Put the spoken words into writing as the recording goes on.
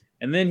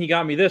And then he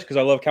got me this because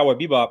I love Cowboy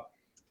Bebop.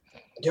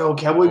 Yo,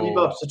 Cowboy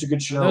Bebop's such a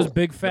good show. Those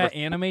big fat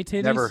anime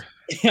titties. Never.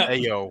 Yeah. Hey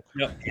yo.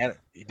 Yep.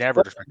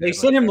 Never. They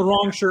sent him the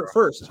wrong shirt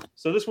first.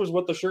 So this was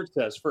what the shirt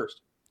says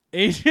first.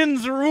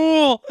 Asians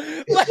rule.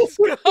 Let's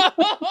go.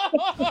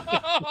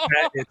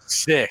 That is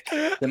sick.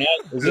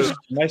 Is this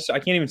nice? I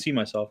can't even see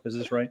myself. Is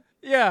this right?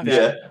 Yeah.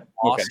 Yeah.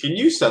 Okay. Can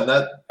you send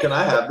that? Can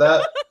I have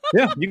that?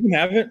 Yeah, you can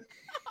have it.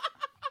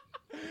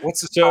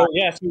 What's the So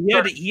he had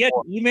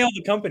to email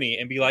the company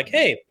and be like,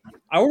 "Hey,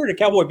 I ordered a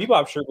Cowboy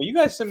Bebop shirt. Will you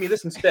guys send me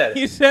this instead?"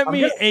 He sent I'm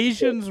me gonna-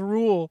 Asians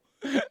rule.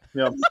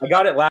 Yeah, I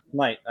got it last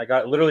night.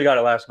 Literally got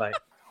it last night.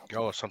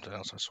 Oh, something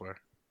else, I swear.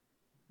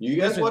 You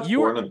guys Listen, watch you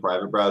porn in the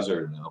private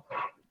browser or no?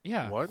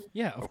 Yeah. What?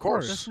 Yeah, of Of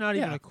course. course. That's not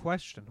even Yeah. a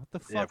question. What the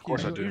fuck? Yeah, of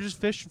course I do. You're just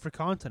fishing for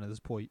content at this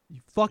point.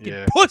 You fucking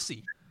Yeah.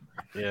 pussy.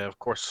 Yeah, of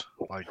course.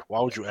 Like,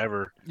 why would you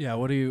ever Yeah,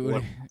 what do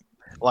you...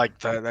 like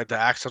the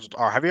accents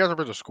are? Have you ever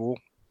been to school?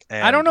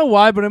 And I don't know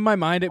why, but in my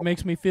mind it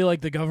makes me feel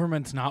like the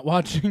government's not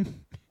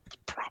watching.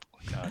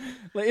 Probably not.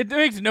 Like, it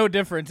makes no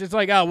difference. It's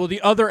like, oh, well,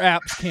 the other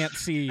apps can't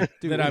see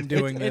Dude, that I'm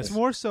doing this. It's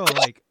more so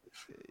like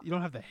you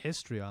don't have the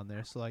history on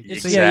there. So like,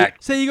 It's-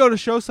 say you go to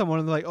show someone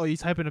and they're like, oh, you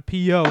type in a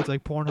PO, it's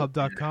like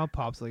Pornhub.com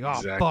pops. Like,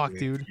 oh fuck,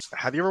 dude.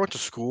 Have you ever went to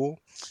school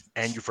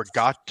and you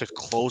forgot to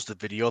close the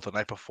video the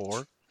night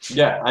before?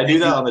 Yeah, I do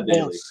that on the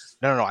daily.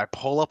 No. I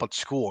pull up at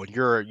school and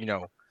you're,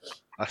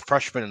 a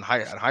freshman in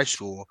high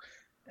school,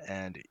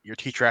 and your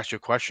teacher asks you a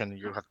question.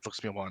 You have to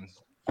look me up on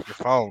your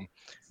phone,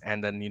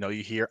 and then you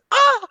hear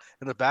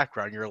in the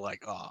background. You're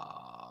like,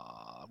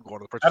 I'm going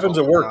to the principal's Happens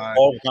at office work tonight."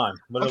 all the time.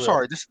 I'm Literally.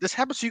 sorry. This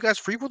happens to you guys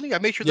frequently. I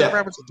make sure that Yeah. never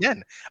happens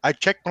again. I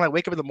check when I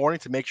wake up in the morning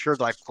to make sure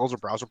that I close the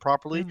browser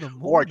properly, In the or I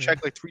morning?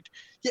 check like three.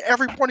 Yeah,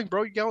 every morning,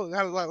 bro. You got a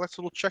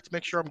little check to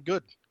make sure I'm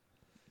good.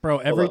 Bro,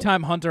 every Hello.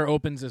 time Hunter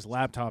opens his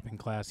laptop in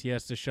class, he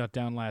has to shut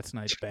down last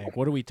night's bank.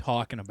 What are we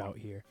talking about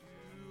here?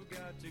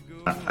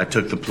 I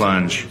took the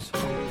plunge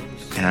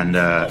and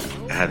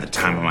had the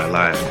time of my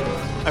life.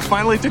 I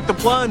finally took the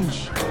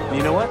plunge. And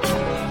you know what?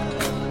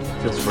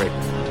 Feels great.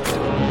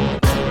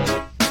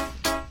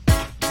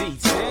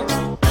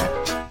 Oh,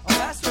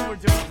 that's what we're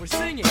doing. We're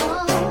singing.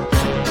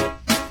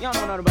 Y'all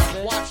know nothing about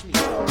this. Watch me.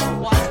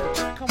 Come on,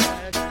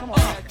 Ed. Come on,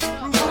 Ed.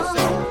 Prove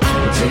yourself.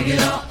 Take it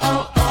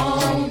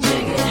out,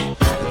 dig it.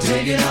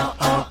 Take it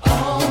out,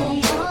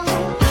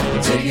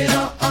 take it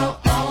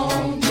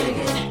out, dig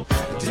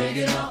it. Take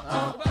it out,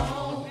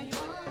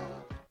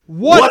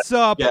 What's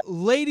up, Yeah.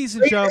 ladies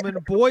and gentlemen,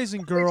 boys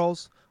and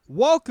girls?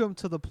 Welcome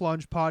to the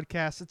Plunge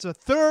Podcast. It's a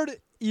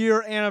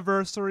 3rd-year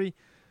anniversary.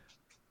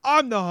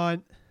 I'm the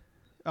Hunt.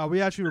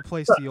 We actually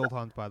replaced the old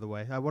Hunt, by the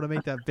way. I want to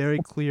make that very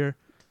clear.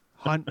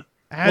 Hunt.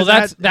 Well,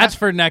 that's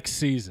for next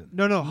season.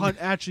 No. Hunt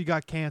actually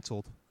got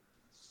canceled.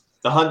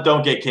 The Hunt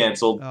don't get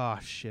canceled. Oh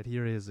shit!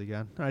 Here he is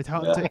again. All right,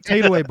 take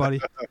it away,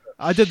 buddy.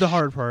 I did the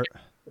hard part.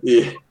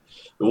 Yeah.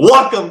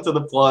 Welcome to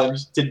the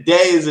Plunge.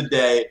 Today is a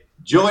day.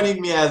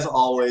 Joining me as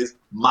always,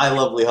 my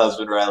lovely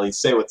husband Riley.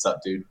 Say what's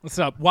up, dude. What's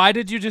up? Why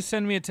did you just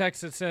send me a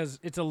text that says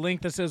it's a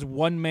link that says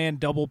one man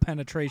double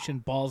penetration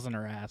balls in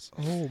her ass?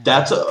 Oh,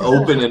 That's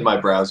open in my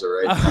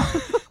browser right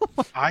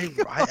now. I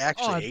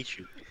actually hate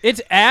you.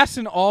 It's ass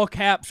in all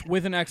caps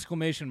with an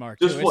exclamation mark.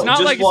 Too. Just It's wa- not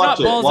just like it's not watch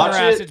it. balls in Watch her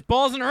ass. it. It's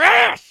balls in her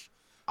ass.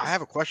 I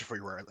have a question for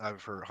you,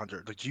 for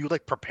Hunter. Like, do you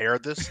prepare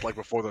this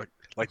before the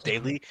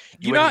daily?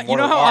 You know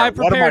how I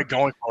prepare. What am I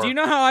going for? Do you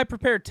know how I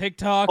prepare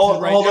TikToks Hold-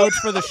 and write hold on. notes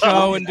for the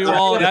show and do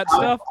all of that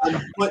stuff?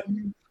 I'm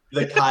putting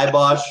the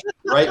kibosh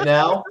right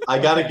now. I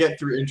got to get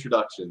through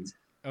introductions.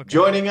 Okay.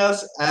 Joining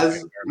us,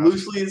 as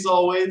loosely as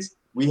always,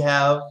 we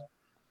have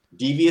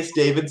Devious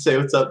David. Say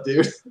what's up,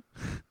 dude.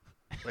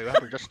 Wait, what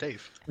happened to just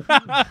Dave?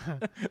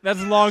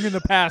 That's long in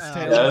the past,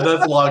 Taylor. Yeah,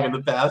 that's long in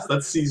the past.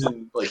 That's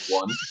season 1.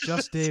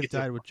 Just Dave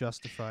died with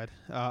Justified.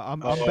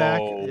 I'm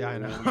back. Yeah, I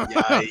know.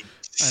 Yikes.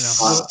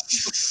 I know.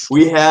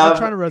 We I'm have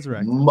trying to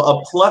resurrect.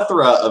 a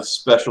plethora of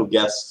special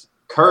guests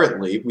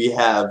currently. We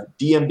have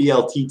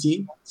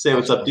DMBLTT. Say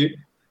what's up, dude.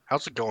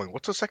 How's it going?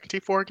 What's the second T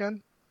for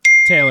again?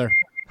 Taylor,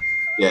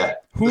 Yeah.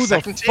 who The the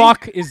second team?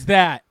 fuck is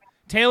that?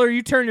 Taylor,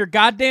 you turn your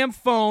goddamn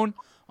phone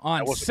on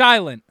That wasn't-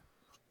 silent.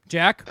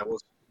 Jack? That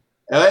was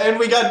And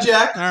we got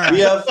Jack. All right. We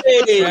have,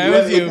 Hey, we that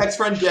have was you. Apex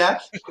friend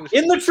Jack.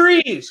 in the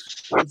trees.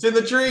 It's in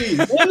the trees.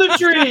 In the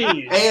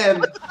trees.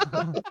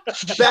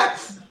 And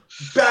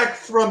back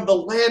from the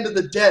land of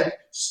the dead,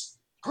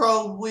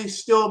 probably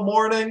still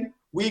mourning,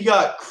 we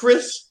got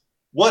Chris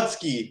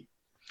Wutsky.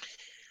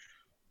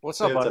 What's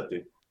Say up, what's bud? up,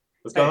 dude?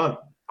 What's going on?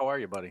 How are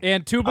you, buddy?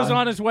 And Tuba's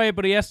on his way,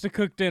 but he has to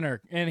cook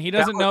dinner, and he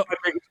doesn't know. My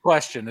biggest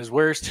question is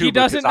where's Tuba?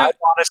 doesn't 'Cause I know-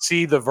 want to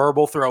see the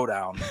verbal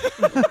throwdown.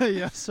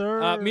 Yes,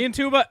 sir. Me and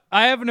Tuba,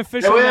 I have an Hey,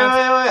 official. wait.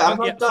 announcement- I'm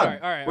not yeah, done. sorry.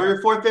 All right. We're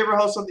your fourth favorite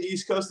host on the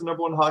East Coast, the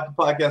number one hockey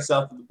podcast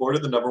south of the border,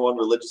 the number one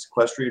religious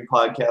equestrian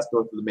podcast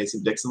north of the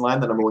Mason-Dixon line,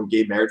 the number one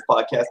gay marriage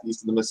podcast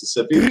east of the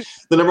Mississippi,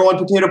 the number one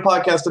potato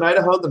podcast in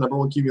Idaho, the number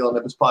one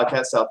cumulonimbus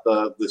podcast south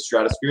of the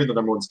stratosphere, the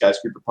number one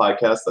skyscraper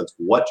podcast. That's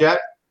what, Jack?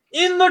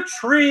 In the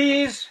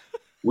trees.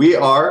 We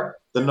are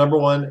the number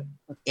one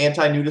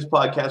anti-nudist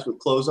podcast with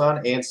clothes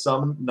on, and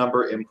some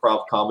number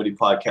improv comedy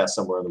podcast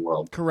somewhere in the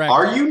world. Correct.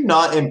 Are you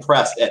not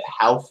impressed at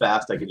how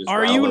fast I could just?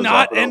 Are rattle you those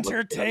not off and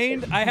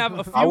entertained? I have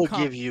a few. I will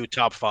give you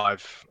top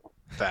 5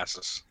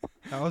 fastest.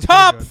 That was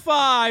top pretty good.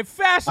 5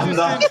 fastest I'm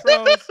not-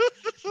 intros.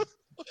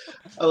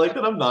 I like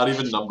that I'm not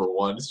even number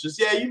one. It's just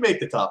you make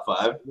the top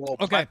 5. Well,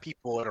 Okay. 5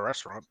 people at a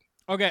restaurant.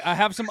 Okay, I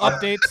have some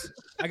updates.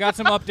 I got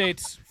some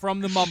updates from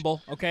the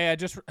Mumble. Okay, I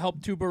just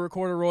helped Tuba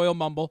record a Royal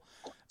Mumble.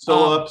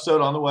 Solo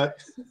episode on the way.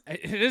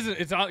 It isn't.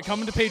 It's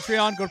coming to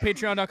Patreon. Go to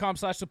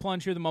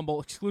patreon.com/theplunge. Hear the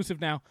Mumble. Exclusive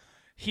now.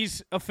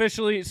 He's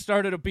officially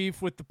started a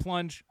beef with the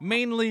Plunge.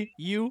 Mainly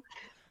you.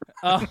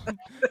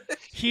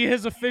 He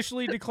has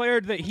officially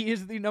declared that he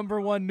is the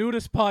 #1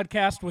 nudist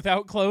podcast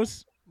without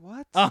close.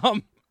 What?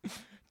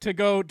 To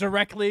go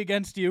directly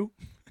against you.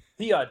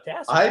 The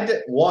audacity. I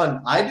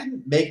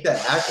didn't make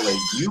that accolade.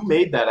 You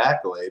made that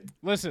accolade.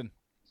 Listen.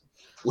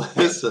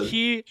 Listen.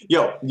 He you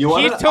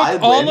want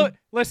to?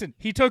 Listen,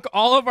 he took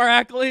all of our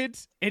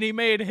accolades and he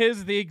made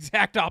his the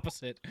exact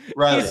opposite.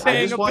 Riley, He's I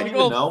saying just a want big you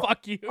to old know.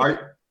 fuck you.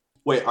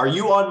 Are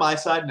you on my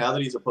side now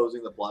that he's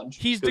opposing the Plunge?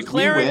 He's 'Cause we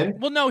declaring. win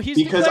Well, no, he's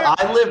because declaring.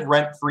 I live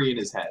rent free in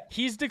his head.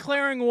 He's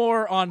declaring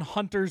war on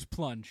Hunter's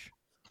Plunge.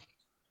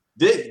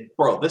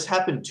 This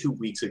happened 2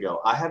 weeks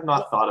ago. I have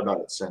not thought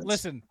about it since.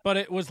 Listen, but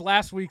it was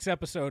last week's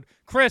episode.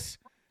 Chris,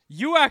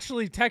 you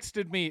actually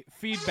texted me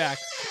feedback.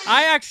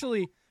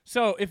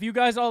 So if you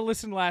guys all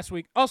listened last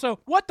week, also,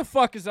 what the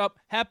fuck is up?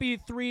 Happy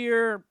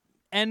 3-year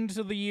end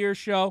of the year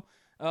show.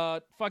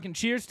 Fucking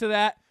cheers to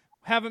that.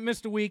 Haven't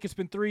missed a week. It's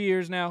been 3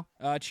 years now.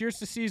 Cheers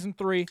to season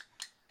 3.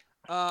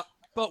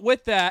 But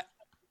with that,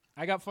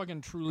 I got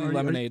fucking Truly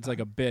Lemonades like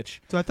a bitch.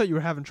 So I thought you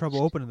were having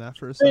trouble opening that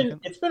for a second.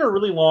 It's been a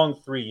really long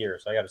 3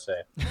 years, I gotta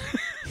say.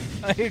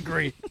 I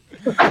agree.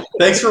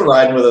 Thanks for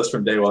riding with us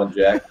from day one,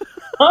 Jack.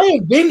 I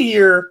have been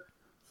here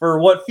for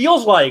what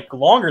feels like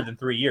longer than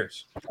 3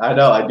 years. I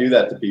know. I do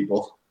that to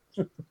people.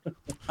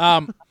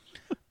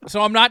 So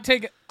I'm not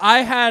taking. I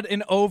had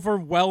an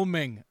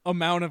overwhelming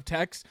amount of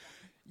texts.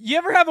 You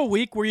ever have a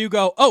week where you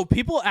go, "Oh,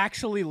 people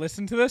actually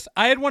listen to this"?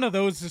 I had one of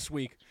those this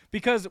week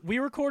because we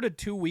recorded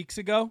 2 weeks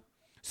ago,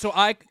 so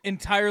I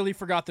entirely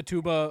forgot the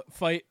Tuba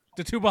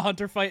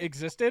Hunter fight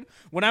existed.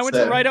 When I went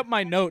to write up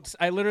my notes,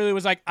 I literally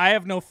was like, "I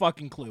have no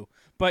fucking clue."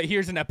 But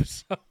here's an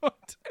episode.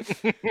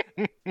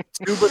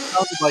 Tuba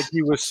sounded like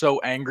he was so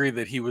angry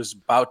that he was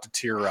about to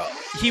tear up.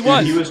 He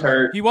was. He was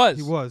hurt. He was.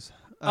 He was.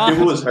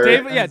 Tuba was hurt.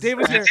 Dave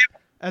was here.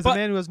 As a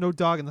man who has no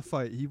dog in the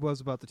fight, he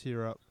was about to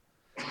tear up.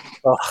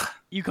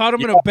 You caught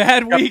him in a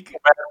bad week.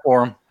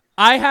 For him.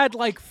 I had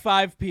like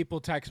 5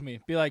 people text me,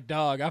 be like,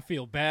 "Dog, I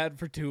feel bad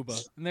for Tuba,"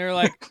 and they're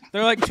like,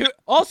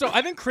 Also,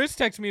 I think Chris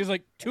texted me, is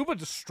like, "Tuba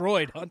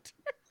destroyed Hunter."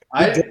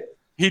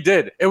 He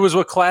did. It was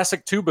a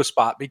classic Tuba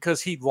spot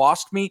because he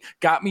lost me,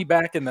 got me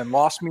back, and then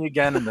lost me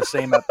again in the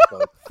same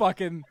episode.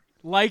 Fucking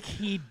like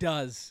he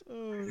does.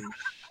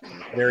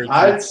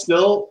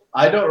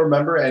 I don't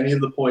remember any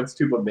of the points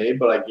Tuba made,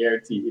 but I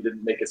guarantee he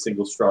didn't make a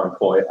single strong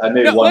point. I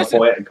made one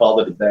point and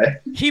called it a day.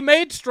 He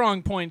made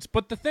strong points,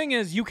 but the thing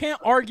is, you can't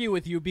argue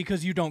with you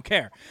because you don't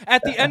care.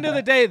 At the end of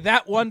the day,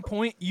 that one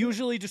point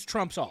usually just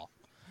trumps all.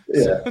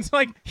 Yeah. So it's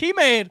like he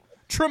made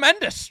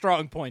tremendous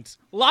strong points,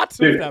 lots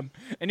Dude, of them,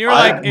 and you're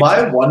like,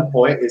 my one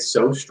point is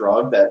so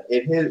strong that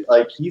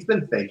he's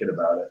been thinking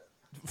about it.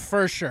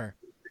 For sure.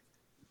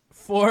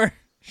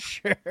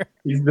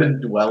 He's been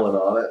dwelling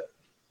on it.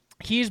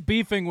 He's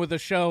beefing with a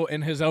show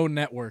in his own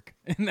network,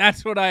 and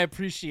that's what I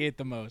appreciate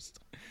the most.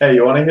 He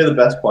you want to hear the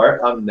best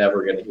part? I'm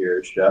never going to hear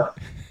his show.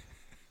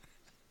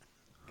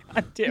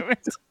 God damn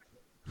it.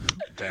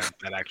 Damn,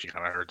 that actually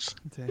kind of hurts.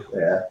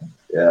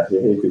 Yeah,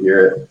 you hate to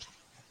hear it.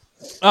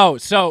 Oh,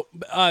 so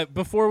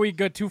before we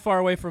go too far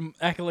away from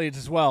accolades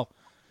as well,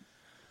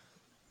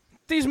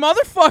 these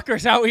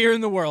motherfuckers out here in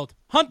the world.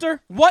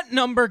 Hunter, what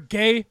number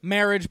gay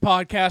marriage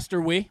podcast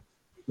are we?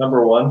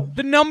 Number 1.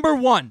 The number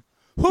 1.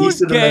 Who's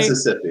East of the gay?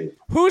 Mississippi.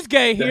 Who's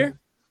gay here?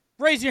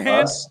 Raise your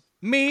hand. Us.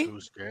 Me.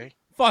 Who's gay?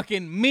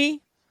 Fucking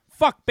me.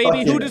 Fuck, baby.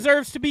 Fuck Who yeah.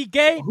 deserves to be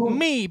gay?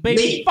 Me,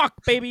 baby. Me.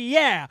 Fuck, baby.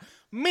 Yeah.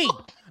 Me.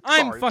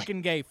 I'm Sorry.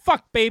 fucking gay.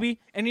 Fuck, baby.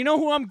 And you know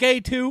who I'm gay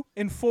to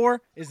in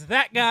 4 is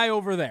that guy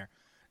over there.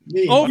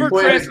 Me. Over You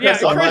pointed Chris.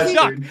 at Yeah, on my Chris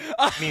Duck. screen.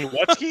 Me,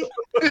 Watsky?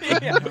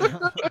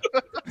 Yeah.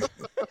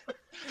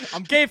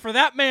 I'm gay for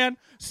that man.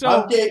 So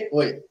I'm gay.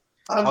 Wait.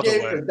 I'm Other gay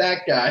way. for that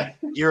guy.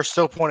 You're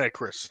still pointing at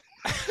Chris.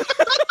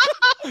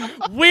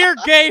 we're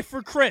gay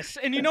for Chris.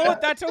 And you know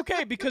what? That's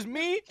okay because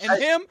me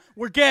and him,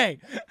 we're gay.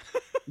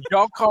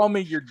 Y'all call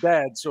me your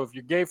dad, so if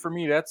you're gay for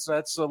me, that's a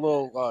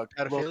little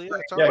Pedophilia?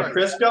 That's all Yeah, right.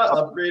 Chris got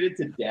upgraded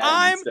to dad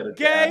I'm instead of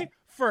gay dad.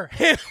 for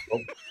him.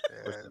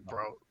 Yeah,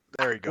 bro.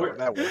 There you go.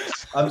 That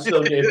works. I'm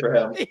still gay for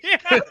him.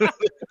 Yeah.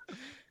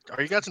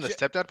 Are you guys in the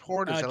stepdad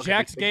porn? Is that like a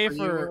Jack's big thing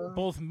gay you? for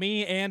both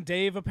me and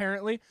Dave,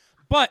 apparently.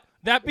 But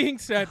that being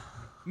said,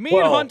 me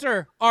Well- and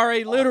Hunter are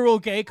a literal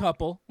gay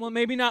couple. Well,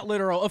 maybe not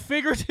literal, a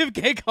figurative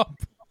gay couple.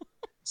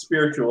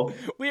 Spiritual.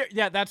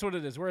 Yeah, that's what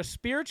it is. We're a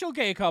spiritual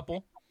gay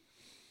couple.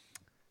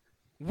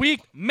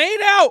 We made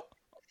out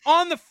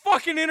on the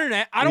fucking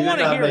internet. I don't You want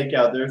did to not hear it. make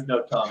out. There's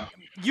no tongue.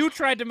 You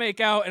tried to make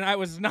out, and I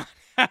was not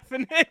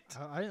having it.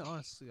 I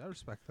honestly, I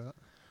respect that.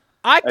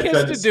 I tried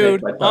kissed to a stick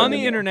dude my tongue on the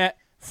in there. internet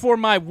for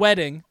my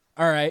wedding.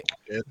 All right.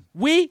 Good.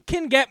 We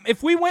can get,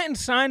 if we went and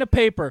signed a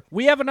paper,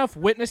 we have enough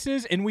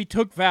witnesses and we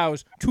took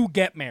vows to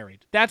get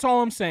married. That's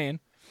all I'm saying.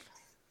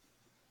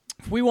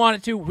 If we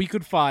wanted to, we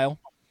could file.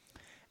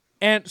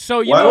 And so,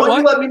 you Why know won't what?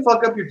 you let me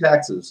fuck up your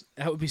taxes?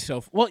 That would be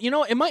so. Well, you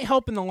know, it might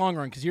help in the long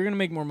run because you're going to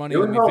make more money It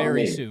would than me help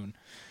very me. soon.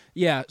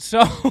 Yeah.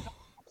 So,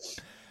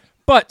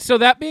 but so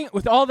that being,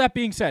 with all that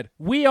being said,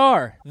 we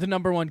are the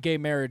 #1 gay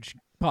marriage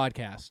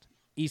podcast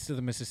east of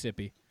the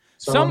Mississippi.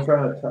 Someone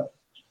trying to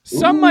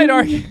Some might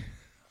argue.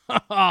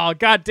 Oh,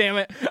 God damn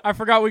it. I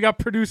forgot we got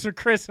producer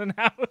Chris in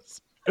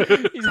house.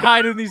 He's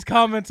hiding these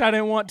comments. I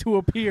didn't want to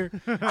appear.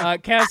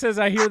 Cass says,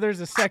 I hear there's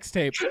a sex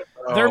tape.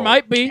 There Oh,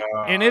 might be,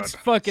 God. and it's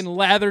fucking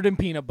lathered in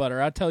peanut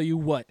butter. I'll tell you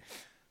what.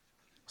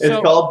 It's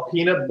So- called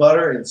peanut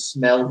butter and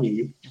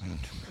smelly.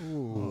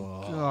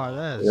 Oh,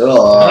 that is.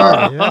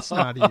 Ugh. dirty. That's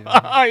not even.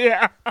 Oh,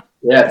 yeah.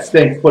 Yeah, it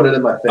stinks. Put it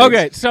in my face.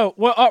 Okay, so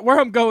where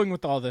I'm going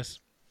with all this,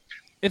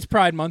 it's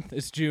Pride Month.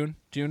 It's June.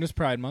 June is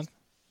Pride Month,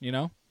 you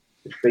know?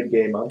 It's big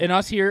game month. And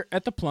us here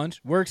at The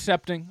Plunge, we're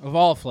accepting of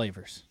all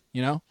flavors,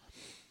 you know?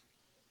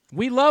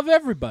 We love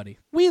everybody.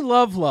 We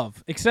love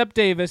love, except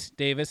Davis.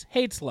 Davis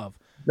hates love.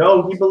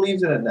 No, he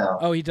believes in it now.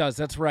 Oh, he does.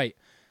 That's right.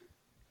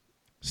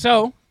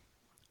 So,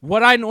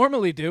 what I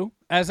normally do,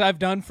 as I've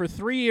done for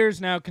 3 years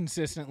now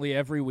consistently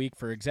every week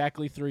for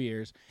exactly 3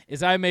 years,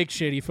 is I make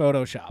shitty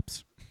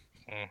Photoshops.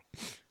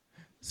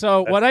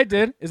 So what I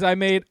did is I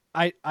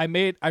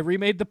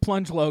remade the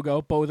Plunge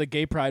logo, but with a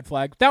gay pride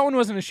flag. That one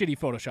wasn't a shitty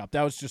Photoshop.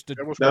 That was just a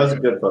That was a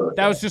good photo.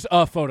 that was just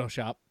a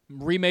Photoshop.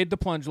 Remade the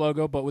Plunge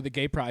logo, but with a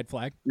gay pride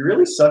flag. You're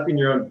really sucking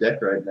your own dick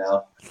right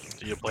now.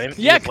 Do you blame?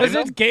 Yeah, because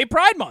it's Gay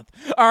Pride Month.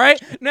 All right,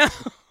 now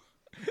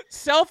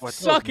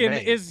self-sucking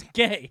May? is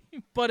gay,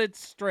 but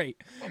it's straight.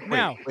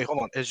 Now, Wait,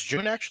 hold on. Is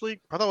June actually?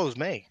 I thought it was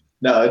May.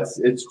 No,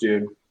 it's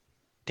June.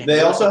 Damn, They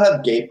they also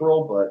have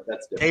Gapril, but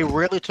that's They different.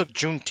 really took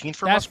Juneteenth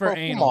from That's us, for bro?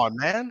 Come anal. on,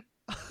 man.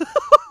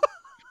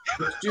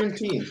 It's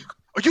Juneteenth.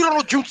 Oh, you don't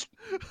know June.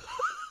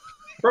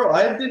 Bro,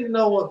 I didn't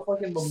know what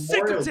fucking Sick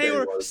Memorial him, Day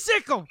Taylor. was.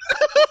 Sick him.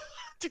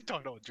 You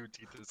don't know what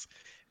Juneteenth is.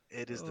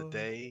 It is the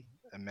day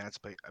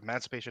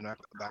Emancipation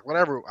Act,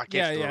 whatever. I can't.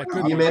 Yeah, still yeah, remember. good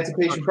The one.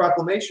 Emancipation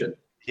Proclamation.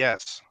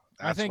 Yes.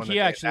 I that's think when he the day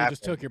actually just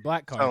happened. took your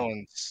black card.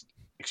 Someone's-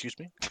 Excuse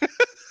me.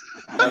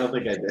 I don't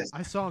think I did.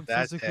 I saw him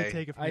That physically day.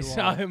 take it from I you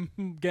saw all. him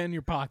get in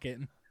your pocket.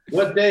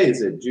 What day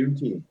is it?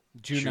 Juneteenth.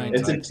 June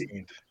It's 19th.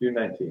 a June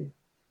 19th.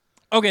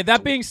 Okay,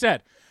 that being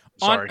said,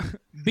 Sorry.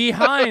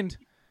 behind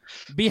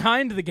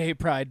the Gay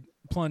Pride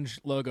Plunge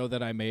logo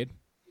that I made,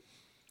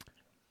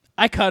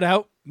 I cut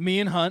out me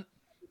and Hunt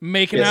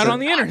making Yes, out sir. on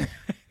the internet.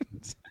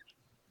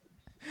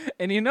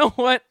 And you know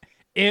what?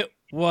 It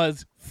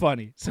was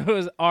funny. So it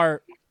was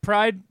our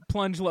Pride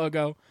Plunge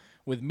logo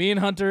with me and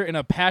Hunter in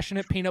a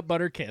passionate peanut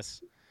butter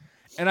kiss.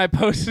 And I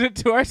posted it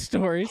to our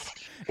stories.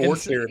 For And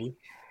s- charity.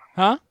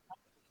 Huh?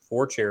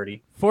 For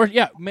charity. We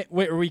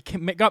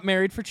got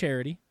married for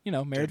charity. You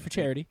know, married for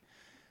charity.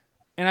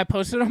 And I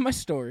posted it on my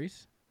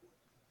stories.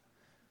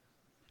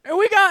 And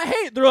we got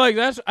hate. They're like,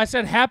 I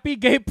said, Happy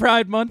Gay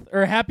Pride Month,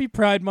 or Happy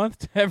Pride Month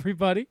to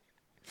everybody.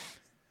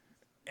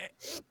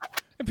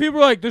 And people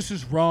are like, this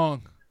is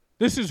wrong.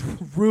 This is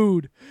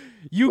rude.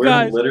 You We're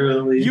guys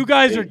literally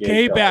are a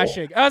gay couple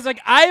bashing. I was like,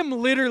 I am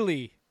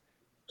literally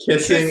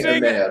Kissing a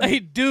kissing man. a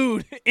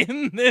dude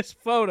in this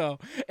photo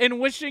and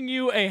wishing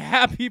you a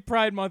happy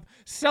Pride Month,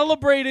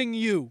 celebrating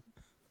you.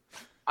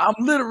 I'm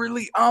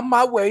literally on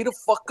my way to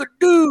fuck a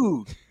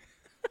dude.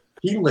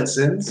 He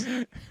listens.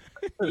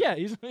 Yeah,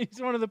 he's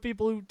one of the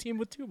people who team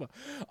with Tuba.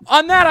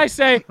 On that, I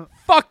say,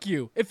 fuck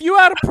you. If you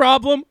had a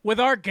problem with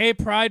our gay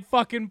pride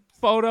fucking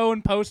photo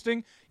and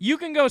posting, you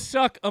can go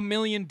suck a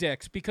million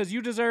dicks because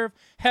you deserve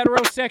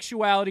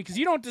heterosexuality because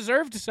you don't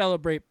deserve to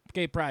celebrate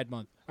Gay Pride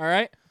Month, all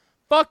right?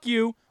 Fuck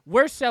you.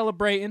 We're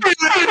celebrating.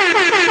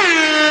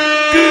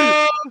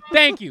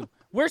 Thank you.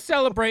 We're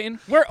celebrating.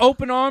 We're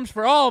open arms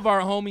for all of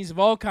our homies of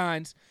all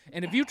kinds.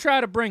 And if you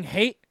try to bring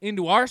hate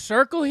into our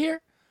circle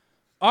here,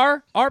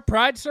 our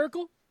pride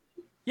circle,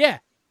 yeah,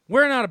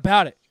 we're not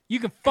about it. You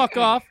can fuck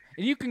off,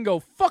 and you can go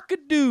fuck a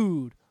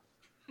dude.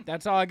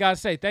 That's all I got to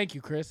say. Thank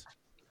you, Chris.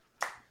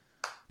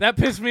 That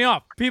pissed me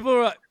off. People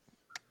are like,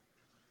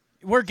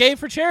 we're gay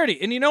for charity.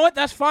 And you know what?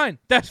 That's fine.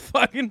 That's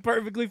fucking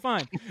perfectly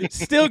fine.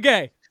 Still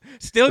gay.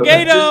 Still So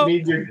gay, that just though.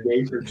 means you're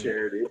gay for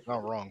charity.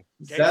 Not wrong.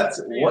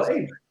 That's what.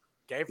 Hey,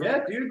 Gay for yeah,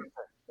 dude.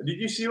 Did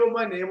you see what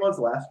my name was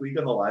last week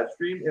on the live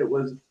stream? It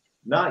was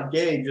not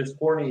gay, just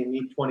horny and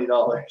need $20.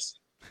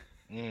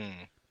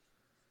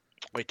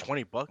 Wait,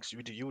 $20?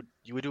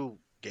 You would do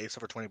gay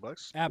stuff for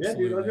 $20? Yeah, dude,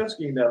 Absolutely. I'll go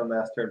skiing down the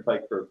Mass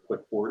Turnpike for a quick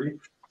 40.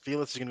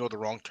 Felix is gonna go the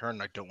wrong turn.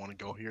 And I don't want to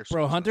go here. so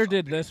Bro, it's Hunter not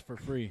did something. this for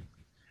free.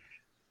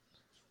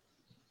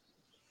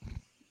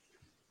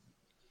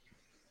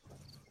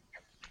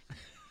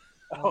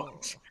 Oh,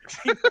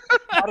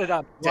 got it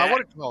on.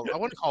 Well, I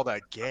wouldn't call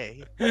that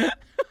gay.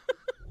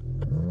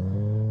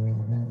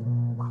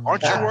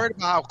 Aren't you worried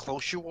about how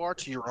close you are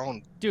to your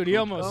own? Dude, he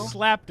almost though?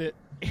 slapped it.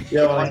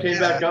 Yeah, when I came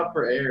back up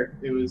for air,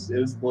 it was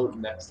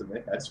floating next to me.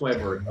 I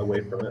swam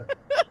away from it.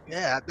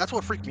 Yeah, that's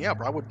what freaked me out,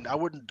 bro. I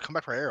wouldn't come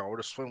back for air. I would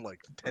have swum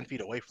like 10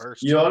 feet away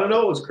first. You want to know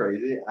what was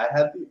crazy? I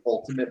had the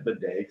ultimate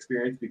bidet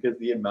experience because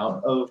the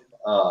amount of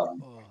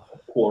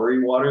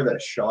quarry water that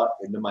shot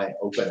into my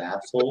open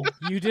asshole.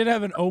 You did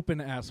have an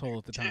open asshole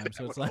at the time,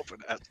 so it's like open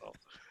asshole.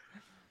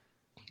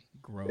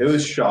 Gross. It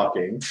was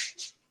shocking.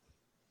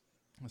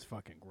 That's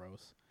fucking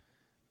gross.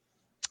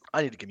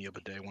 I need to give me a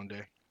bidet one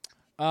day.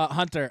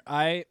 Hunter,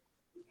 I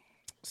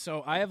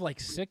have like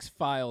 6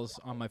 files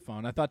on my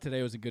phone. I thought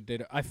today was a good day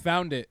I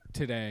found it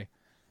today.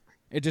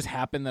 It just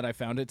happened that I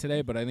found it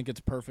today, but I think it's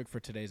perfect for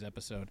today's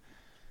episode.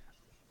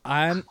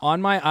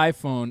 On my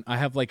iPhone, I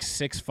have like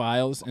 6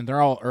 files, and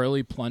they're all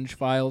early plunge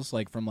files,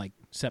 like from like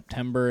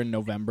September and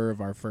November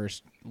of our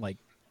first like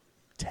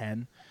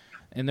 10.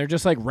 And they're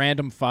just like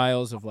random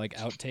files of like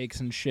outtakes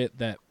and shit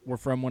that were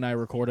from when we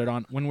recorded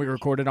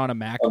on a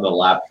Mac. On the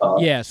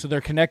laptop. Yeah, so they're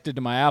connected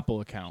to my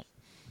Apple account.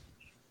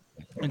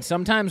 And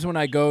sometimes when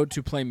I go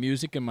to play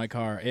music in my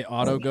car, it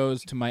auto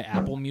goes to my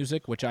Apple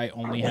Music, which I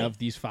only have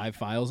these 5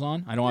 files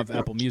on. I don't have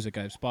Apple Music,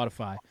 I have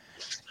Spotify.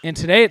 And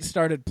today it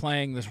started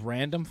playing this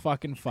random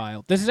fucking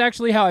file. This is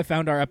actually how I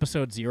found our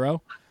episode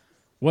 0,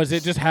 was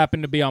it just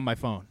happened to be on my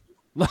phone.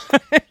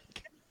 I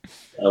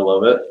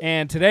love it.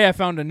 And today I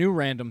found a new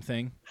random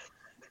thing.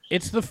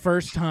 It's the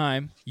first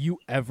time you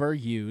ever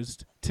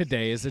used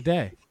Today is a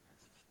Day.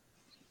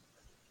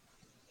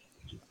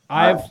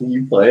 Can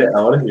you play it?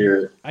 I want to hear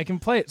it. I can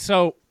play it.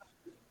 So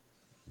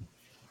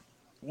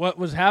what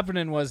was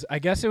happening was, I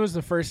guess it was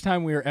the first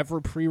time we were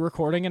ever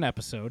pre-recording an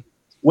episode.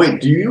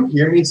 Wait, do you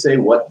hear me say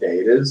what day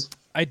it is?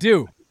 I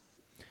do.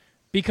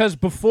 Because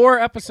before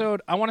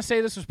episode, I want to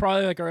say this was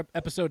probably like our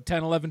episode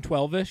 10, 11,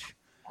 12-ish.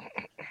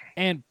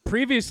 And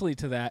previously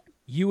to that,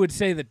 you would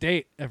say the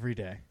date every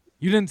day.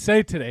 You didn't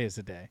say today is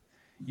a day.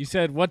 You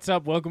said, what's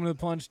up, welcome to the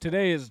plunge.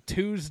 Today is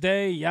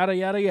Tuesday, yada,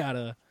 yada,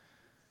 yada.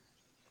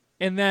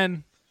 And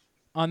then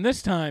on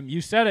this time, you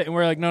said it, and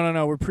we're like,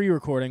 no, we're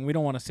pre-recording. We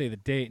don't want to say the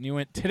date. And you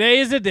went, today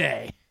is a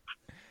day.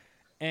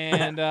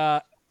 And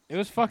it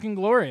was fucking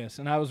glorious.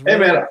 And I was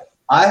really, hey, man,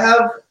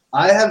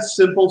 I have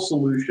simple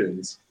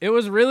solutions. It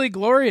was really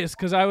glorious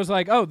because I was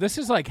like, oh, this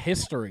is like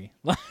history.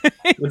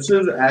 This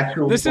is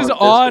actual This is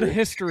drunk odd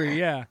history. history,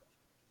 yeah.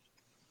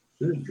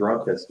 This is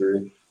drunk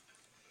history.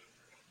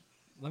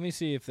 Let me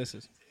see if this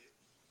is.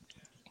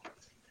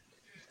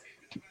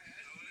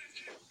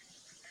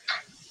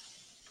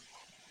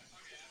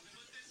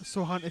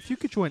 So, Hunt, if you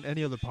could join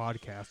any other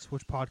podcasts,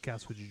 which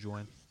podcast would you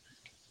join?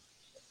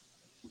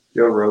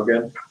 Joe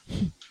Rogan.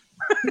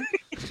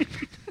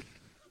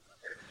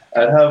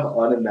 I'd have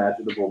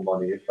unimaginable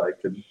money if I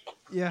could.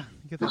 Yeah,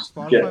 get the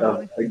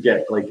Spotify money.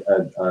 Get like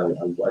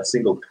a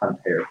single cunt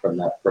hair from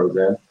that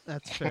program.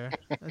 That's fair.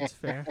 That's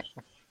fair.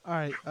 All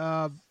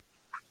right.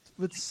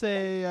 Let's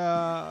say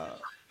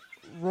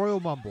Royal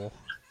Mumble.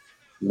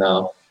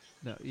 No,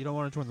 you don't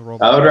want to join the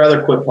Royal I Mumble. would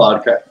rather quit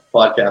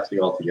podcasting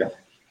altogether.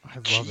 I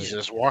love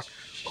Jesus, why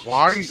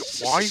are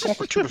you going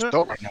for Tuba's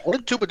door right now? What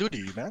did Tuba do to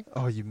you, man?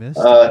 Oh, you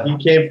missed. He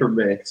came for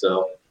me,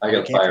 so I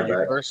got fired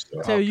back.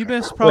 Taylor, you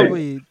missed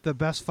probably the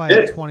best fight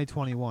of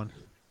 2021.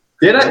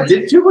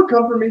 Did Tuba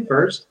come for me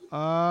first?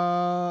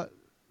 No,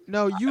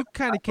 you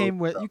kind of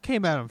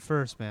came at him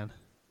first, man.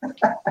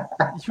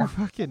 You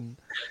fucking.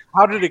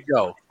 How did it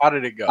go?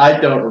 I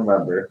don't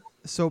remember.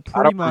 So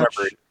pretty much,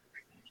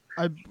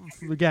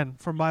 again,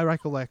 from my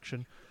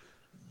recollection,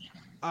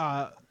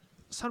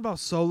 something about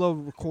solo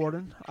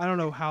recording. I don't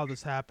know how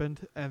this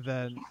happened, and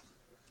then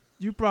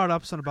you brought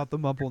up something about the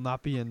Mumble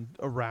not being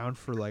around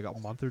for like a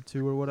month or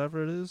 2 or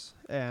whatever it is,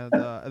 and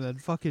then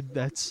fucking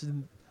that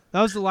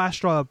was the last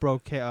straw that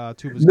broke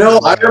Tuba's. No,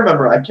 I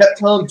remember. I kept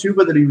telling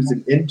Tuba that he was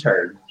an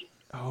intern.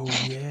 Oh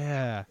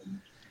yeah.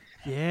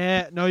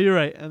 Yeah, no, you're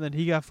right. And then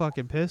he got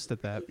fucking pissed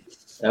at that.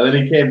 And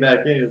then he came back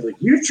in and he was like,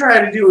 you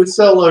tried to do a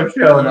solo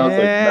show. And I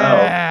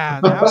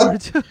was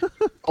like, no.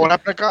 What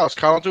happened to Kyle? Is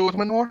Kyle do with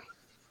him anymore?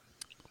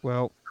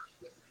 Well,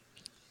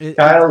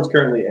 Kyle is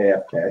currently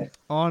AFK.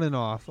 On and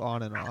off.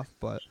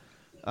 But,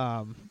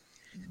 no,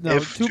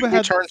 if Tuba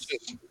had... sorry.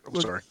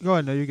 Go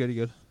ahead. No, you're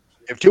good.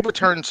 If Tuba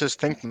turns his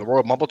thing from the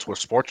Royal Mumble to a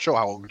sports show,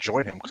 I will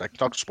join him because I can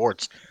talk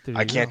sports.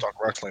 I can't talk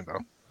wrestling, though.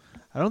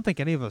 I don't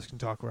think any of us can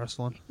talk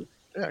wrestling.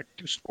 Yeah, I can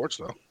do sports,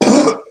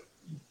 though.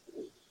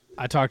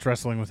 I talked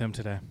wrestling with him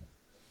today.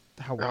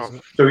 How was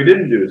it? So he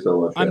didn't do a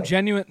solo show. I'm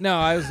genuine. No,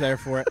 I was there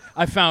for it.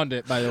 I found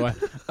it, by the way.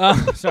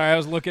 Sorry, I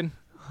was looking.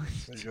 All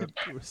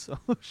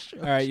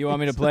right, you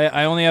want me to play it?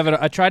 I only have it.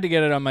 I tried to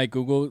get it on my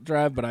Google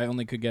Drive, but I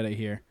only could get it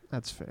here.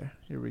 That's fair.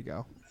 Here we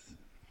go.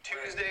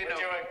 Tuesday.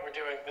 We're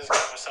doing. This is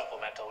kind of a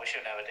supplemental. We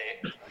shouldn't have a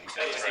date.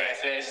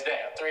 Today's day.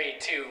 3,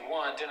 2,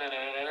 1.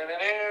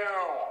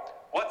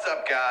 What's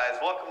up, guys?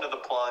 Welcome to The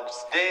Plunge.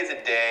 Today's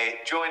a day.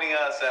 Joining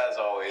us, as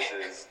always,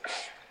 is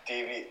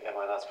Davey, am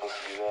I not supposed to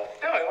do that?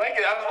 No, I like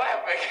it. I was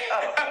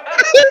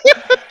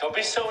laughing. Don't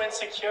be so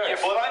insecure. Yeah,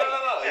 well,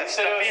 no. You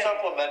said it was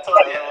supplemental,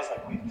 and I was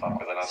like, wait, fuck,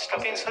 was I not supposed to?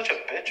 Stop being such a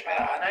bitch,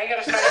 man. Now you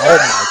gotta start. Oh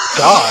my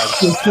god.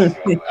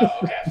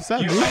 Okay. Is that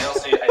me? I don't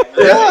see. I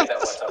really like that.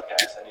 What's up,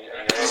 guys? I need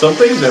Some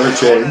things never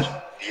change.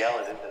 yell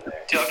it into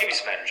there. Dude, I'll give you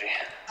some energy.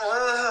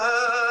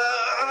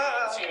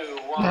 2,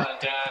 1,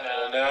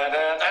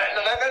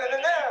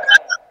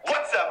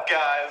 What's up,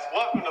 guys?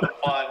 Welcome to the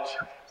Plunge.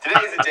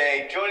 Today's the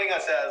day. Joining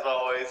us, as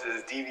always,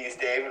 is DV's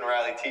Dave and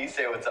Riley T.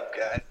 Say what's up,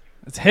 guys.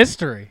 It's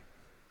history.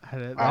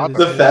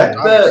 The fact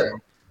that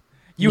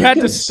You had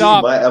can to see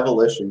stop. my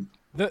evolution.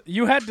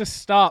 You had to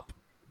stop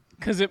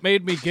because it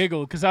made me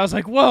giggle because I was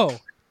like, whoa,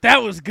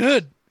 that was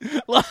good.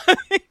 Like,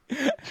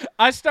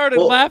 I started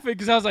laughing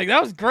because I was like,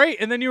 that was great.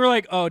 And then you were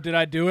like, oh, did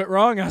I do it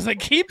wrong? I was like,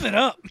 keep it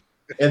up.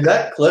 In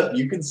that clip,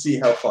 you can see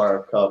how far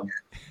I've come.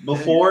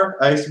 Before,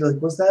 I used to be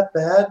like, was that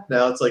bad?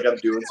 Now it's like I'm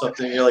doing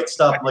something. And you're like,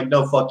 stop. I'm like,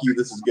 no, fuck you.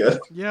 This is good.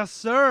 Yes,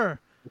 sir.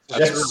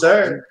 Yes,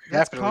 sir.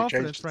 That's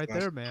confidence right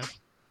there, man.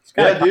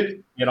 Yeah,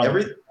 dude. Get on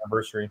the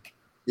anniversary.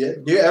 Yeah,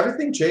 dude.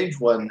 Everything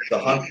changed when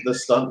the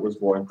stunt was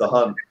born. The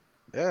Hunt.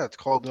 Yeah, it's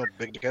called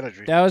Big Dick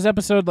Energy. That was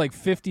episode like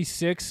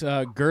 56,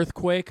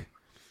 Girthquake.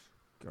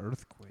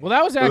 Girthquake. Well,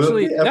 that was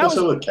actually the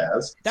episode with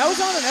Kaz. That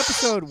was on an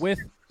episode with.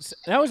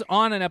 That was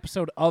on an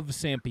episode of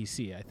Sam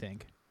PC, I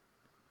think.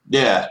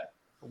 Yeah.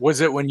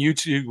 Was it when you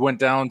two went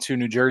down to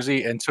New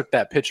Jersey and took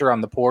that picture on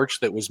the porch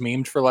that was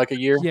memed for like a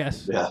year?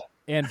 Yes. Yeah.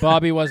 And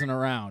Bobby wasn't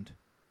around.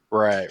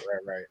 Right.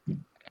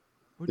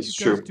 What It's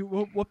did you guys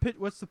true. do?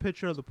 What's the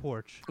picture of the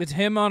porch? It's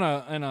him on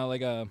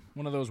a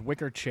one of those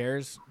wicker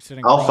chairs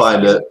sitting. I'll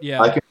find it.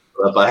 Yeah. I can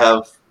put it up. I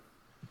have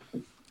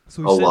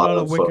So a we sit lot on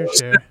a of wicker photos.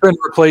 chair. Been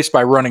replaced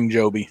by Running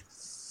Joby.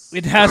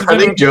 It has I been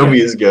think Joby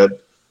is good.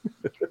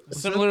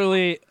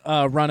 similarly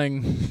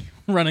running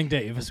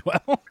Dave as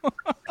well.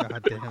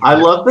 God damn. I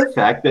love the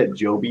fact that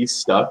Joby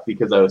stuck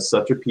because I was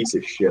such a piece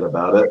of shit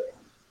about it.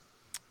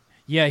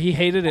 Yeah, he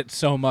hated it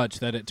so much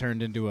that it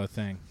turned into a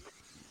thing.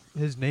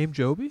 His name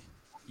Joby?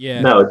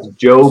 Yeah. No, it's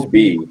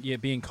Joby, Yeah,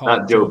 being called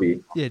not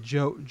Joby. Yeah,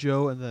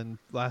 Joe, and then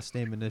last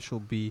name initial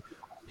B.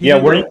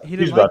 Yeah, we're He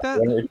didn't like that.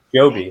 It's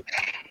Joby.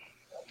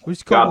 What did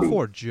you call him Gobby.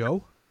 before?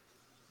 Joe.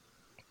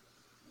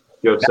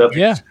 Joseph.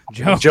 Yeah,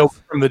 Joe. Joe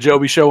from the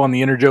Joby Show on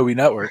the Inner Joby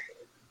Network.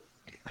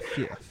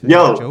 Yeah,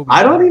 Yo, Joby.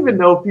 I don't even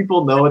know if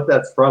people know what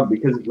that's from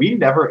because we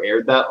never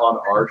aired that on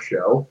our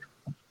show.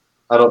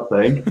 I don't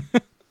think.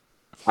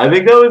 I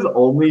think that was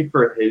only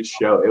for his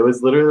show. It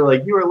was literally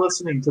like you were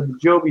listening to the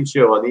Joby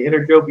Show on the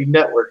Inner Joby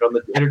Network on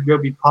the Inner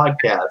Joby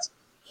podcast.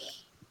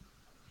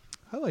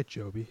 I like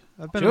Joby.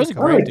 I've met Joe's him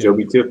a a I couple. like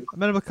Joby too. I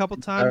met him a couple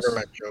times. never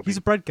met Joby. He's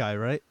a bread guy,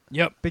 right?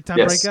 Yep. Big time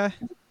Yes. bread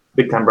guy.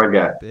 Big time bread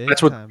guy. Big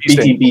That's what time.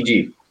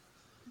 BTBG.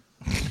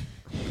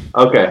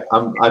 Okay,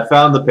 I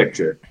found the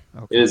picture.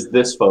 Okay. It is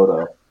this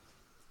photo.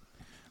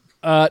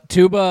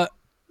 Tuba.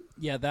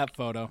 Yeah, that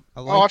photo. I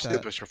Oh, like I've seen the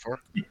that. picture before.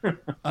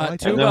 I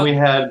like And that. then we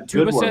Tuba. had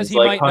Tuba good says ones he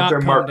like might not Hunter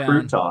come Mark down.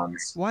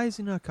 Croutons. Why is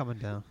he not coming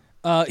down?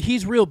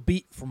 He's real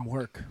beat from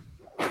work.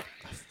 Fuck.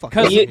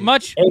 Because He-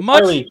 much Hey,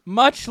 Charlie.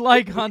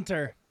 like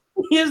Hunter,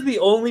 He is the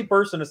only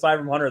person aside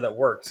from Hunter that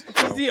works.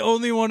 he's the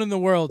only one in the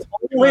world.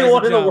 who Only has a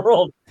one in the job.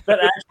 world that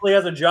actually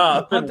has a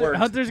job and works.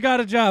 Hunter's got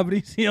a job, but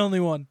he's the only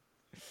one.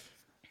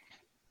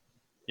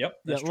 Yep,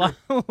 Yeah, that's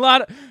true.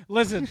 lot of,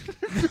 listen,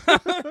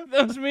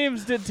 those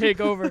memes did take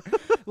over.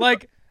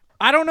 Like,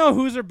 I don't know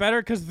whose are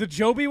better because the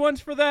Joby ones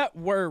for that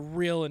were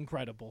real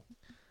incredible.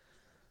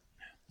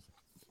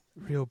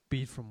 Real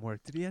beat from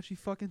work. Did he actually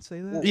fucking say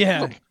that?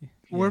 Yeah.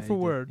 Word Yeah, for he did.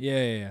 word.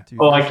 Yeah. Dude,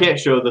 Oh, I can't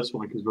show this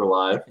one because we're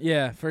live.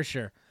 Yeah, for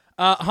sure.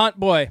 Hunt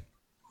boy.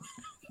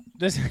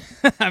 This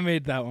I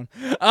made that one.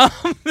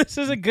 This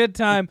is a good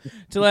time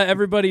to let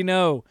everybody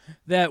know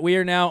that we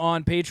are now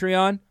on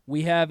Patreon.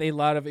 We have a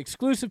lot of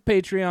exclusive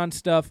Patreon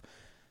stuff.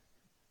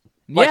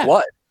 Like Yeah.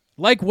 what?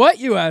 Like what,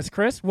 you ask,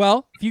 Chris?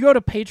 Well, if you go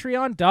to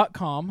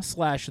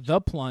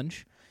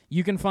patreon.com/theplunge,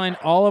 you can find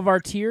all of our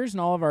tiers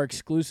and all of our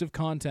exclusive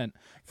content.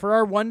 For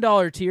our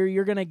 $1 tier,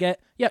 you're going to get,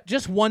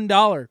 just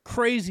 $1.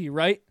 Crazy,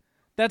 right?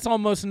 That's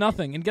almost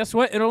nothing. And guess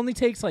what? It only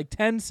takes like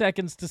 10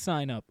 seconds to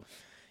sign up.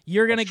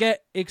 You're going to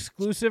get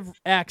exclusive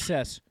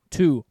access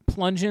to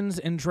Plungeons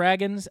and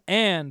Dragons.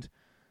 And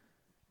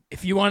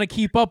if you want to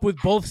keep up with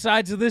both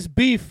sides of this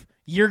beef,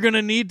 you're going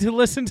to need to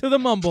listen to the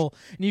mumble.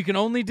 And you can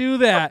only do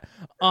that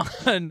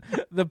on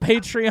the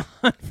Patreon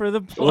for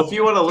the Well, if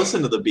you want to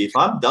listen to the beef,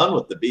 I'm done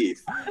with the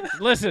beef.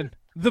 Listen,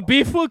 the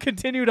beef will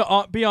continue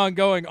to be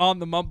ongoing on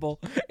the mumble.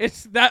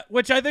 It's that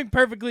which I think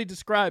perfectly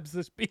describes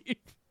this beef.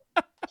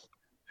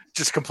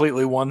 Just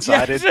completely Yeah,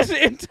 one-sided. it's just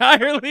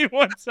entirely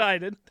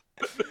one-sided.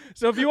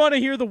 So if you want to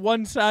hear the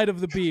one side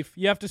of the beef,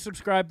 you have to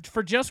subscribe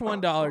for just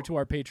 $1 to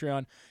our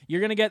Patreon.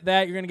 You're going to get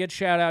that. You're going to get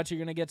shout-outs. You're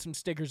going to get some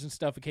stickers and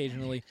stuff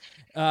occasionally.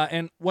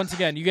 And once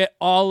again, you get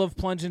all of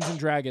Plungeons and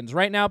Dragons.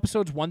 Right now,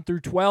 episodes 1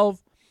 through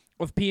 12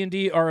 of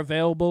P&D are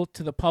available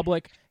to the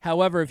public.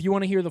 However, if you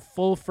want to hear the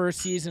full first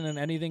season and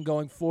anything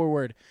going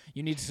forward,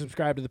 you need to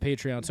subscribe to the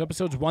Patreon. So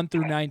episodes 1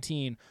 through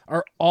 19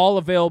 are all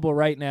available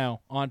right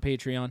now on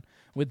Patreon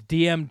with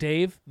DM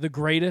Dave, the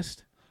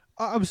greatest.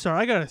 I'm sorry,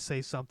 I gotta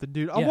say something,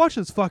 dude. I'm Yeah.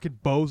 watching this fucking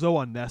bozo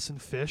on Ness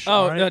and Fish. Oh,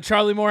 all right?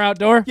 Charlie Moore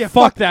Outdoor? Yeah,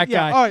 fuck that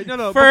guy. Yeah, all right,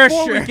 no.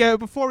 For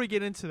Before we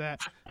get into that,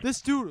 this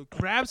dude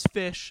grabs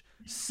fish,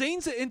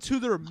 sings it into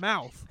their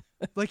mouth.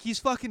 Like he's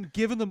fucking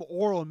giving them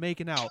oral and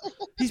making out.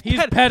 He's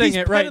petting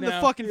it right petting now.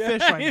 the fucking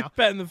fish right He's now.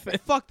 petting the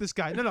fish. Fuck this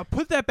guy. No,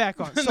 put that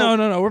back on. So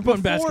No, we're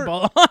putting before-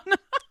 basketball on.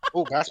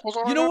 Oh, basketball's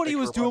on. You know right what now? he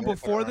was Thanks for doing putting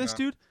it before right this, now.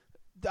 dude?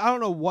 I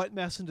don't know what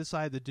Nesson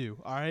decided to do,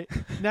 all right?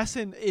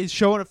 Nesson is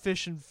showing a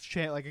fishing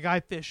channel, like a guy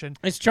fishing.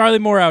 It's Charlie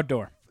Moore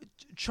Outdoor.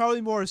 Charlie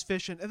Moore is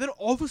fishing, and then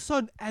all of a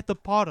sudden at the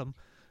bottom,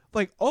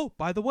 like, oh,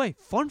 by the way,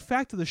 fun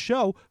fact of the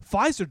show,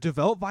 Pfizer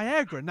developed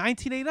Viagra in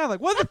 1989.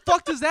 Like, where the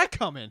fuck does that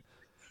come in?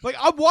 Like,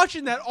 I'm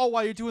watching that all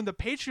while you're doing the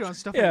Patreon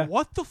stuff. Yeah. Like,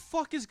 what the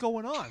fuck is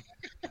going on?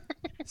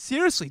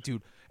 Seriously,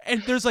 dude.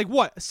 And there's like,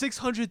 what,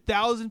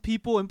 600,000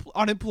 people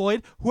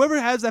unemployed? Whoever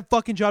has that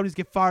fucking job needs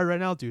to get fired right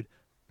now, dude.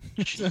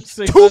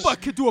 Tuba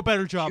could do a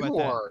better job at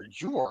that.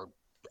 You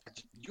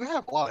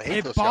have a lot of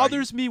hate. It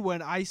bothers me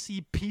when I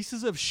see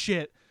pieces of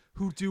shit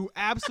who do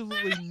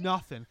absolutely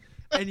nothing,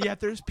 and yet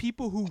there's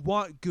people who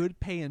want good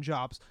paying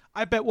jobs.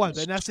 I bet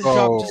the Nesson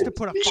job just to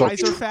put a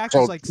Pfizer fax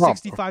is like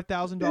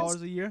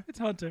 $65,000 a year. It's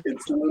Hunter.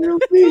 It's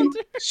literally me.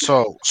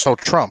 So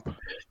Trump.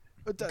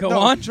 Go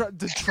on.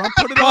 Did Trump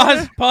put it on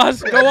there?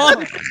 Pause. Go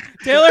on.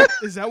 Taylor?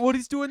 Is that what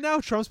he's doing now?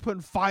 Trump's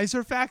putting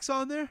Pfizer fax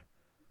on there?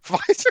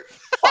 Pfizer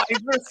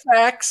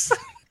facts.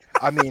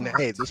 I mean,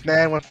 hey, this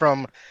man went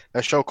from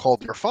a show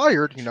called You're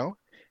Fired, to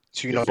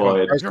You're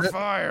fired. You're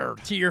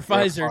fired. To your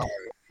Pfizer. fired.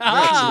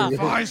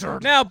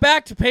 Pfizer. Now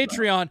back to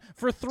Patreon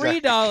for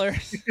 $3.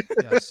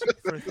 Yes,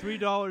 for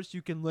 $3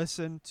 you can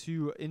listen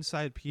to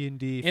Inside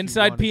P&D. if you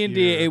Inside wanna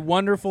P&D, hear- a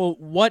wonderful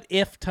what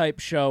if type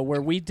show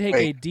where we take a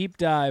Wait. deep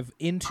dive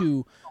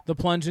into the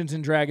Plungeons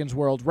and Dragons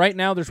world. Right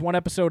now, there's one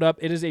episode up.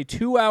 It is a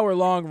 2-hour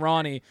long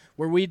Ronnie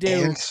where we do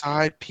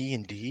Inside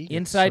P&D.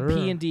 Inside sir.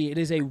 P&D. It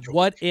is a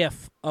what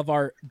if of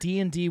our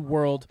D&D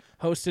world,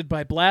 hosted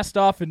by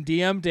Blastoff and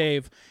DM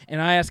Dave,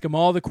 and I ask him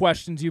all the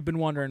questions you've been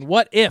wondering.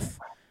 What if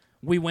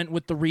we went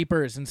with the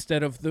Reapers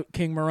instead of the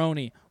King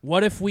Moroni?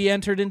 What if we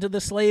entered into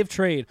the slave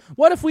trade?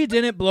 What if we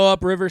didn't blow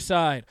up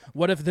Riverside?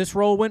 What if this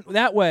role went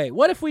that way?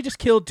 What if we just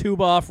killed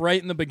Tuba off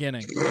right in the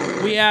beginning?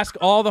 We ask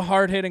all the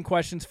hard-hitting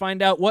questions,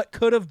 find out what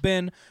could have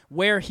been,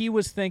 where he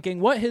was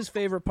thinking, what his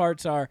favorite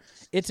parts are.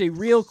 It's a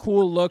real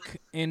cool look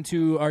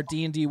into our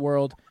D&D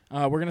world.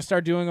 We're going to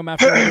start doing them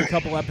after every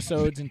couple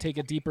episodes and take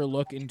a deeper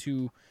look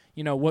into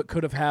what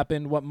could have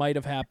happened, what might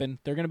have happened.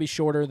 They're going to be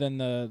shorter than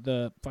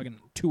the fucking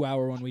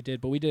 2-hour one we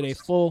did, but we did a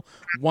full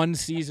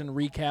 1-season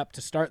recap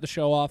to start the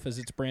show off as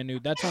it's brand new.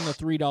 That's on the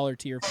 $3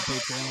 tier for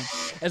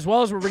Patreon, as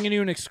well as we're bringing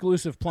you an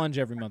exclusive Plunge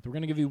every month. We're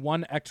going to give you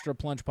one extra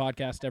Plunge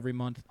podcast every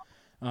month.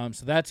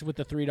 So that's with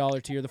the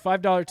 $3 tier. The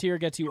 $5 tier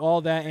gets you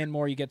all that and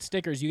more. You get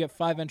stickers. You get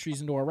 5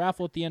 entries into a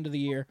raffle at the end of the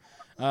year.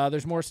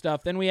 There's more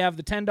stuff. Then we have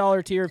the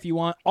 $10 tier if you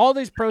want. All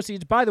these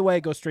proceeds, by the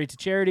way, go straight to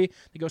charity.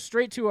 They go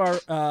straight to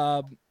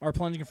our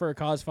Plunging for a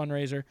Cause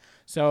fundraiser.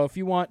 So if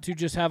you want to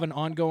just have an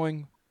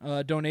ongoing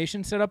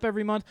donation set up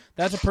every month,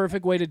 that's a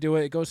perfect way to do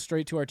it. It goes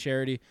straight to our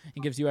charity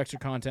and gives you extra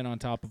content on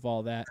top of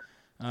all that.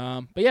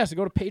 But yeah, so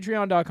go to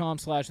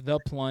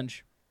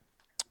patreon.com/theplunge.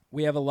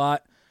 We have a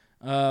lot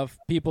of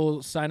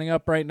people signing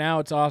up right now.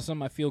 It's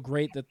awesome. I feel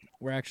great that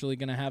we're actually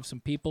going to have some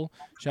people.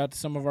 Shout out to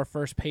some of our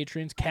first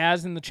patrons.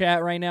 Kaz in the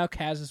chat right now.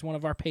 Kaz is one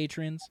of our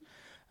patrons.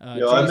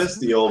 Yo, I missed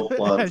the old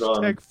Plunge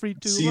on Hashtag free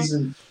Tuba.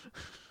 season.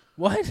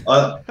 What?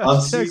 On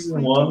Hashtag season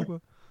free 1.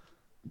 Tuba.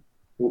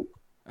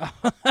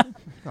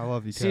 I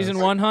love you, Kaz. Season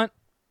 1, Hunt?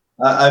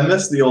 I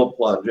missed the old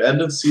Plunge.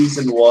 End of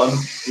season 1,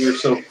 we were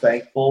so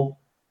thankful.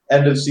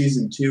 End of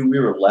season 2, we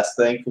were less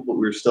thankful, but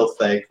we were still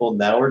thankful.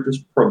 Now we're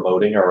just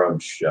promoting our own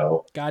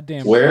show.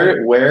 Goddamn.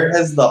 Where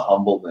has the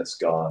humbleness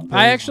gone?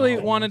 I actually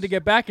wanted to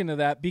get back into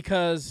that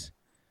because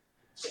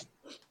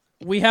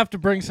we have to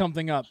bring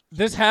something up.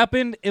 This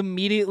happened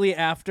immediately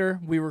after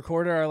we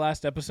recorded our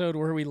last episode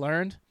where we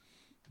learned,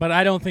 but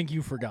I don't think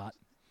you forgot.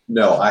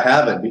 No, I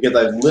haven't, because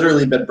I've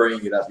literally been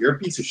bringing it up. You're a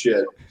piece of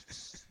shit.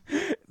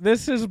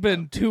 This has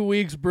been 2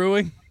 weeks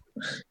brewing,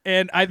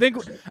 and I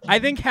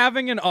think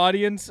having an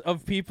audience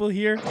of people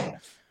here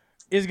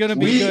is going to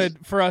be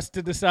good for us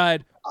to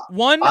decide.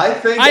 One, I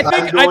think I'm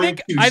going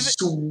to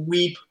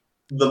sweep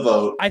the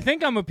vote. I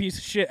think I'm a piece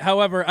of shit.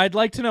 However, I'd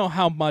like to know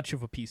how much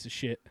of a piece of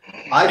shit.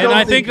 I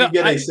don't think you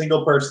get a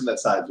single person that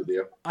sides with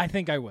you. I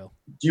think I will.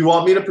 Do you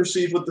want me to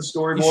proceed with the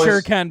story, boys? You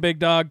sure can, big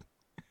dog.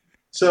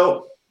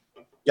 So,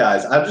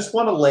 guys, I just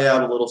want to lay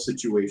out a little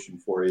situation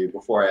for you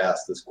before I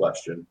ask this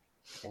question.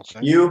 Okay.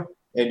 You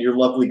and your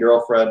lovely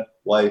girlfriend,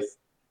 wife,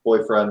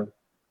 boyfriend,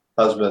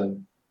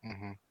 husband,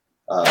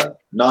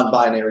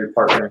 non-binary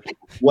partner,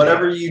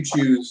 whatever you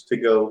choose to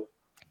go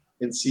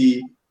and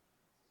see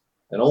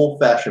an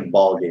old-fashioned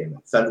ball game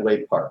at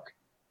Fenway Park.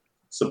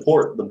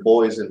 Support the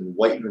boys in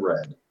white and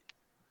red.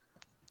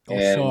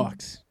 And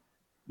sucks.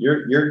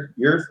 You're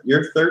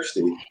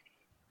thirsty,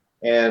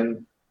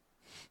 and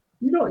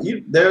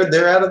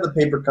they're out of the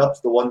paper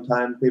cups, the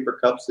one-time paper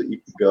cups that you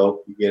could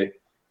go. You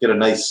get a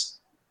nice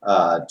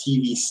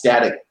TV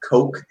static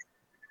Coke.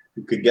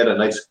 You could get a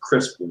nice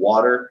crisp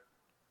water,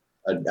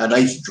 a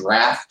nice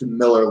draft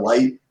Miller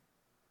Lite,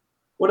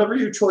 whatever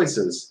your choice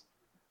is.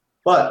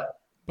 But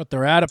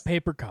they're out of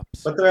paper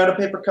cups.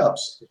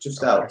 It's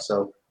just out,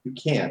 so you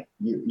can't.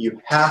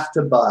 You have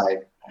to buy.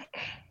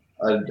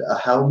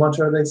 How much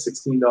are they?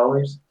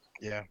 $16?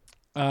 Yeah.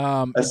 A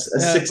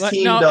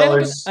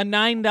 $16. A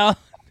 $9.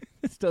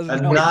 This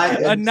doesn't help.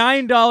 A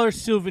 $9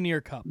 souvenir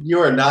cup. You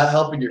are not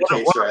helping your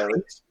case,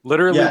 Riley.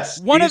 Literally,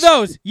 yes. One of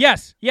those.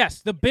 Yes.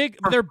 They're big.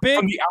 From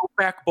the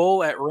Outback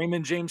Bowl at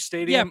Raymond James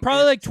Stadium. Yeah,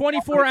 probably like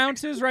 24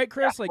 ounces, right,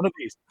 Chris? Yeah, like one of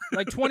these.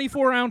 like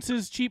 24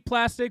 ounces, cheap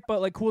plastic,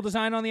 but like cool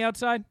design on the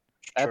outside.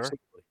 Absolutely.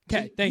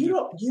 Okay, thank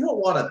you. You don't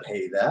want to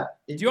pay that.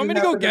 Do you want me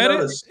to go get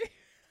it?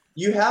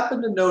 You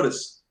happen to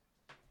notice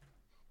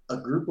a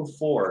group of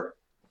 4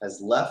 has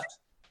left,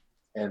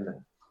 and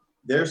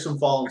there's some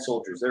fallen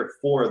soldiers. There are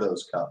 4 of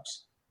those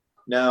cups.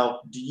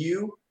 Now, do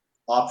you,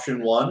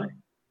 option 1,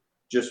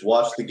 just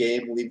watch the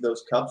game, leave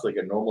those cups like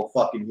a normal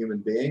fucking human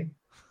being?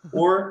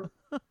 Or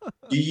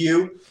do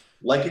you,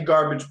 like a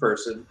garbage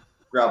person,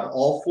 grab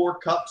all 4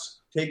 cups,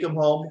 take them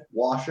home,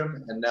 wash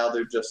them, and now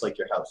they're just like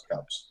your house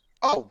cups?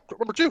 Oh,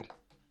 number 2.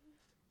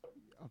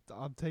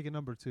 I'm taking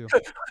number 2.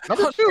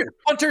 Number 2.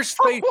 Hunter's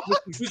face was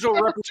the visual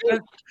representation.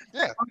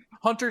 Yeah.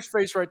 Hunter's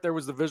face right there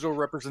was the visual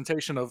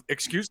representation of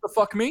excuse the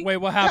fuck me. Wait,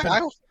 what happened?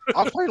 Yeah,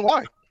 I'll explain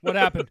why. What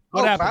happened?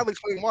 What happened? I'll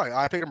explain why.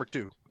 I paid number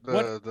 2.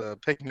 The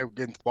taking it,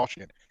 getting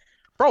washing it.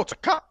 Bro, it's a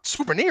cup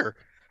souvenir.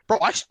 Bro,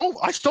 I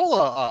stole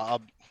a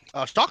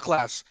stock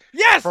glass.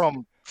 Yes.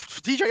 From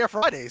DJR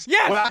Fridays.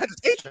 Yes. When I had the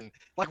station.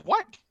 Like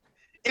what?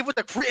 It was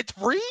it's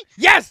free?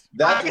 Yes.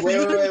 That's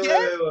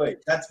wait.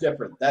 That's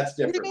different. That's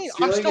different. What do you mean?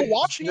 I'm still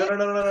watching it.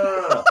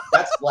 No.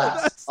 That's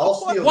glass. I'll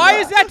steal. Why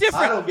glass. is that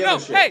different? I don't give a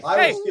shit.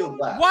 I will steal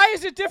glass. Why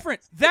is it different?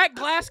 That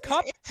glass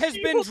cup has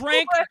been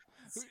drank.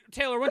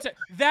 Taylor, one sec.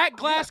 That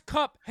glass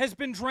cup has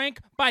been drank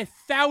by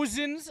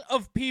thousands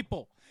of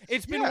people.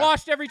 It's been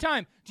washed every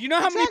time. Do you know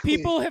how many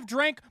people have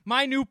drank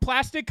my new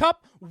plastic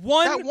cup?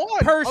 One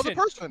person.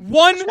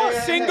 One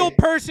single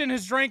person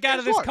has drank out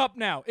of this cup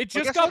now. It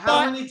just got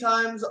bought. How many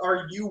times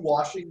are you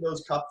washing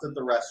those cups at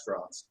the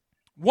restaurants?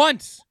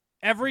 Once.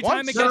 Every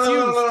time it gets used.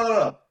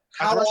 No.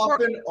 How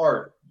often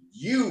are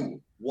you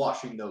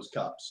washing those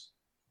cups?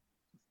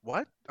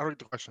 What? I don't get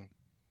the question.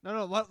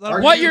 No.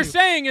 What you're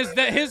saying is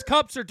that his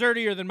cups are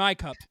dirtier than my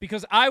cups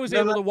because I was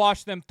able to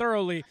wash them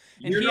thoroughly.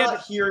 And you're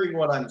not hearing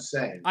what I'm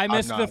saying. I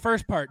missed the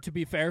first part, to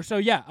be fair. So,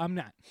 yeah, I'm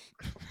not.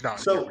 No,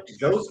 so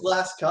those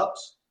glass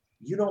cups,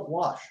 you don't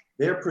wash.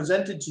 They're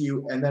presented to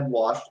you and then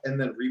washed and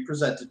then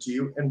represented to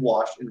you and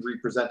washed and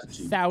represented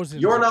to you.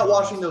 Thousands. You're not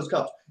washing those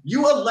cups.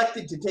 You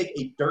elected to take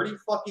a dirty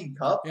fucking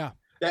cup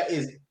that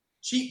is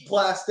cheap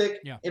plastic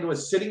and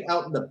was sitting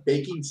out in the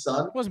baking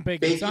sun. It wasn't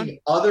baking sun.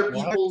 Other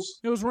people's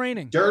it was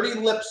raining. Dirty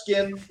lip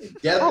skin,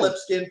 dead lip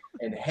skin,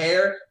 and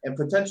hair, and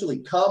potentially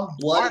cum,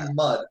 blood, and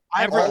mud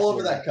all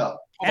over that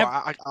cup.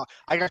 I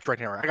got you right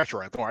here. I got you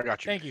right. Don't worry, I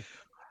got you. Thank you.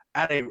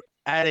 At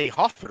a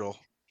hospital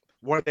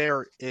where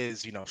there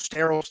is,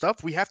 sterile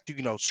stuff, we have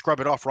to, scrub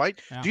it off, right?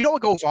 Yeah. Do you know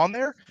what goes on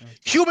there? Yeah.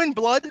 Human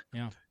blood,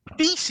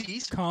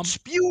 feces,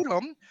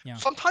 sputum,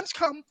 sometimes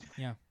cum.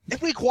 Yeah.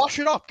 If we wash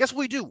it off, guess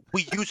what we do?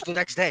 We use it the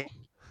next day.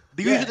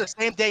 We use it the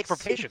same day for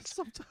patients.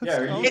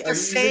 It's the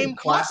same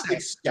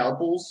plastic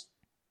scalpels.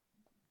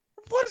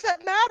 What does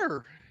that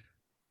matter?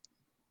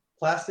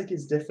 Plastic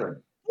is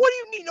different. What do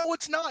you mean? No,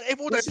 it's not. If it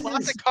was a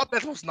plastic cup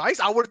that was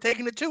nice, I would have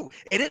taken it too.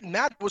 It didn't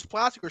matter if it was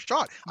plastic or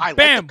shot. I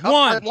Bam, liked the cup.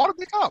 one. I wanted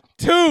the cup.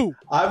 2,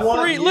 I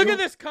want 3. Look at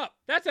this cup.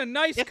 That's a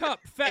nice cup.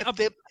 If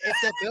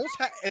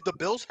the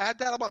Bills had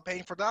that, I'm not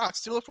paying for that. I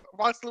steal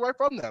right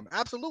from them.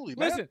 Absolutely,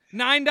 man. Listen,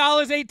 $9,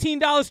 $18,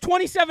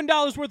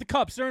 $27 worth of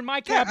cups. They're in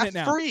my cabinet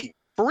that's now. Free.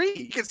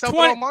 You can sell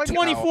 20, it online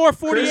 24,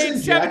 48,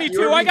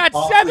 72. I got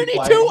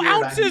 72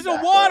 ounces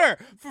of water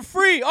for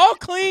free. All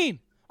clean.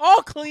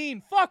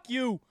 Fuck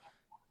you.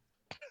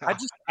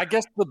 I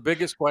guess the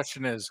biggest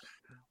question is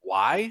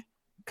why?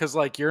 Because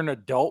you're an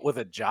adult with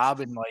a job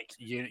and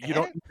you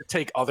don't need to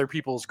take other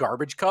people's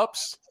garbage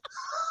cups.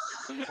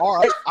 All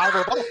right, I have a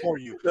rebuttal for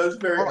you. That's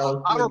very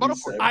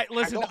eloquent.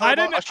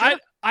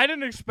 I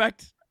didn't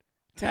expect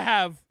to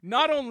have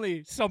not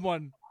only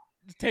someone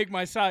take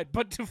my side,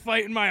 but to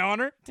fight in my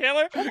honor.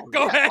 Taylor,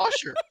 go ahead.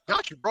 Usher,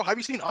 got you, bro. Have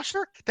you seen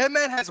Usher? That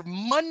man has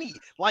money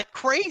like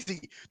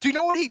crazy. Do you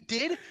know what he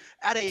did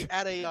at a?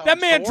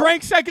 That man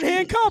drank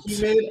secondhand cups.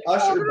 He made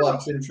Usher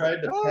bucks and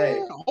tried to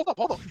pay.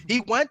 Hold up.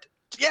 He went.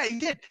 Yeah, he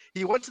did.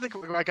 He went to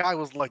the guy.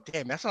 Was like,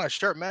 damn, that's not a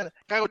shirt, man.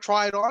 Guy would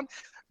try it on.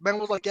 Man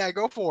was like, yeah,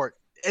 go for it.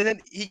 And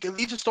then he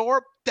leaves the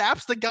store,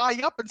 daps the guy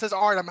up, and says,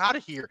 all right, I'm out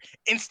of here,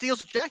 and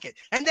steals the jacket.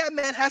 And that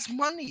man has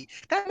money.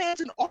 That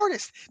man's an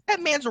artist.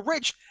 That man's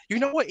rich. You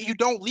know what? You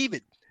don't leave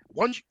it.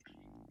 Once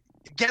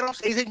Get Off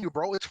stays in you,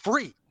 bro. It's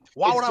free.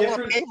 Why would I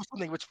want to pay for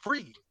something if it's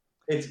free?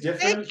 It's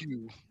different. Thank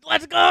you.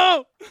 Let's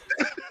go.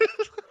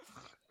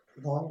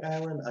 Long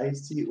Island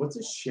iced tea. What's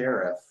a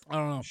sheriff? I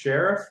don't know.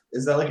 Sheriff?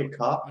 Is that like a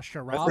cop? A Is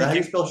giraffe? that how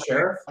you spell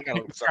sheriff? I gotta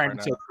look this up Trying right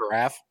to now. say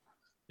giraffe.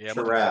 Yeah,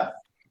 Giraffe.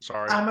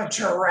 sorry. I'm a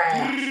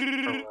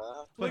giraffe.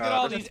 Look at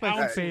all That's these my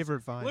ounces.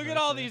 favorite vine. Look right at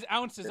all there. these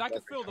ounces. I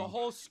could fill the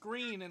whole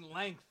screen in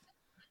length.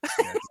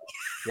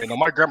 Yeah, no,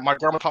 my grandma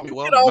taught me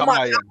well. Look at all Not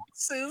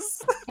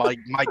my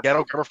my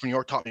ghetto grandma from New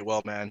York taught me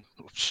well, man.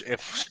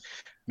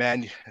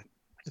 Man,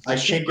 I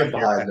can't get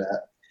behind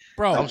that.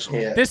 Bro, I'm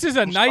sorry. this is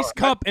a nice sorry.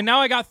 cup, and now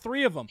I got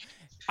 3 of them.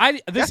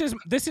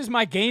 This is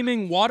my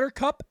gaming water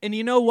cup, and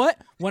you know what?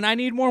 When I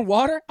need more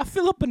water, I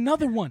fill up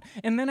another one,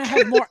 and then I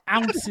have more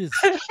ounces.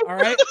 All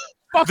right?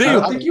 Fuck I you.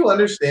 don't think you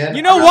understand.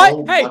 You know how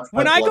what? Hey, much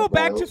when my I go blood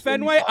back to boils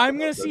when you Fenway, talk I'm about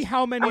going to see this.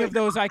 how many of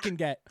those I can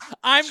get.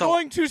 I'm So-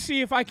 going to see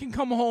if I can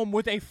come home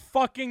with a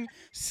fucking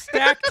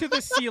stack to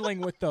the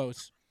ceiling with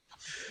those.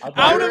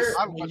 Out of,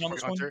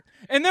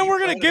 and then we're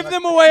going to give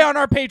them away on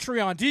our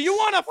Patreon. Do you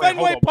want a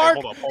Fenway Park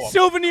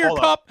souvenir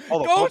cup?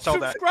 Hold on, Go don't sell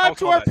that. subscribe Don't to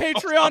sell our that. Don't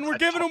Patreon. sell We're that.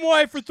 giving them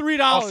away for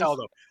I'll $3. sell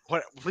them.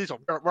 Please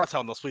don't. We're not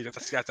selling those. Please,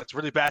 that's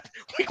really bad.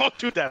 We don't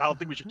do that. I don't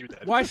think we should do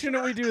that. Why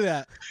shouldn't we do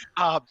that?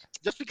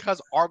 Just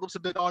because our lips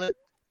have been on it.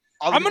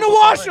 I'm going to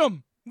wash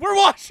them. We're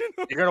washing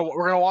them.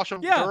 We're gonna wash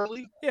them Yeah.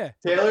 thoroughly. Yeah.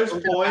 Taylor's We're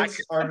gonna points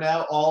back are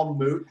now all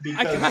moot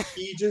because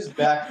he just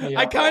backed me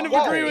up. I kind of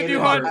on agree that with you,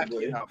 Hunt.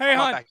 inadvertently. Hey, I'm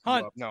not Hunt, backing you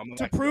Hunt, up. No, I'm not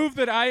to backing you prove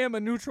that I am a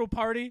neutral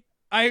party,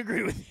 I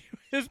agree with you.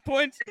 His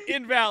point's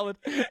invalid.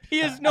 He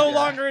is no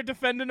longer a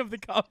defendant of the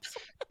cups.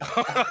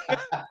 Yeah,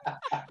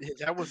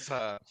 that was.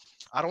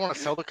 I don't want to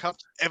sell the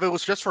cups. If it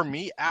was just for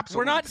me,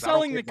 absolutely. We're not 'cause I don't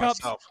selling the drink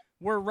cups. myself.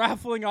 We're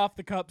raffling off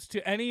the cups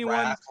to anyone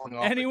Raffling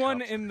off the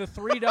cups. in the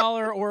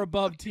 $3 or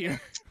above tier.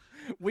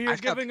 We are I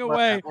got giving two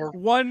away left, or-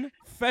 one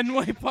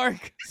Fenway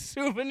Park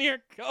souvenir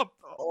cup.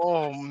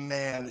 Oh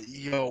man,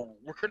 yo,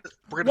 we're gonna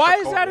Why start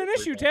is calling that it an right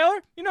issue, now.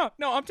 Taylor?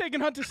 No, I'm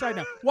taking Hunter's side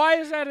now. Why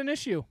is that an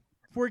issue?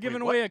 If we're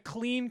giving what? away a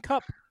clean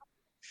cup.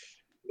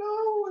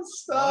 No,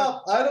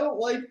 stop. I don't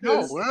like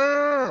No, this.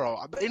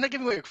 no. You're not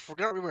giving away. We're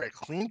giving away a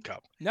clean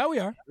cup. No, we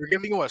are. We're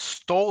giving away a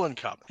stolen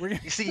cup. We're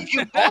You see, if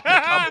you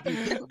bought the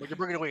cup, but you're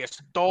bringing away a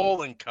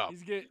stolen cup.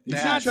 He's get, You he's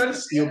should not try to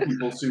steal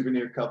people's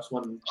souvenir cups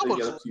when they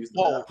get up to use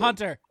the Whoa. bathroom.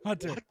 Hunter.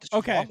 What is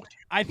Okay, wrong with you?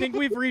 I think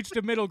we've reached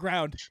a middle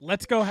ground.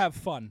 Let's go have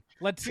fun.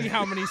 Let's see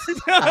how many.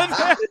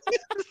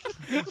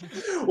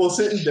 We'll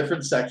sit in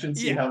different sections,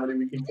 see Yeah. how many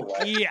we can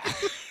collect. Yeah.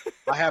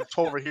 I have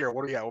 12 over here.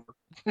 What do you have?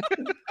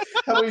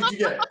 How many did you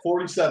get?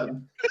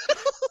 47.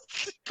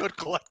 Good,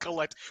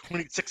 collect. We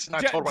need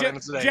 69 Ja- total by the Ja- end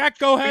of today. Jack,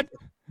 go ahead.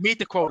 Meet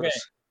the quotas. Okay.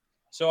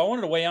 So I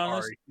wanted to weigh in on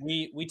this.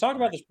 Sorry. We talked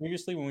about this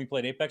previously when we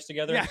played Apex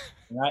together. Yeah.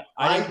 And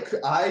I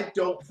I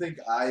don't think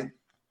I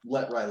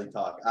let Riley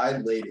talk. I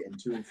laid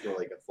into him for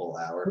like a full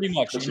hour. pretty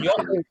much. Which And is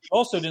you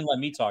also didn't let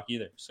me talk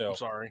either. So I'm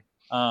sorry.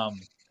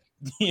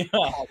 yeah.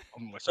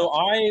 I'm So myself.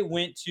 I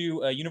went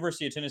to a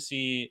University of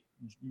Tennessee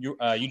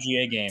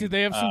UGA game. Do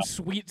they have some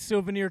sweet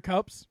souvenir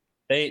cups?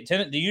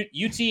 The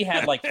UT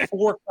had like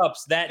 4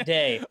 cups that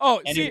day. Oh,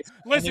 And see, it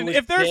listen, was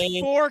if there's day-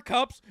 4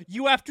 cups,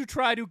 you have to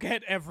try to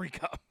get every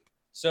cup.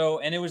 So,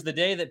 and it was the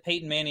day that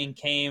Peyton Manning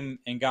came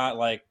and got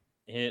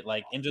hit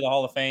into the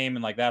Hall of Fame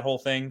and like that whole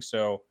thing.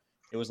 So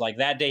it was like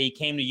that day he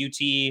came to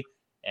UT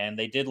and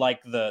they did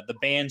like the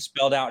band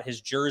spelled out his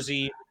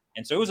jersey.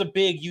 And so it was a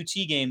big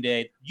UT game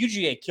day.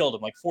 UGA killed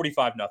him like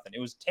 45-0. It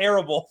was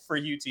terrible for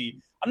UT.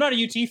 I'm not a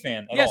UT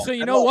fan at Yeah, all. so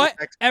you know what?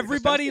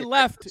 Everybody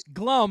left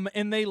glum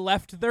and they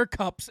left their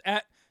cups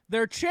at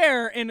their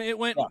chair and it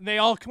went. Yeah. They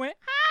all went.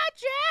 Hi,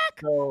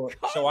 Jack.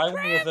 So I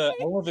went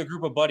with a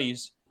group of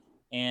buddies,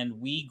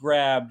 and we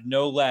grabbed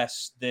no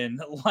less than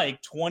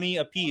like 20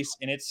 apiece,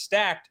 and it's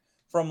stacked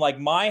from like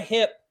my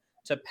hip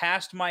to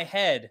past my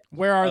head.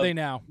 Where are of they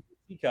now?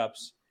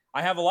 Cups.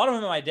 I have a lot of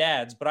them at my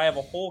dad's, but I have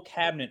a whole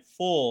cabinet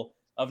full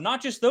of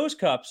not just those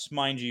cups,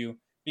 mind you,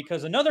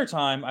 because another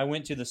time I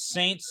went to the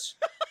Saints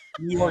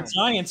New York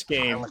Giants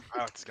game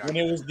when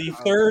it was the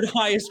 3rd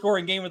highest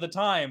scoring game of the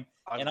time,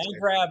 and I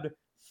grabbed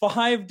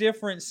 5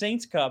 different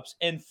Saints cups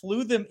and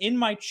flew them in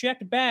my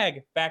checked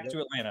bag back to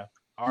Atlanta.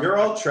 You're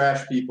all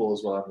trash people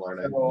is what I'm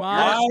learning.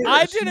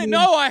 I didn't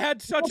know I had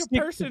such a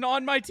person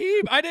on my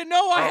team. I didn't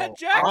know I had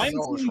Jack. I'm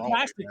team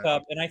plastic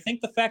cup, and I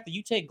think the fact that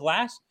you take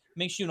glass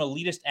makes you an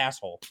elitist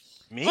asshole.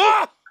 Me?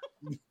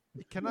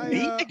 Can I?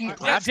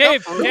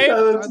 Dave,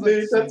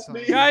 That's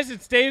me. guys,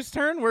 it's Dave's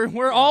turn.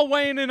 We're all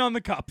weighing in on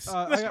the cups.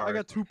 I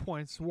got 2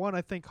 points. One,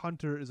 I think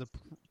Hunter is a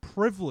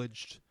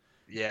privileged.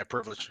 Yeah,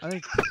 privilege. I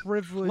think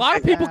privileged. A lot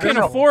of people can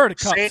asshole. afford a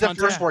cup. Say the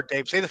Hunter. first word,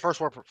 Dave. Say the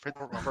first word. Say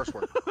the first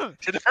word.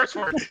 Say the first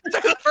word. Say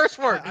the first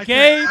word.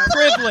 Gay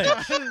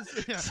privilege.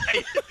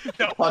 Say,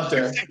 no,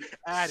 Hunter.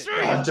 add it.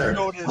 Hunter. You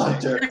know what it is.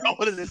 Hunter. You know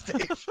what it is,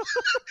 Dave.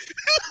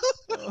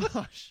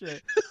 Oh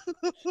shit!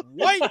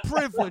 White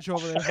privilege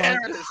over there. There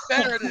Hunt. it is.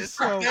 There it is.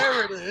 So-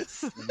 There it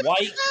is.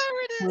 White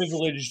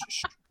privileged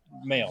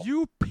male.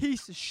 You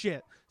piece of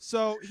shit.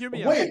 So hear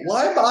me out. Wait,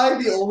 why am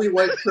I the only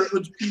white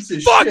privileged piece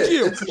of Fuck shit?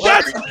 you! It's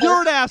Yes, like-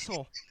 you're an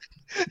asshole.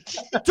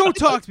 Don't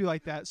talk to me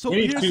like that. So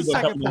We need here's the Tuba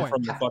second coming in point.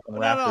 from the fucking No,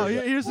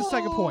 rafters. here's the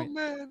second point.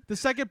 Man. The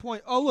second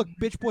point. Oh, look,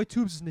 bitch boy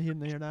Tubes is in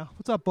here now.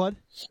 What's up, bud?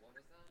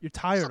 You're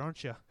tired,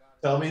 aren't you?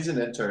 Tell me he's an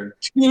intern.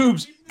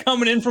 Tubes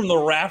coming in from the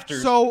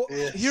rafters. So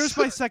Yes. here's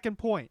my second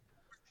point.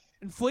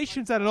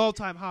 Inflation's at an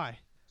all-time high.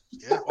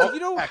 Yeah. Do you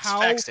know Facts, how?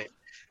 facts, Dave.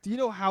 Do you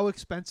know how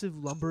expensive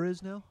lumber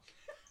is now?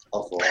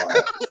 Awful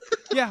lot.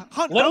 Yeah,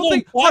 Hunt. Let I don't alone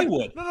think.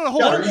 plywood. No,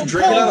 hold Yeah, on. are you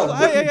drinking out of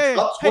wooden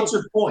cups? Hey, What's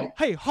your point?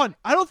 hey, Hunt.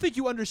 I don't think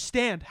you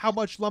understand how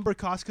much lumber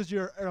costs because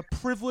you're a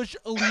privileged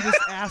elitist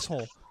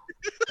asshole.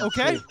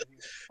 Okay.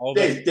 All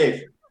that-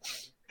 Dave.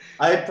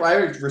 I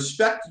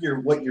respect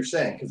what you're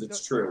saying because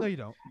it's true. No, you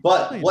don't.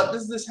 But No, you what don't.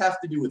 does this have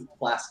to do with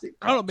plastic?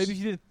 I don't know. cups? Maybe if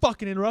you didn't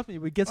fucking interrupt me,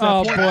 we get to that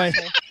Oh point. boy.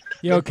 asshole.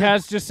 Yo,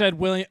 Kaz just said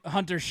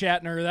Hunter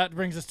Shatner. That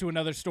brings us to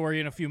another story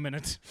in a few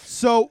minutes.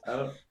 So I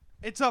don't-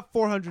 it's up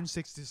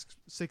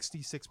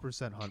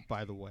 466%, Hunt.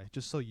 By the way,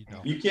 just so you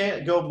know. You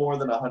can't go more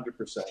than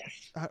 100%.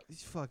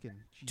 Fucking.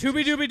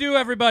 Tooby dooby doo,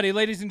 everybody,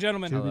 ladies and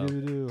gentlemen.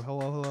 Doo-doo-doo-doo.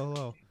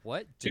 Hello.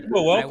 What? Tuba,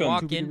 I welcome.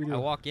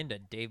 walk into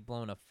Dave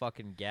blowing a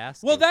fucking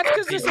gas. Well, tank. that's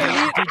because this Did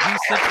elite. you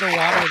sip the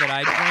water that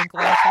I drank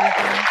last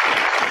weekend?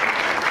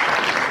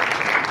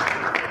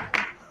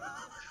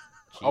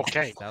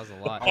 Okay. Jesus, that was a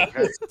lot.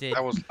 Okay. Did-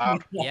 That was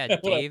loud. yeah,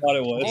 That's what I Dave. thought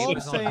it was. Dave All I'm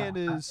was on- saying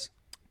is,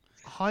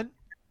 Hunt,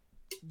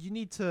 you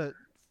need to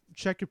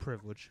check your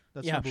privilege.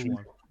 That's Yeah. number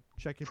one.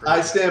 Check your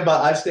I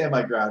privilege. stand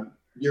my ground.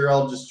 You're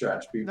all just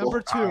trash people.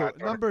 Number two, Alright,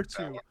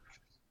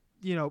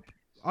 you know,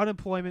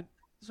 unemployment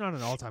is not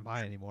an all-time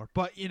high anymore.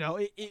 But you know,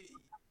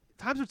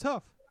 times are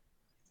tough,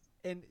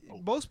 and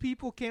most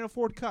people can't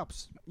afford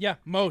cups. Yeah,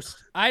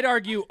 most. I'd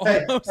argue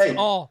Hey, almost hey.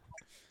 all.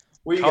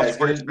 What are you Cups guys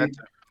were gonna do?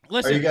 expensive. Are you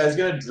Listen, guys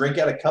gonna drink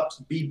out of cups?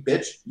 Be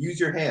bitch. Use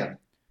your hand.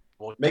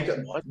 What? Make a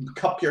What?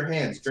 cup your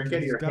hands. Drink out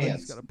of your He's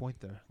hands. got a point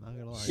there. Not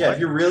gonna lie. Yeah, if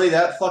you're really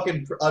that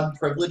fucking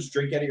unprivileged,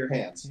 drink out of your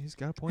hands. He's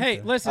got a point. hey,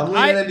 there. listen. I'm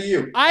leaving I it to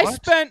you. I What?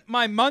 spent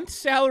my month's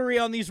salary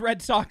on these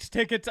Red Sox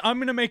tickets. I'm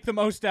gonna make the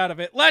most out of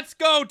it. Let's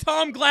go,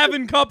 Tom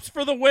Glavine cups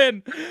for the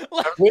win.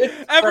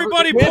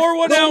 Everybody With pour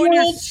one the out in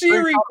your. World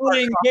Series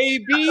ring,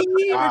 baby.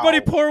 Everybody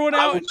Wow. pour one I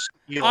out. would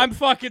steal I'm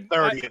fucking.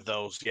 30 of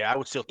those. Yeah, I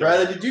would steal 30.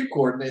 Riley, did you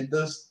coordinate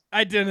this?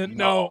 I didn't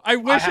No. know. I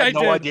wish I had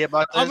no did. idea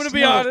about this. I'm gonna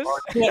be No. honest.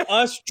 But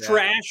us Yeah.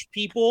 trash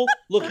people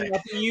looking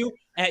up at you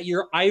at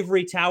your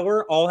ivory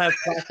tower all have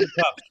plastic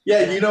cups.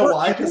 Yeah, you know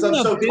why? Because I'm We're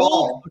so gonna build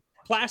tall.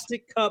 a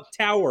plastic cup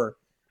tower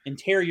and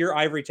tear your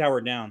ivory tower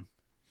down.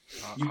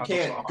 You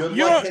can't. Good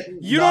You luck don't, hitting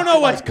you don't know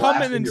nothing what's like glass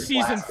coming in your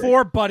season plastic.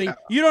 4, buddy.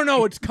 You don't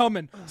know what's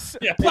coming.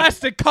 Yeah.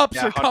 Plastic cups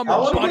Yeah, are coming, I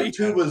want to buddy. get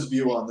Tuba's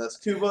view on this.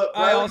 Tuba,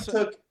 I Riley also-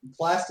 took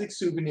plastic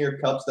souvenir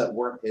cups that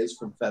weren't his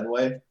from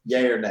Fenway.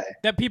 Yay or nay?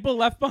 That people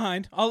left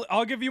behind.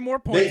 I'll give you more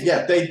points.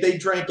 They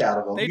drank out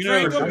of them. They You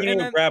drank know, them I'm and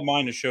gonna then- grab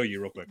mine to show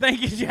you real quick.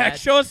 Thank you, Jack. That's-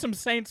 Show us some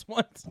Saints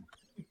ones.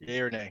 Yay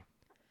or nay?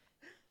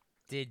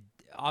 Did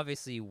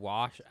obviously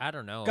wash. I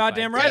don't know. if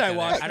Goddamn I'd right take I other-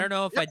 washed I don't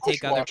know if Yeah, I'd of course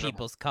take you other washed 'em.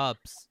 people's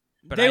cups.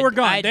 But They were I'd-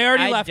 gone. I'd- They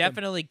already I'd left 'em.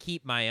 definitely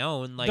keep my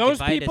own. Like Those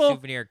if I had people- a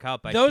souvenir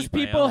cup, I'd Those keep my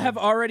people own. have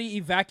already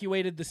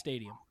evacuated the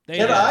stadium. They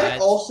Can Yeah, I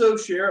that's- also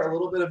share a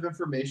little bit of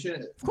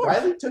information? course.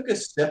 Riley took a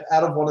sip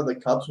out of one of the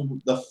cups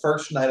when the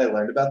first night I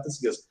learned about this.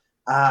 He goes,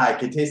 I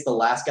can taste the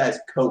last guy's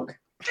Coke.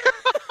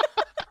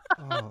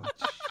 Oh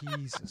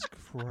Jesus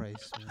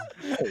Christ,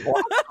 man.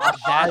 That's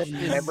I've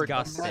never done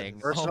that disgusting. Oh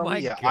personally. my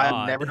Yeah, god.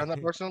 I've never done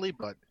that personally,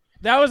 but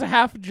That was a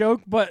half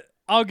joke, but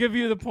I'll give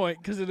you the point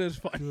because it is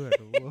fun. Good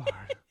Lord.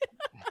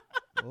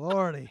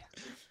 Lordy.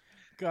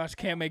 Gosh,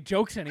 can't make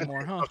jokes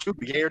anymore, huh? oh,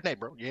 Tuba, yay or nay,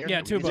 bro? Yay or Yeah,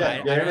 nay? Tuba. Yeah, I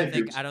yeah, don't they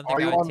think do. I don't Are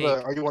think you I would on take.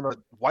 the Are you on the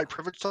white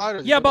privilege side?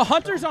 Or Yeah, you but on the-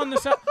 Hunter's on the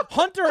side.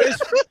 Hunter is.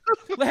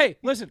 Hey,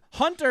 listen.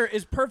 Hunter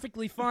is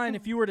perfectly fine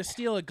if you were to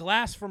steal a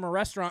glass from a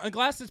restaurant, a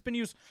glass that's been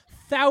used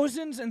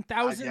thousands and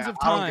thousands yeah, of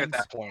I don't times. get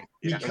that point.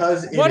 Yeah.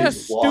 Because What it a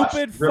is washed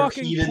stupid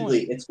fucking repeatedly.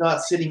 point. It's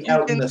not sitting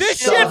out in the This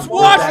sun. shit's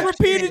where washed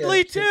bacteria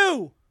repeatedly can-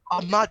 too.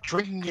 I'm not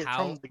drinking it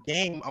How- from the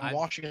game. I'm I'm-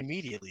 washing it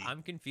immediately.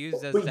 I'm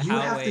confused as But to you how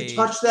have a. to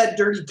touch that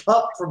dirty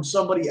cup from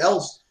somebody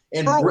else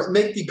and Bro,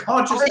 make the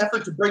conscious bro,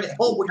 effort to bring it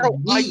home. What Bro, do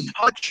you I need?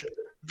 touch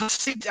the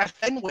seats at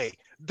Fenway.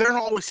 They're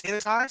not always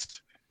sanitized.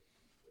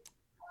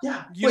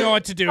 Yeah, You know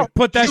what to do.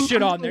 Put that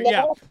shit on there.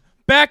 Yeah.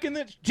 Back in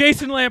the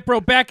Jason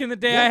Lamproe, back in the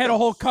day, I had a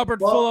whole cupboard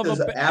full of. Does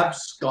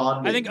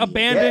absconded I think mean?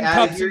 abandoned Get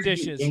outta cups here, and you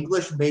dishes.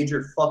 English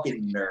major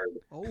fucking nerd.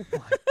 Oh my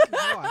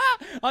God.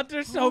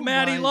 Hunter's so Oh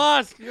mad he my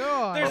lost.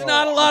 God. There's Oh,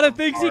 not a lot of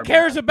things he sorry,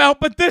 cares about,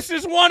 but this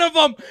is one of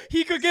them.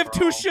 He could give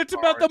two Oh, shits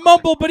about sorry. the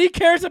mumble, but he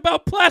cares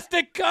about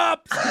plastic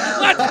cups.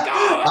 Let's go.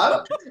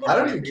 I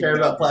don't even care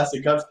about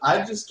plastic cups.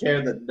 I just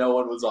care that no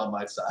one was on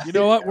my side. You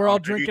know what? We're all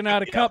Dude, drinking you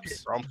out of took me out cups. here,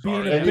 bro. I'm Being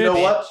sorry. a And you know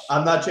bitch. what?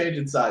 I'm not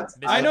changing sides.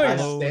 I know I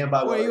you're- stand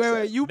by what Wait, I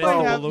said. You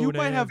Mr.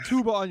 might have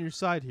Tuba on your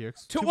side here.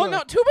 Well, no,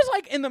 Tuba's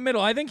like in the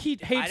middle. I think he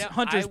hates don't-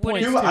 Hunter's I wouldn't-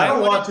 points. Tuba, too. I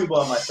don't wouldn't- want Tuba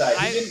on my side.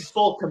 I- He didn't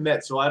full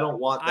commit, so I don't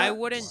want that. I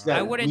wouldn't that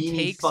take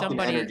weenie fucking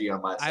somebody. energy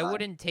on my side. I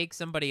wouldn't take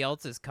somebody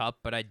else's cup,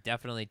 but I'd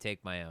definitely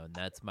take my own.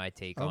 That's my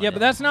take on Yeah, it.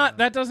 but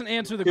that doesn't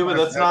answer the Tuba,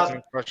 question. that's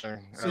not. Question.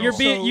 You're So-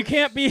 being, you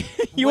can't be,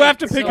 you Wait, have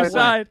to pick so a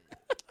side.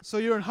 So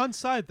you're on Hunt's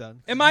side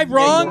then? Am I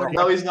wrong?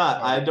 No, he's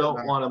not. I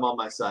don't want him on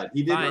my side.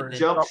 He didn't Fine, then.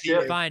 jump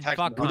ship. Fine,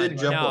 fuck He didn't Hunt.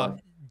 jump No,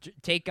 on.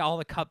 take all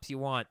the cups you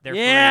want. They're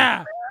Yeah.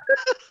 free.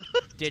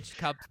 Ditch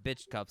cups,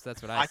 bitch cups.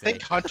 That's what I I say.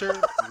 think Hunter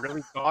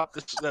really thought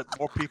that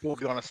more people would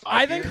be on his side.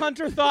 I think here.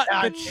 Hunter thought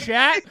the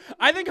chat.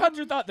 I think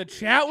Hunter thought the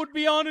chat would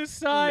be on his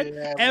side.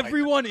 Yeah,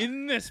 Everyone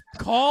in this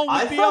call would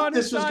I be thought on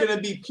his this was side. going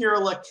to be pure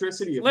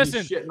electricity. If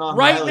Listen, he's shitting on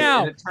right Riley, now,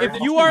 and it turned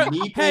if you into are-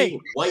 me hey,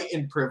 being white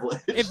and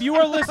privileged. If you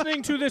are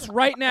listening to this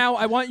right now,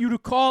 I want you to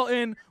call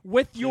in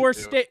with your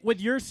with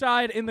your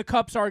side in the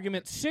Cups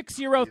argument.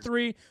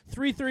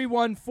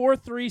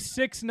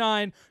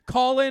 603-331-4369.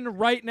 Call in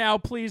right now,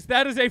 please.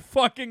 That is a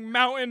fucking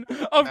mountain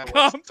of That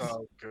was cups.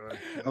 so good.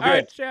 All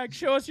right, Jack,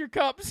 show us your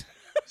cups.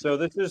 So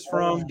this is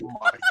from Oh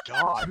my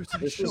god.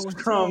 this is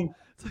from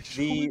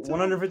the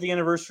 150th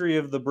anniversary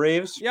of the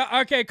Braves.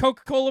 Yeah, okay,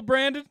 Coca-Cola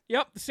branded.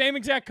 Yep, the same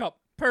exact cup.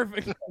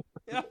 Perfect.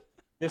 Yeah.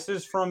 This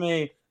is from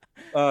a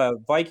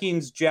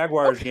Vikings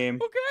Jaguars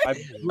game. Okay. I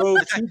drove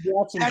to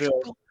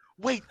Jacksonville.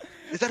 Wait,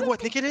 is that who I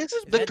think it is?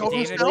 Is The that goat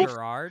David himself?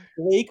 Gerard?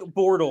 Blake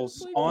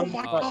Bortles Oh on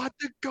my the god,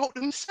 the goat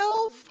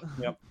himself!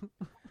 Yep.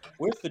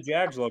 With the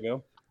Jags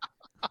logo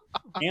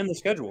and the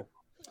schedule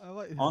I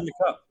like on the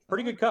cup.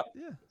 Pretty good cup.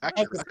 Yeah.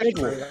 Actually, the actually,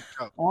 schedule. that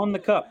cup. On the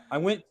cup. I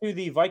went to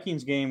the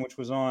Vikings game, which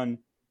was on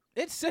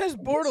It says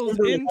Bortles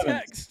December in 11th.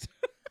 text.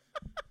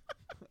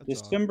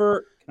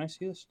 December. Can I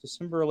see this?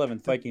 December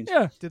 11th. Vikings.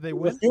 Yeah. Did they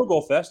With win? Field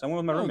Goal Fest. I went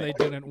with my No, roommate.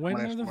 they didn't win.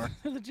 Nice They're work.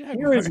 the Here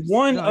Jaguars. is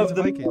one No, he's of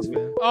a the. Vikings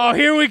fan. Oh,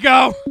 here we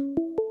go.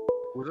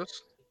 Who is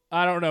this?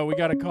 I don't know. We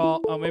got a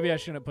call. Oh, maybe I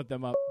shouldn't put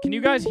them up. Can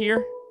you guys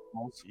hear?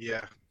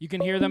 Yeah. You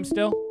can hear them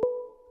still?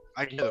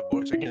 I can hear the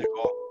voice. I can hear the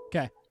call.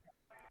 Okay.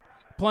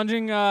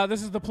 Plunging.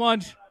 This is the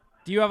plunge.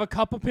 Do you have a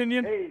cup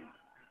opinion? Hey,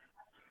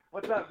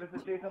 what's up? This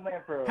is Jason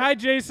Lampro. Hi,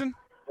 Jason.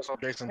 What's up,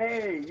 Jason?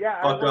 Hey,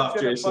 yeah, Fuck I off,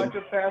 worked at Jason. a bunch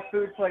of fast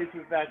food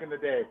places back in the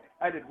day.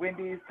 I did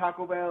Wendy's,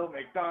 Taco Bell,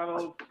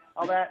 McDonald's,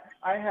 all that.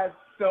 I had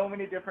so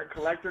many different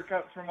collector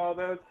cups from all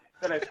those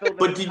that I filled.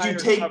 But did you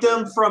take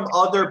them from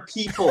other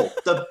people?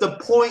 The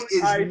point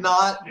is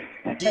not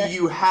do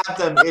you have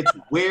them? It's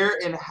where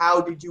and how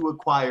did you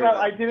acquire Well,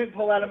 them? I didn't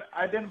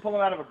pull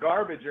them out of a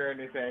garbage or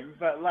anything.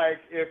 But like,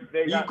 if they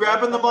Are you got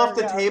grabbing them off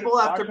the somewhere, table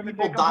wash after them and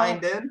people take them home.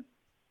 dined in?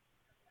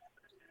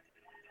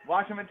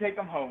 Wash them and take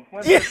them home.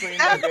 Once Yeah, they're clean,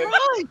 they're good.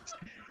 Right!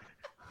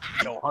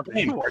 Yo, Hunter,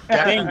 you are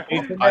Dang, dead.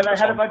 Jason. And I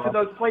had a bunch of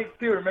those plates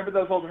too. Remember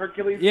those old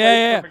Hercules Yeah, plates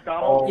yeah. from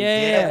McDonald's? Yeah,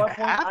 At yeah. one point,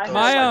 I had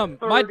My,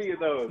 like 30 of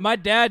those. My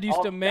dad used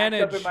all to stacked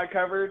manage. up in my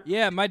cupboard.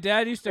 Yeah, my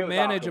dad used to It was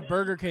manage awesome. a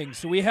Burger King,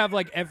 so we have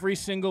like every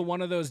single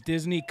one of those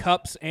Disney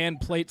cups and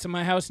plates in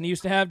my house, and he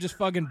used to have just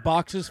fucking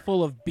boxes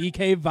full of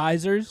BK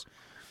visors.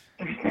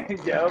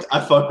 Yep. I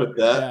fuck with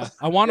that. Yeah,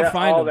 I want to Yeah,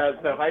 find all them.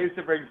 that stuff. I used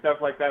to bring stuff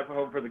like that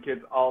home for the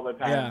kids all the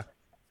time. Yeah.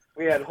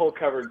 We had whole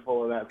cupboards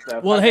full of that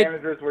stuff. Well, My hey-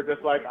 managers were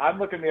just like, I'm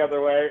looking the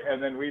other way,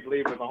 and then we'd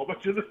leave with a whole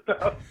bunch of the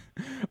stuff.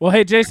 Well,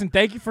 hey Jason,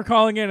 thank you for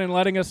calling in and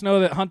letting us know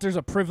that Hunter's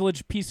a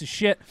privileged piece of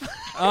shit.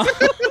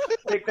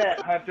 Take that,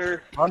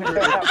 Hunter. Hunter.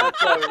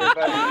 What's up,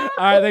 everybody? All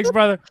right, thanks,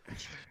 brother.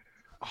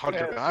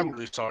 Hunter, I'm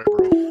really sorry,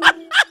 bro.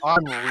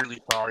 I'm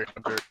really sorry,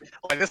 Hunter.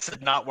 Like, this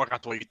did not work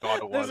out the way you thought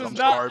it was. This is I'm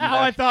not sorry, how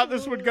man. I thought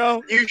this would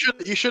go. You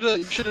should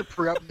have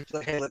preempted.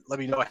 Like, hey, let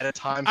me know ahead of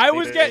time. I so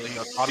was maybe,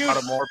 getting- talk dude, about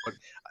it more. But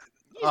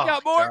He's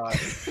got more.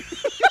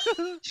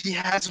 God. He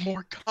has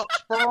more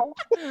cups, bro.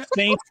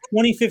 Saints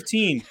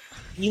 2015.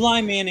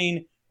 Eli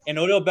Manning and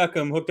Odell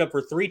Beckham hooked up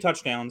for 3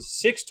 touchdowns,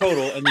 6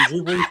 total, and then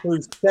Drew Brees threw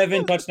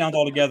 7 touchdowns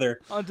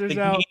altogether. Hunter's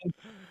The out. game,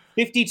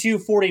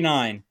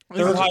 52-49.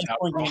 Third highest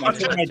scoring game. I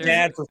took my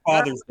dad for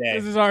Father's Day.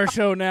 This is our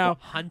show now.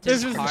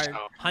 Hunter's This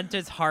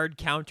is- hard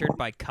countered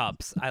by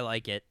cups. I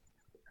like it.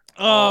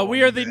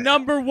 We are the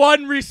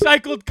 #1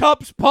 recycled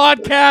cups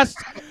podcast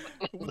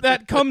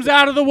that comes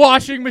out of the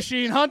washing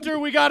machine. Hunter,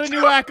 we got a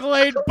new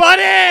accolade,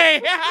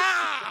 buddy.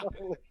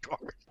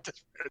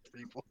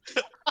 People.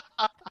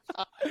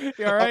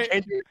 You all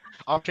right?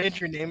 I'll change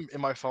your name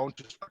in my phone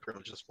to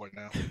privilege at this point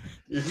now. Did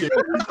you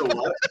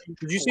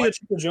see the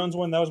Chipper Jones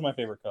one? That was my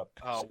favorite cup.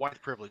 White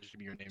privilege, give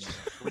me your name.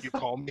 When you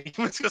call me,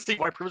 it's gonna say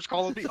white privilege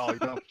calling me. Oh, you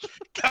know,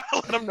 gotta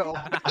let them know.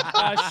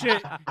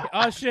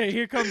 Shit!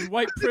 Here comes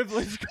white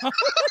privilege.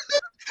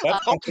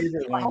 That's my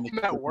favorite I one. was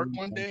at work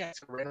one day. I got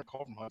a random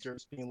call from Hunter.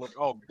 Being like,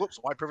 "Oh, whoops,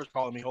 white privilege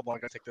calling me. Hold on, I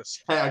gotta take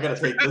this." Hey, I gotta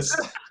take this.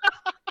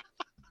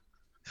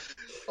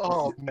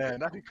 Oh man,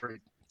 that'd be great.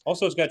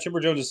 Also, it's got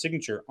Chipper Jones'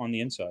 signature on the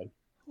inside.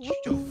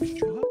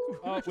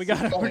 Oh, we're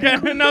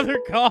getting another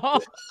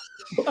call.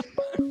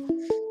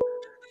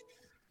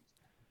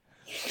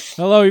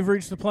 Hello, you've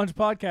reached the Plunge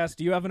Podcast.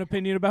 Do you have an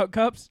opinion about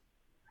cups?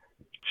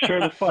 Sure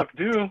the fuck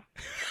do.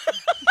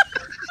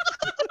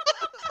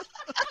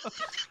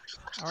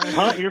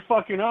 Hunt, you're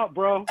fucking up,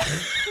 bro.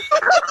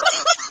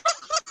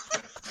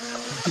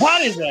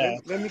 What is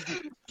that? Let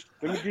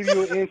me give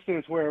you an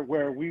instance where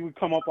we would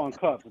come up on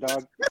cups,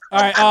 dog.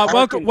 All right, I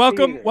welcome can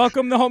see it.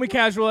 the homie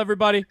casual,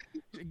 everybody.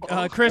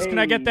 Chris, can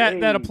I get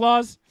that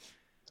applause?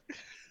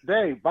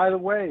 Dave, by the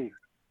way,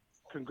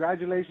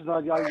 congratulations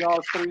on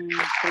y'all's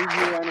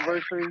 3-year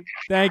anniversary.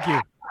 Thank you.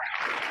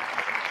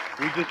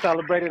 We just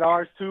celebrated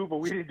ours too, but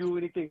we didn't do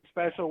anything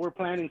special. We're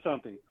planning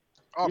something.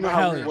 Oh, you know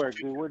hell how we yeah. work,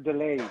 dude. We're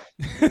delayed.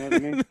 You know what I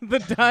mean?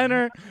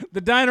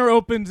 the diner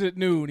opens at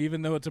noon,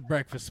 even though it's a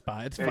breakfast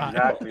spot. It's fine.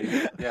 Exactly.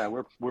 Yeah,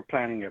 we're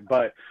planning it.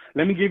 But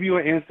let me give you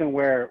an instant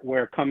where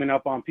coming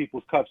up on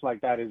people's cups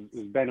like that is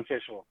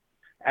beneficial.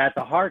 At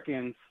the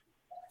Harkins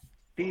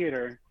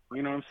Theater,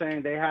 you know what I'm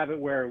saying? They have it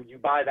where you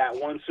buy that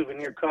one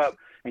souvenir cup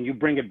and you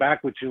bring it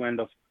back with you, and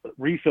the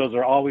refills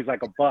are always like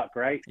 $1,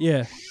 right?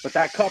 Yeah. But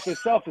that cup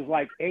itself is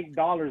like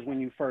 $8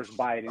 when you first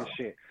buy it and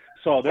shit.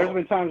 So there's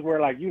been times where,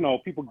 like, you know,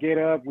 people get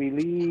up, we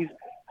leave,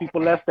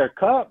 people left their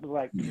cup,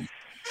 like, yeah.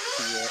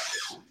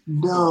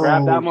 No,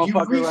 grab that you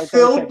motherfucker right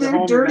there, refilled take it their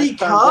home, dirty next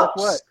time, guess what?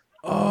 cups?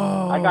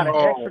 Oh. I got an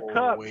extra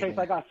cup in wait. case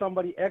I got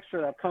somebody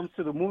extra that comes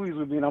to the movies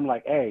with me, and I'm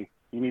like, hey,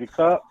 you need a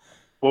cup?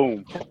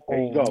 Boom. There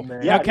you go.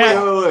 man. Yeah,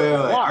 Now, wait.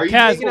 Are you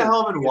Kaz- taking it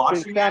home and It's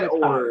washing been it,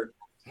 or?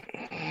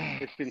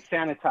 It's been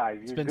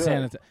sanitized. It's You're been good.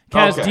 sanitized.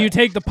 Kaz, Okay. do you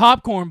take the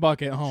popcorn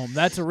bucket home?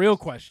 That's a real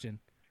question.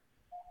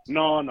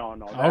 No.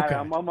 Okay.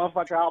 I'm a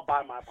motherfucker. I'll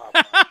buy my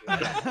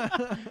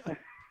popcorn.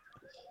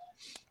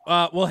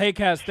 Well, hey,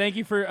 Kaz, thank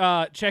you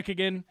for checking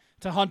in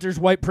to Hunter's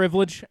white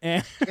privilege.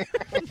 And I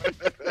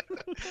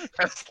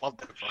just love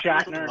that.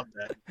 Shatner. I love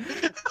that.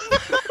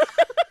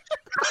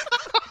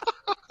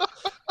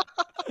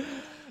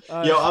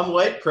 Yo, I'm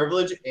white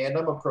privilege and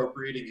I'm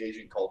appropriating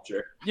Asian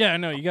culture. yeah, I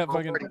know you got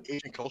fucking Incorporating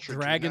Asian culture.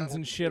 dragons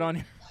and shit on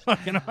your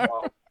fucking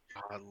arm.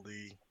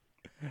 Godly.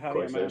 Hell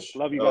yeah, man. Fish.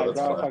 Love you Oh, guys. that's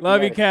I'll fine. talk to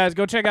Love you, later. Kaz.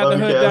 Go check out Love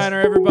the you, Hood Kaz. Diner,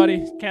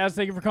 everybody. Kaz,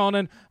 thank you for calling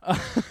in.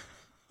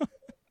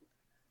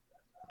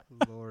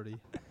 Lordy.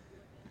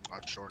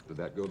 Not short. Did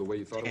that go the way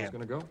you thought it was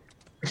going to go?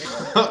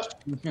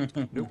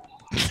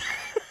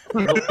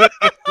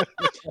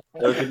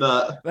 No, did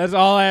not. That's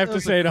all I have That to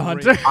was say a to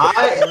great- Hunter.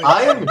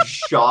 I am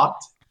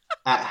shocked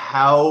at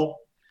how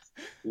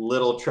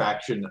little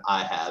traction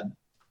I had.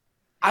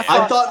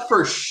 I thought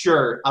for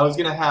sure I was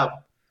gonna have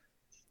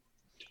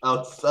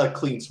a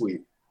clean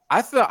sweep.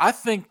 I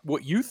think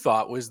what you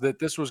thought was that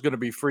this was going to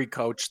be Free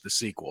Coach, the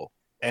sequel,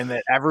 and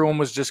that everyone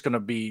was just going to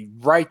be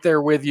right there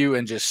with you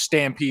and just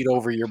stampede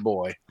over your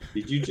boy.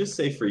 Did you just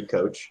say free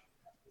coach?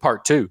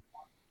 Part 2.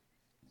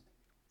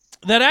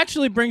 That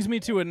actually brings me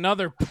to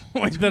another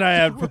point that I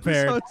had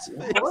prepared.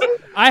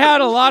 What? I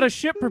had a lot of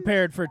shit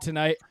prepared for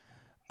tonight.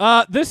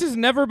 This is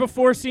never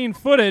before seen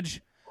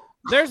footage.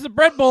 There's the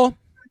bread bowl.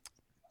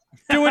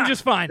 Doing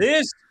just fine.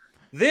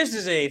 This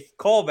is a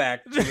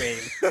callback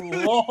to a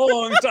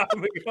long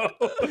time ago.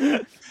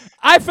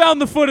 I found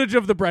the footage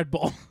of the bread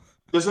bowl.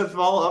 Does it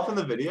follow up in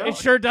the video? It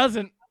sure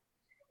doesn't.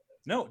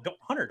 No,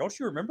 Hunter, don't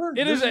you remember?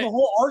 It This is is the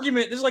whole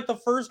argument. This is like the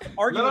first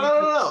argument.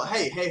 No.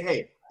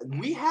 Hey.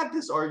 We had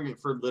this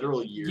argument for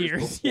literal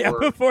years.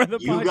 Before the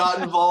you podcast.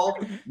 got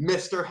involved,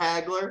 Mr.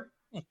 Hagler.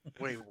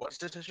 Wait, what's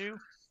this issue?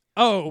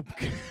 Oh,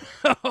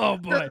 oh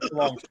boy. It's a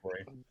long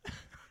story.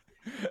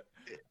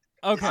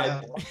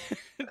 Okay.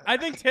 I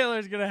think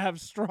Taylor's going to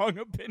have strong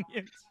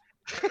opinions.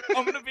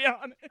 I'm going to be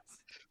honest.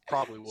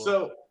 Probably will.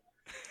 So,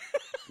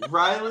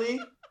 Riley,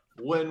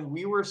 when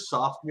we were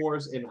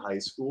sophomores in high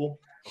school,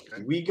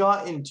 we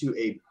got into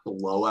a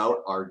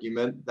blowout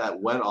argument that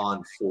went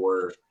on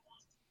for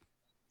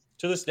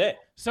to this day.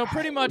 So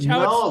pretty much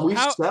we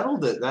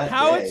settled it that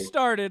how day. it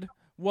started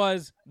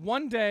was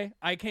one day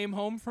I came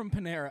home from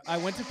Panera. I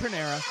went to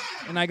Panera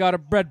and I got a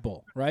bread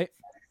bowl, right?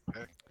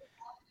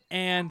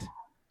 And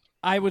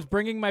I was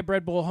bringing my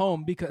bread bowl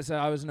home because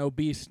I was an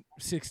obese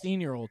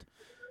 16-year-old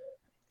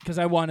because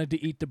I wanted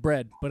to eat the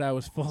bread, but I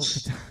was full at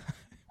the time.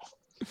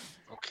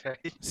 Okay.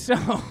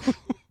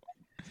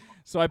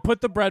 So I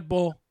put the bread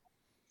bowl.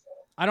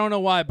 I don't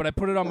know why, but I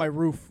put it on my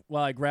roof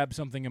while I grabbed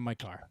something in my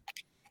car.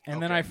 And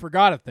then I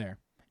forgot it there.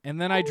 And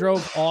then I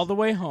drove all the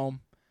way home,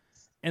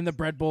 and the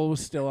bread bowl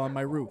was still on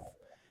my roof.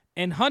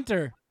 And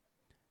Hunter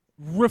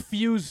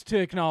refused to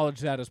acknowledge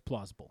that as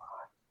plausible.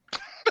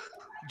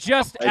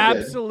 Just I did.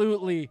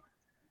 absolutely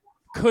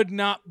could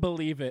not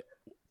believe it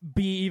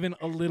be even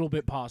a little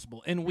bit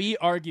possible. And we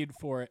argued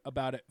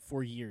about it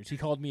for years. He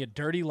called me a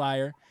dirty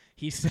liar.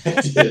 He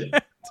said...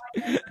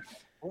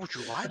 What would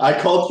you lie? I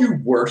called you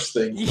worse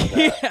things than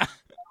that. Yeah.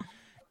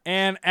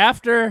 And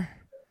after...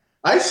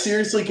 I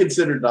seriously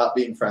considered not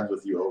being friends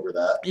with you over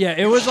that. Yeah,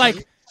 it was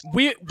like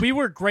we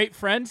were great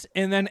friends,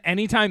 and then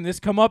anytime this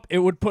come up, it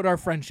would put our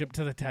friendship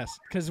to the test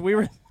because we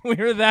were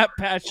that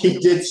passionate. He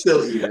did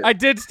still eat it. I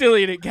did still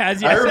eat it,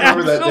 Kaz. Yes, I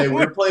remember that day we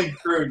absolutely. were playing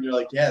crew, and you're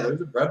like, "Yeah,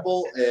 there's a bread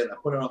bowl, and I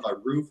put it on my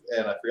roof,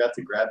 and I forgot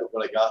to grab it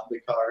when I got in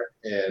the car,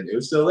 and it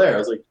was still there." I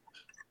was like,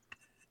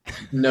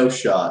 "No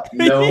shot,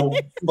 no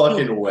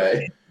fucking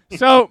way."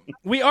 So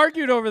we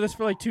argued over this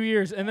for like 2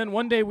 years, and then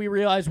one day we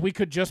realized we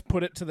could just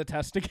put it to the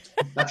test again.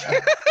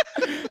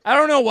 I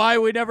don't know why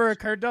we never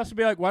occurred to us to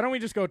be like, why don't we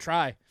just go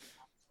try?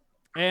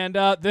 And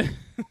this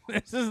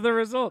is the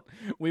result.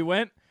 We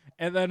went,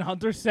 and then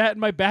Hunter sat in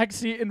my back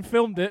seat and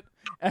filmed it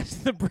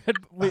as the bread.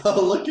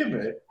 Oh, look at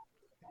me!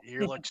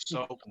 You're like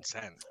so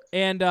content.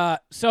 And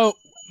so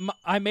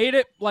I made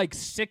it like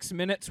 6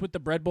 minutes with the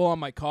bread bowl on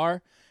my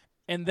car,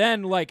 and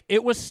then like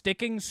it was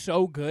sticking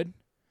so good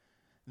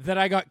that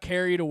I got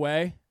carried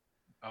away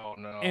Oh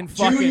no. And To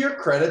fucking, your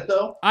credit,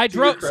 though. I to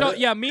your drove. So credit,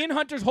 yeah, me and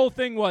Hunter's whole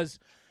thing was,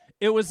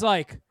 it was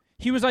like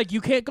he was like,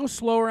 you can't go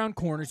slow around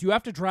corners. You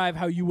have to drive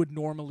how you would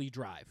normally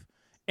drive,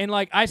 and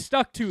like I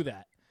stuck to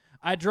that.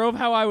 I drove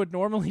how I would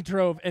normally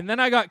drove, and then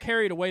I got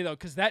carried away though,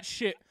 because that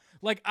shit.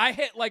 Like I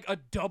hit like a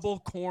double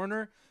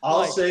corner.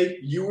 I'll say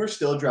you were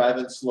still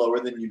driving slower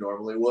than you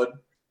normally would.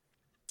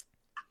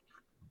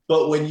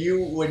 But when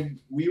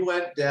we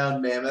went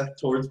down Mammoth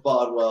towards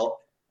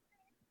Bodwell,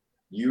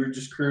 you were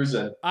just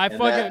cruising. That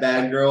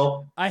bad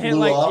girl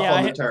flew off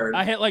on the turn.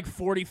 I hit like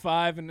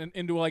 45 and then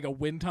into like a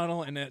wind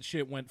tunnel, and that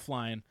shit went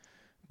flying.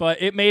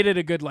 But it made it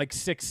a good like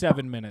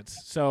 6-7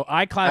 minutes. So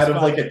I classified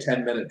out of like a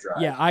 10-minute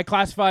drive. Yeah, I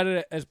classified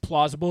it as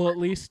plausible at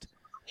least.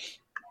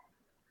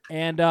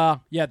 And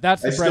yeah,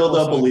 that's the I still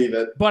don't believe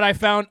it. But I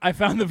found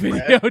the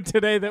video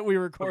today that we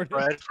recorded. The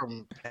bread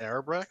from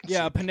Panera Bread?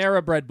 Yeah,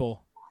 Panera Bread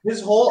Bowl. His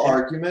whole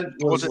argument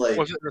was like,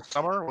 was it the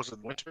summer? Was it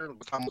winter?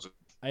 What time was it?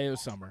 It was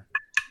summer.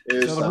 It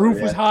was so summer, the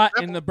roof was yeah. hot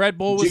and the bread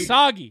bowl was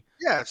soggy.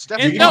 Yeah, it's And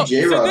definitely. no,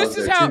 J-Rod so was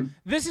this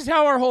there, is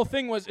how our whole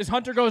thing was. Is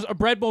Hunter goes, a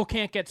bread bowl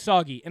can't get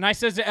soggy, and I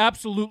says it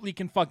absolutely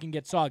can fucking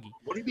get soggy.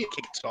 What do you mean it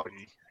can't get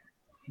soggy?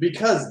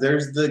 Because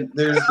there's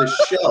the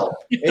shell.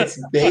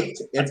 It's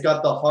baked. It's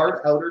got the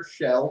hard outer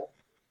shell.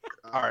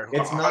 All right,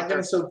 It's not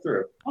going to soak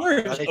through.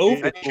 I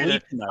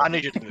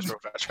need you to do this real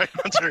fast, right?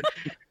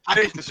 I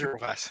need this real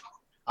fast.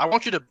 I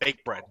want you to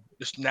bake bread,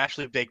 just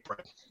naturally bake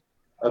bread.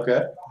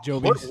 Okay.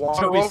 Joby's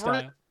water Joby over style.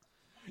 it?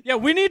 Yeah,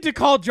 we need to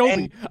call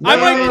Joby. No,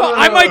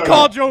 I might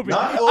call Joby.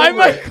 Not I over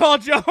might it. call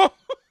Joe.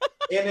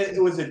 And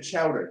it was a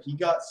chowder. He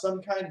got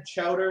some kind of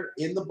chowder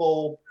in the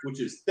bowl,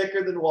 which is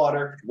thicker than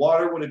water.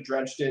 Water would have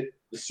drenched it.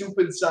 The soup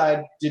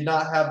inside did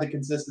not have the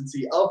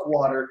consistency of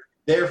water.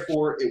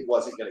 Therefore, it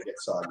wasn't going to get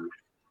soggy.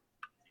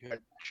 You had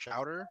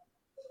chowder,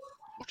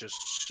 which is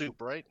soup,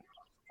 right?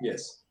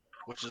 Yes.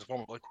 Which is a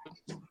form of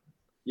liquid.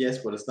 Yes,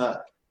 but it's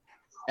not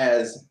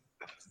as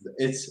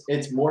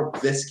it's more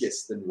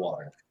viscous than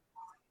water.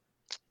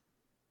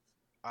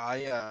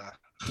 I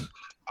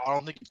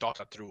don't think you thought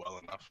that through well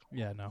enough.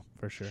 Yeah, no,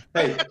 for sure.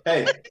 Hey,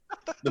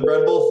 the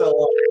Red Bull fell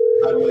off.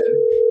 I win.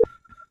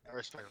 I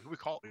respect it. Who we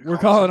call? We're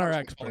calling our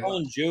expert. We're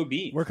calling Joe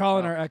B. We're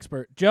calling our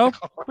expert. Joe?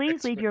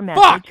 Please leave your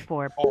Fuck! message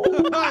for.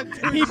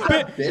 He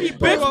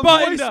bitch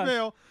buttoned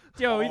us.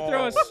 Yo, he threw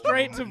us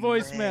straight to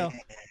voicemail.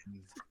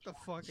 the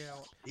fuck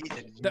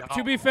out.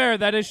 To be fair,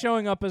 that is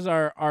showing up as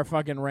our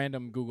fucking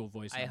random Google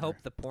voice. I hope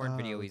the porn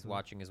video he's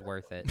watching is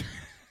worth it.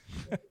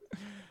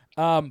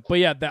 But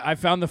yeah, I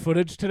found the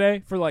footage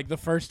today for like the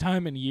first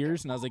time in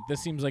years, and I was like,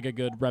 this seems like a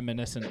good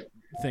reminiscent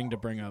thing to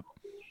bring up.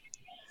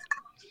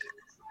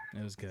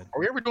 It was good. Are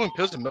we ever doing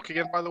Pills and Milk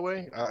again, by the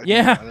way?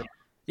 Yeah.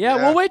 Yeah,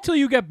 we'll wait till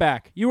you get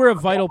back. You were a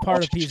vital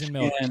part of Peas and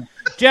Milk.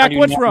 Jack,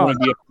 what's wrong? I do not want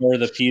to be a part of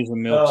the Peas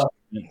and Milk.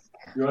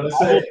 You want to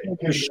say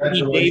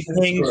congratulations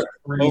things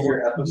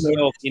over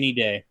milk any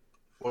day.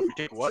 What we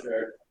take what?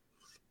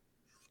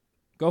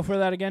 Go for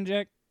that again,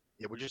 Jack.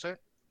 Yeah, what'd you say?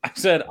 I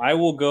said I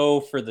will go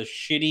for the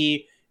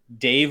shitty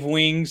Dave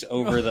wings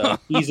over the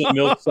Peas and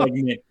Milk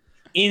segment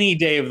any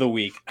day of the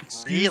week.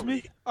 Excuse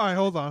me? All right,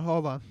 hold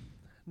on.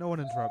 No one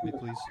interrupt me,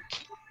 please.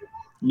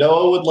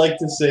 Noah would like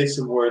to say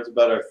some words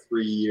about our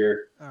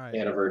 3-year right.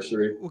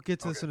 anniversary. We'll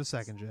get to this in a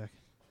second, Jack.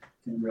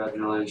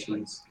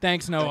 Congratulations.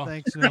 Thanks, Noah.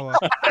 Thanks, Noah.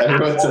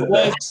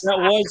 that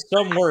was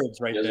some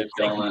words right there.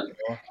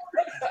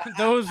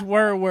 Those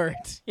were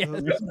words. Yes.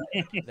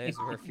 Those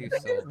were a few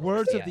syllables.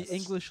 Words of the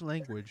English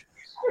language.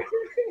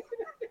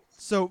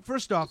 So,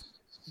 first off,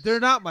 they're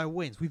not my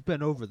wings. We've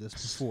been over this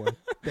before.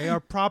 They are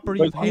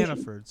property of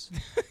Hannaford's.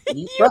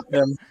 You prepped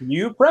them.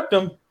 You prepped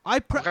them. I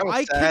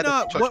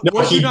cannot. What No,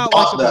 do you he not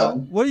bought like about?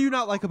 them. What do you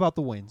not like about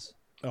the wings?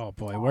 Oh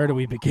boy, where do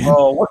we begin?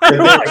 Oh,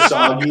 They're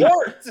soggy.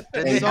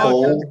 They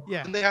cold.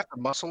 Yeah, Didn't they have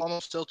the muscle on them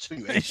still too?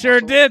 You They ate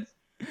sure muscle?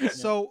 did.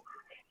 So,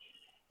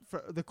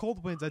 for the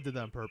cold wings, I did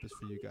that on purpose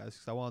for you guys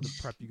because I wanted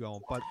to prep you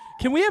going. But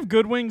Can we have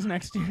good wings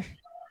next year?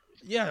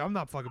 yeah, I'm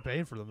not fucking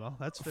paying for them though.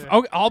 That's fair.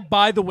 Okay, I'll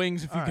buy the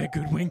wings if you All get right.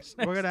 good wings.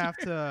 We're gonna have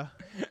to.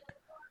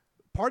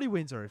 Party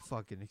wings are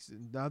fucking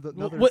another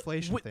We'll-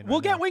 inflation thing. We'll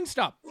right get now.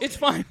 Wingstop. It's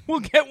fine. We'll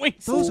get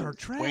Wingstop. Those are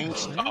trash.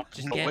 Wingstop. man.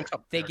 Just No, get,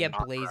 Wingstop, they they're get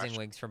not blazing trash.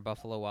 wings from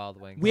Buffalo Wild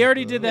Wings. We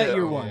already did that Yeah,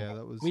 year oh, one. yeah,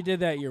 that was- We did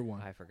that year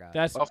one. I forgot.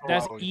 That's Buffalo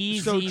that's Wild Wings. easy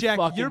So Jack,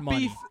 fucking your money.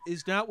 beef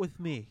is not with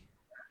me.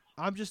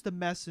 I'm just a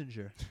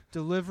messenger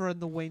delivering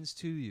the wings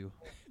to you.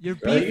 Your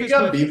beef You is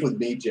got with beef with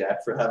me,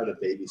 Jack, for having a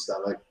baby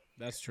stomach.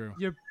 That's true.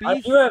 your I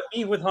beef. do have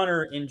beef with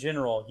Hunter in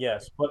general,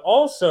 yes, but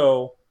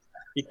also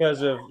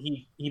because of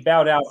he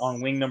bowed out on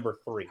wing number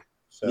 3.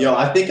 So Yo,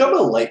 I think I'm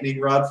a lightning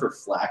rod for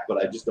flack,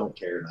 but I just don't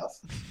care enough.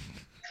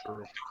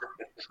 True.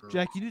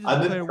 Jack, you need to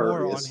I'm declare war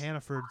on impervious.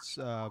 Hannaford's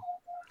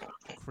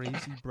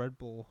crazy bread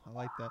bowl. I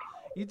like that.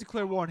 You need to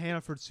declare war on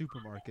Hannaford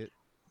Supermarket.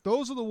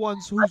 Those are the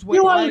ones whose way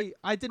feel like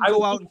I didn't I go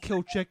would out be- and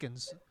kill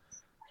chickens.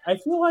 I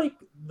feel like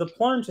the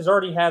plunge has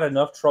already had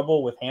enough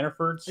trouble with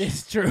Hannaford's.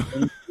 It's true.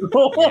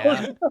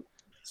 Yeah.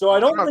 So I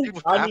don't What about think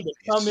people with I need to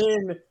come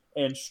in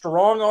and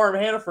strong arm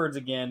Hannaford's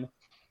again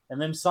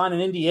and then sign an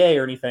NDA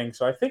or anything.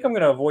 So I think I'm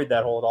going to avoid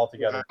that hold I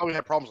altogether. thought we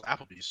had problems with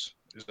Applebee's.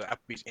 Is it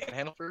Applebee's and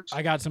Hannaford's?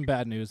 I got some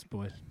bad news,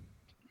 boys.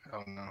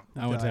 Oh no.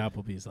 I went to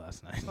Applebee's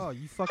last night. Oh,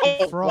 you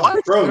fucking fraud.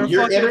 Bro, You're a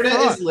your fucking internet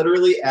fraud. is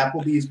literally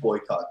Applebee's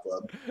boycott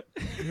club.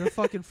 You're a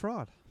fucking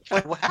fraud.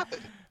 What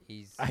happened?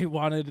 I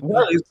wanted.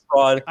 What is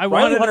fraud? I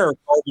Riley wanted. Hunter are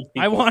garbage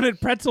I people.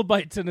 wanted pretzel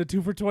bites and a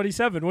 2 for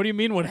 $27. What do you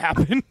mean? What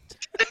happened?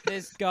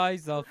 This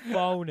guy's a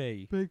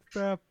phony. Big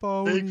fat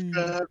phony.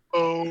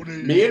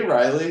 Me and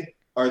Riley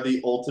are the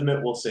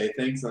ultimate. We'll say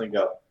things and then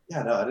go,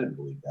 yeah, no, I didn't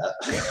believe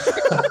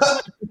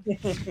that.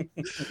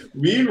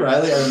 Me and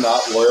Riley are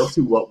not loyal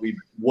to what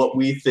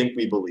we think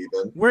we believe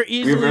in. We're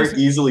very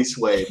easily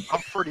swayed.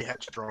 I'm pretty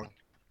headstrong.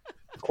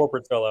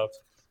 Corporate sellouts.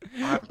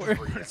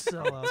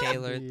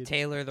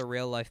 Taylor, the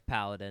real life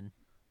paladin.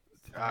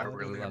 I'm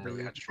really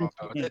headstrong.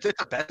 It's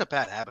a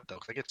bad habit though,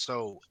 because I get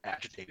so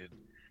agitated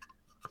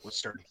with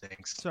certain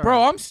things.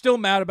 Bro, I'm still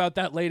mad about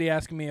that lady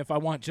asking me if I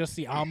want just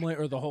the omelet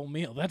or the whole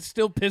meal. That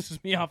still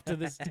pisses me off to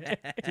this day.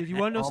 Dude, you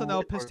want to know something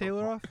that'll piss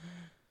Taylor off?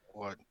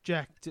 What?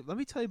 Jack, let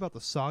me tell you about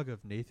the saga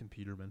of Nathan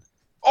Peterman.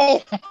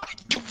 Oh!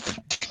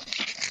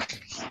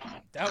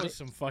 That was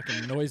some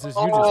fucking noises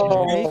you just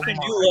made. Nathan,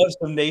 you love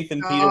some Nathan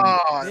Peterman.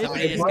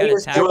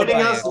 Joining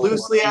us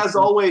loosely as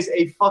always,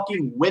 a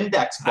fucking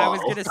Windex bottle. I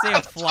was gonna say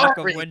a flock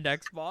of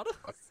Windex bottles.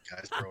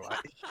 Guys, bro.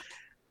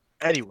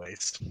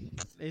 Anyways,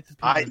 Nathan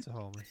I Peterman's a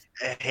homie.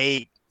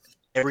 hate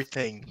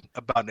everything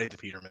about Nathan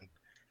Peterman.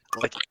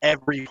 Like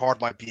every part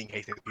of my being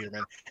hates Nathan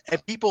Peterman.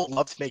 And people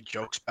love to make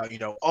jokes about,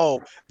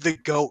 the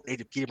GOAT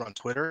Nathan Peterman on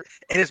Twitter.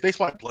 And it's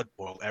based on my blood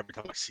boil every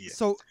time I see it.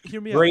 So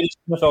hear me out. Greatest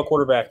NFL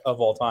quarterback of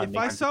all time. If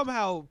I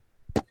somehow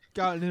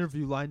got an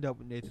interview lined up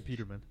with Nathan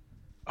Peterman,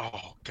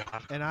 oh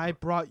god, and I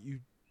brought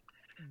you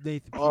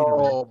Nathan Peterman,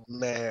 oh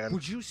man,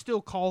 would you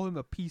still call him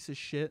a piece of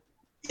shit?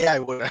 Yeah, I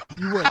would.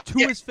 You would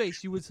to his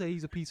face. You would say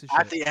he's a piece of shit.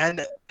 At the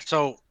end,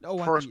 so Oh,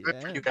 at first the for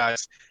you end.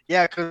 guys,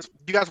 yeah, because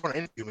you guys want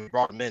to interview me,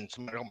 brought him in.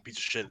 Somebody I'm a piece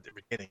of shit at the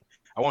beginning.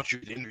 I want you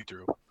to interview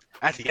through.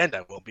 At the end,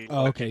 I will be.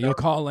 Oh, okay, you'll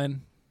call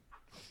in.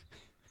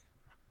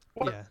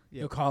 Yeah,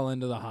 You'll call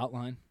into the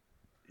hotline.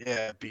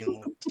 Yeah,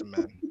 being the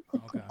men.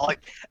 Okay. Like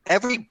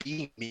every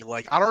being me,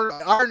 like I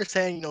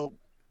understand,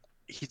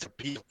 he's a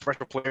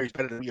professional player, he's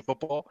better than me in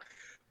football.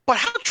 But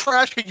how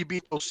trash can you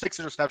be those 6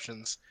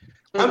 interceptions?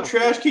 How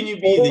trash can you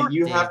be that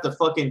you have to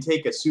fucking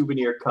take a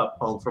souvenir cup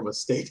home from a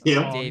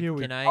stadium? Dave,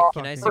 can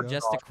I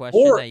suggest a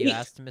question that you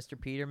asked to Mr.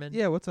 Peterman?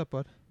 Yeah, what's up,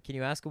 bud? Can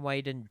you ask him why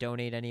he didn't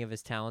donate any of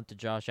his talent to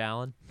Josh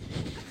Allen?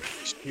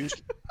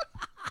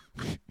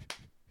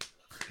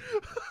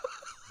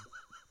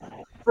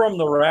 From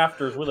the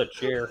rafters with a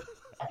chair.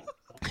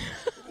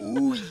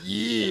 Oh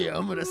yeah,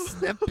 I'm gonna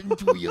snap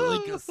into you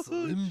like a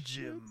Slim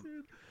Jim.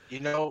 You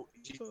did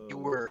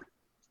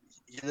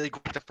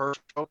the first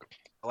joke.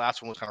 The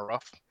last one was kind of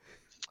rough.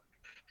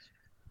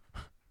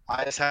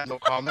 I just have no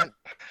comment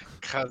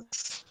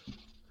because,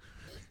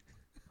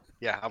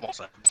 yeah, I'm all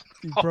set.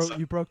 You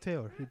broke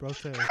Taylor. You broke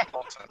Taylor. I'm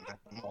all set, man.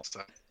 I'm all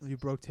set. You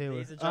broke Taylor.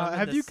 Ladies and gentlemen,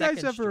 Have the you guys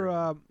second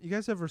ever? You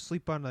guys ever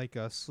sleep on like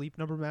a sleep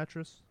number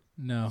mattress?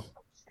 No.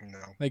 No.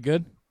 They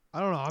good? I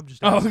don't know. I'm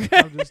just. Oh, asking. okay.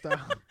 I'm just.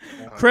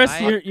 Chris,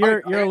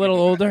 you're a little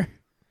older.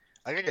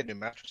 I gotta get a new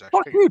mattress.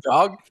 Actually. Fuck you,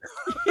 dog.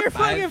 You're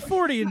fucking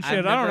 40 and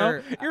shit. I don't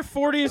know. You're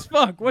 40 as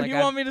fuck. What do you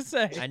want me to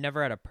say? I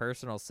never had a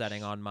personal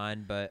setting on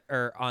mine,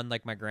 or on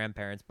like my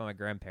grandparents, but my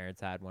grandparents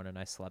had one and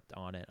I slept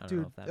on it. I don't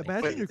know if that makes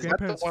imagine sense. your Is that the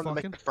grandparents one that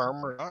fucking. make it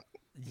firm or not?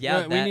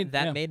 Yeah, Yeah,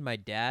 that made my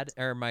dad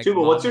or my. Tuba,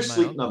 what's mom your and my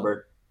sleep uncle.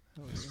 number?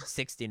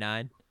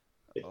 69.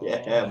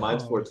 Yeah,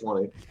 mine's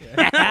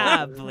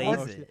 420.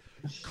 Blaze it.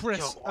 Chris,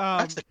 Yo,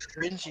 that's the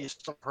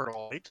cringiest stuff I've heard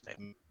all day today.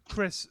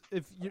 Chris,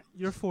 if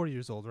you're 40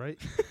 years old, right?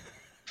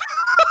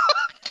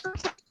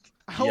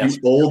 You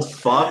old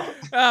fuck.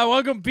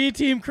 Welcome B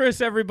Team Chris,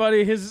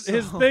 everybody. His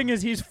thing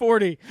is he's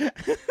 40.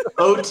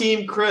 O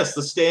Team Chris.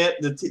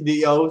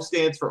 The O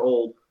stands for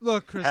old.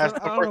 Look, Chris, I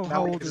don't know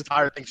how old This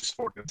entire thing's just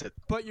that's it.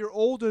 but you're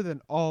older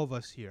than all of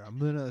us here. I'm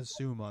gonna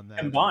assume on that.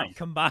 Combined.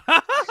 No,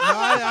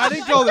 I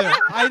didn't go there.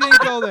 I didn't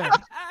go there.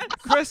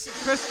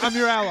 Chris, I'm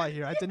your ally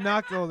here. I did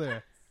not go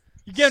there.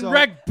 You getting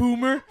wrecked,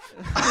 boomer?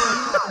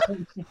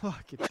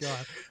 Fucking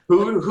God.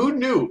 Who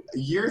knew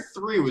year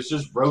 3 was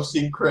just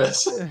roasting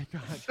Chris? God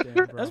damn,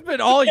 bro. That's been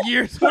all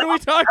years. What are we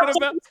talking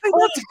about?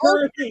 That's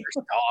great.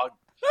 Dog.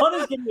 Hunt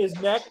is getting his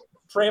neck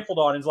trampled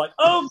on. He's like,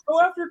 oh, go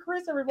after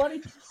Chris,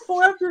 everybody.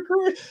 Go after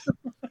Chris.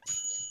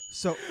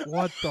 So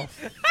what the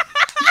fuck?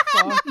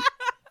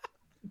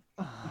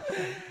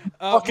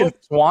 Fucking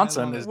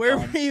Swanson is Where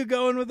dumb. were you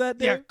going with that,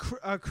 Yeah,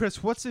 Dave?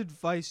 Chris, what's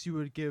advice you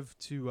would give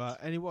to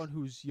anyone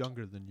who's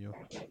younger than you?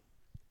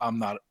 I'm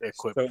not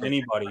equipped. So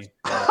anybody.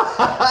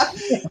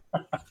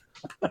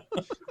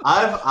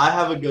 I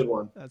have a good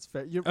one. That's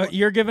fair.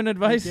 You're giving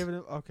advice? You're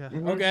giving okay.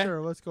 Okay.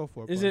 Sure, let's go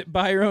for it. Is buddy. it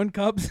buy your own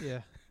cups?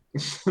 Yeah.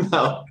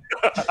 No.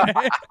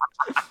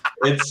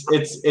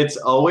 It's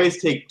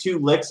always take 2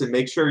 licks and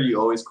make sure you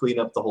always clean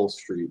up the whole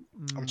street.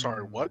 I'm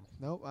sorry, what?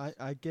 No,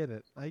 I get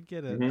it. I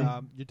get it.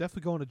 Mhm. You're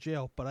definitely going to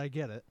jail, but I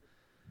get it.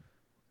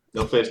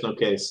 No face, no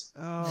case.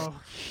 Oh,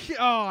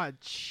 God,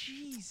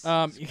 jeez.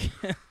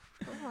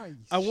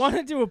 I want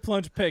to do a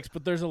plunge picks,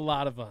 but there's a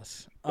lot of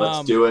us.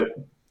 Let's do it.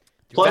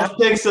 Plunge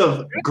picks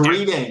of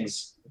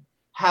greetings.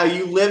 How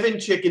you living,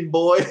 chicken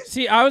boy?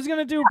 See, I was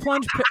gonna do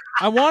plunge.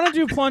 I want to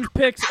do plunge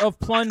picks of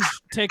plunge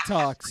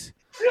TikToks.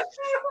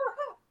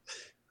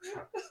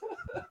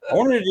 I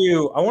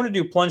want to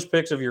do plunge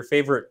picks of your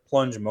favorite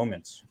plunge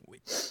moments.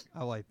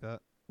 I like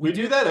that. We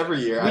do that every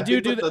year. I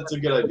think that's a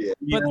good idea.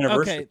 But,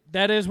 okay,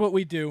 that is what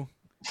we do.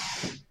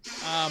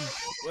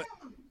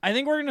 I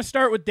think we're gonna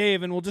start with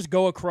Dave, and we'll just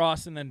go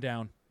across and then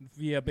down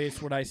via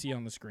based what I see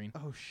on the screen.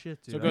 Oh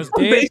shit, dude! So it goes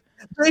Dave.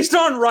 Based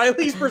on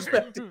Riley's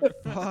perspective.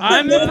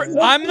 I'm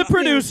the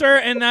producer,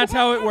 and that's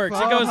how it works.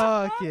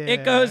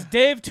 It goes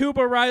Dave,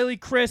 Tuba, Riley,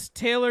 Chris,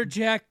 Taylor,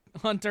 Jack,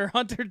 Hunter,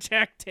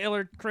 Jack,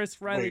 Taylor,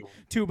 Chris, Riley,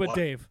 Tuba,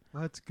 Dave.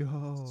 Let's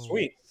go.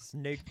 Sweet.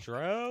 Snake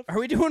draft. Are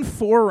we doing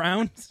 4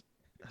 rounds?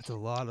 That's a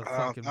lot of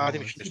fucking. I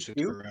think we should just do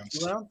 2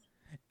 rounds.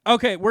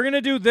 Okay, we're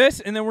gonna do this,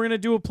 and then we're gonna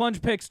do a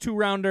plunge picks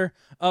 2-rounder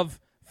of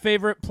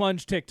favorite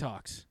plunge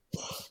TikToks.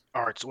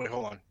 All right, so wait,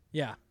 hold on.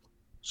 Yeah.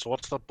 So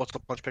what's the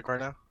plunge pick right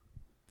now?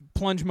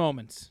 Plunge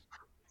moments.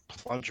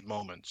 Plunge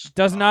moments.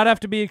 Does not have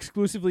to be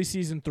exclusively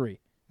season 3.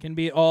 Can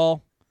be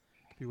all.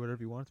 Be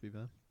whatever you want it to be,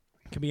 man.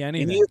 Can be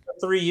anything. You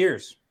for 3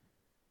 years.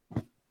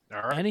 All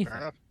right. Anything.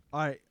 Fair enough. All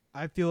right,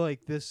 I feel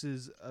like this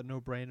is a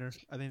no-brainer.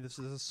 I think this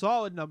is a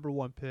solid number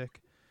 1 pick.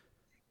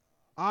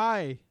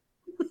 I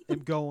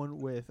am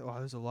going with. Oh,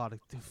 there's a lot of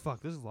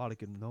There's a lot of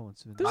good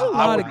moments.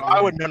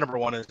 I would know number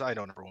 1 is. I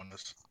know number 1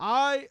 is.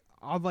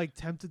 I'm like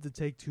tempted to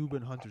take Tuba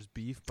and Hunter's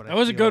beef, but that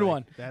was a good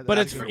one. But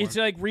it's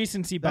like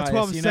recency bias. That's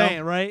what I'm you saying,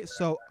 know? right?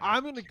 So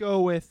I'm gonna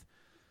go with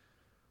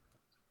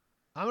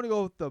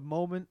the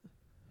moment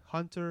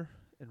Hunter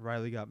and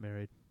Riley got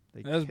married.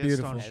 They That was kissed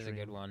beautiful. on That's a stream.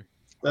 good one.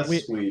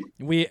 That's sweet.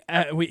 We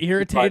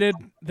irritated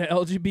the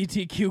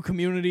LGBTQ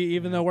community,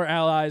 even though we're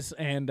allies,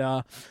 and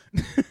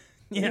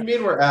What do you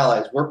mean we're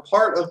allies? We're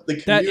part of the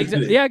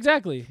community.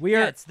 Exactly. We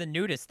are. It's the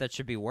nudists that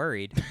should be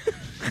worried.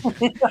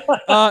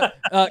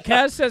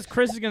 Kaz says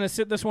Chris is gonna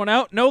sit this one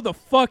out. No, the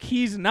fuck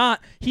he's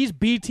not. He's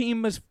B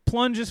team as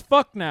plunge as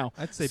fuck now.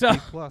 I'd say so, B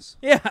plus.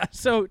 Yeah.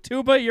 So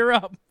Tuba, you're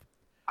up.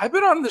 I've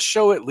been on the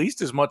show at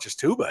least as much as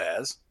Tuba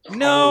has.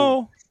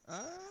 No.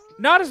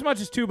 Not as much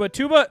as Tuba.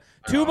 Tuba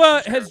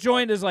has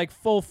joined as like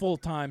full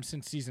time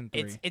since season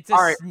 3. It's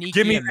a sneaky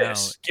give me amount.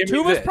 this. Give me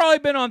Tuba's this. probably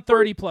been on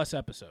 30+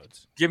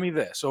 episodes. Give me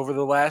this. Over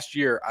the last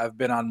year, I've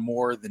been on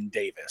more than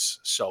Davis.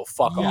 So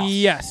fuck off.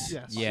 Yes.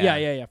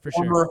 Yeah, for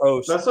sure. Former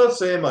host. That's not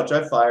saying much.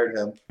 I fired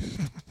him.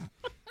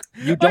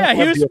 You Oh, don't yeah, have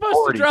he was the supposed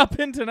authority. to drop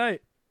in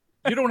tonight.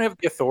 You don't have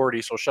the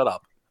authority, so shut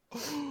up.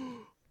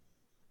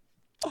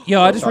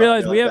 Yo, I just Don't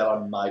realized talk we like have. that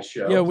on my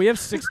show. Yeah, we have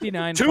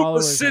 69 Tuba's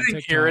followers on sitting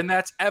TikTok. here, and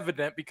that's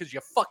evident because you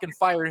fucking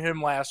fired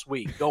him last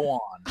week. Go on.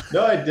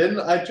 No, I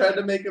didn't. I tried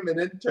to make him an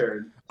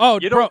intern. Oh,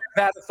 You bro, don't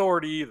have that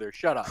authority either.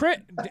 Shut up.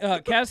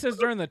 Kaz says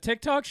during the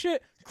TikTok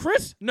shit,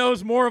 Chris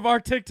knows more of our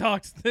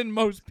TikToks than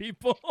most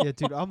people. Yeah,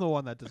 dude, I'm the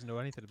one that doesn't know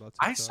anything about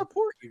TikTok. I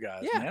support you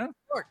guys, Yeah. man.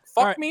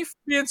 Fuck right. me for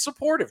being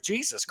supportive.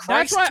 Jesus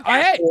Christ. That's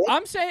right.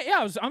 I'm saying,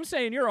 I'm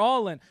saying you're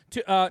all in.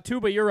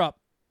 Tuba, you're up.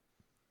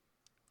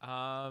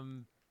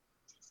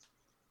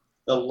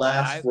 The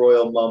last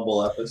Royal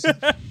Mumble episode.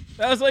 That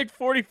was like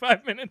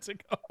 45 minutes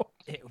ago.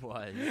 It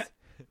was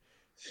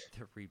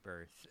the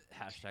rebirth.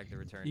 Hashtag the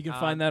return. You can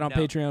find that on no.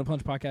 Patreon,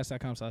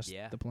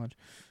 plungepodcast.com/the plunge.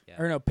 Yeah.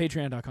 Or no,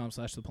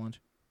 patreon.com/the plunge.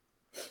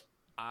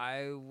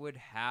 I would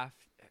have.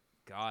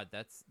 God,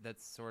 that's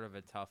sort of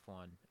a tough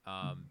one.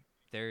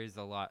 There's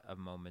a lot of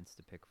moments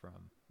to pick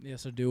from. Yeah,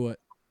 so do it.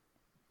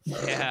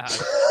 Yeah.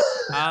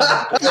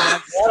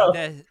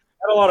 Had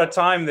a lot of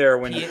time there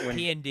when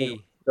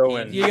P&D. Go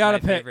in. You gotta My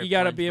pick. favorite You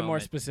gotta plunge be more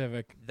moment.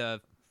 specific.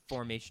 The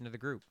formation of the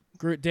group.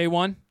 Day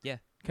 1. Yeah.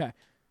 Okay.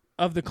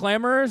 Of the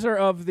Clamorers or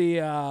of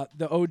the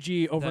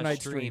OG overnight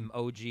the stream.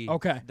 OG.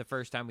 Okay. The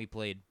first time we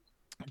played.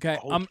 Okay.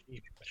 I'm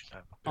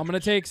gonna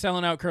take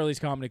Selling Out Curly's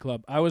Comedy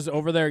Club. I was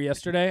over there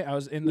yesterday. I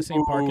was in the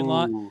same parking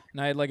lot,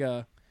 and I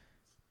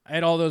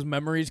had all those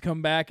memories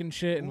come back and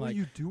shit. And What like, are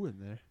you doing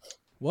there?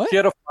 what? He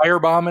had a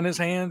firebomb in his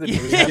hand. And he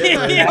was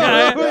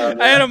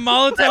I had a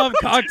Molotov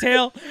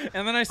cocktail,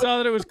 and then I saw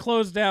that it was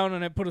closed down,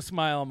 and it put a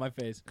smile on my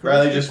face.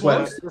 Riley just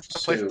went.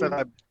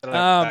 The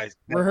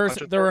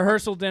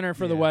rehearsal dinner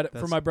for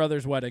for my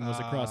brother's wedding was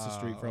across the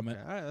street from it.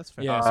 All right, that's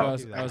fair. Yeah, I'll so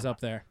give you I that was one. up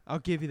there. I'll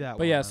give you that But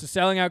one. yeah, so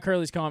Selling Out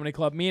Curly's Comedy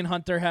Club. Me and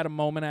Hunter had a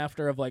moment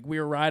after of like we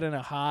were riding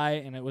a high,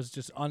 and it was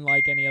just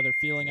unlike any other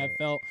feeling I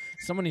felt.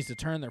 Someone needs to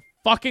turn their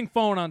fucking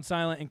phone on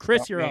silent. And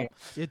Chris, you're up.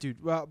 Yeah,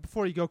 dude. Well,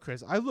 before you go,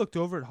 Chris, I looked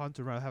over at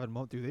Hunter and having a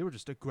moment, dude. They were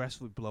just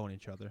aggressively blowing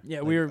each other. Yeah,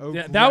 Like, we were.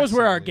 That was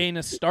where our aggressively.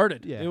 gayness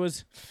started. Yeah. It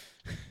was.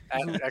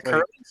 at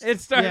Curly's. It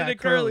started Yeah, at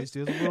Curly's.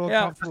 dude. It was a little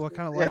Yeah. comfortable. I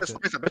kind of Yeah, liked that's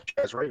it. the bitch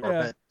guys, right? Or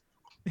Yeah.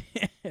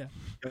 bet. Yeah.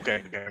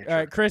 Okay. All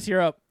right, Chris,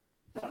 you're up.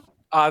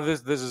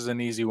 This is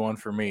an easy one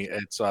for me.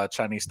 It's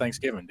Chinese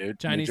Thanksgiving, dude.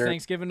 Chinese New Jersey.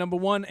 Thanksgiving number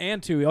 1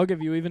 and 2. I'll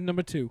give you even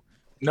number 2.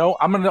 No,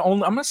 I'm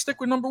gonna stick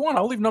with number 1.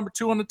 I'll leave number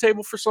 2 on the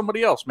table for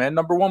somebody else, man.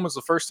 Number 1 was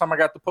the first time I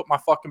got to put my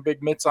fucking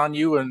big mitts on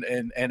you and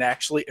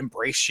actually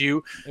embrace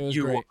you. It was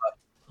You great.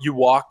 you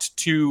walked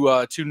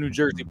to New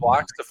Jersey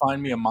blocks to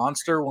find me a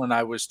monster when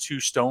I was too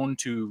stoned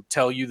to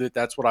tell you that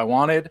that's what I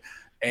wanted.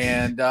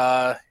 And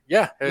it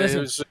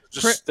was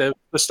just the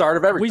start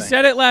of everything. We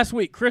said it last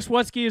week. Chris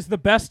Wutsky is the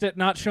best at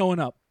not showing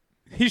up.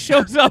 He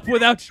shows up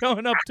without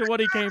showing up to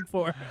what he came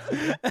for.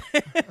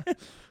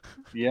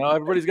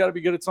 Everybody's got to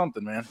be good at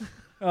something, man.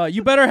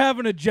 You better have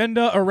an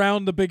agenda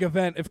around the big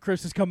event if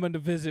Chris is coming to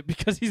visit,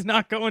 because he's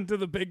not going to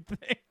the big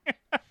thing.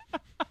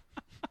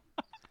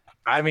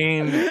 I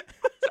mean,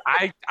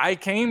 I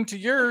came to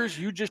yours.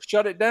 You just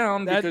shut it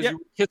down because you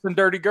were kissing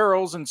dirty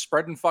girls and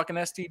spreading fucking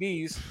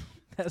STDs.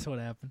 That's what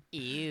happened.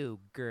 Ew,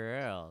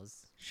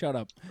 girls. Shut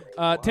up.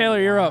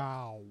 Taylor, you're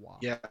up.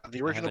 Yeah,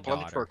 the original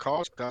Plunge for a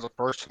Cause. That was the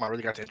first time I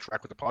really got to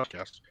interact with the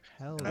podcast.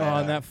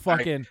 In that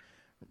fucking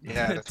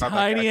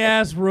tiny I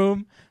ass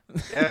room.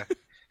 Yeah,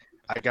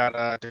 I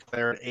got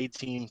declared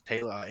 18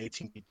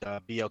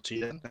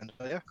 BLT in, and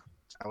that's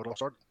how it all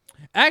started.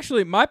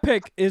 Actually, my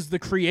pick is the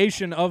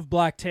creation of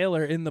Black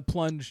Taylor in the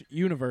Plunge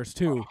universe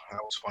too. Oh,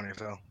 that was funny as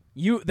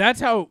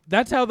hell.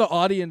 That's how the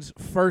audience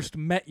first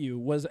met you,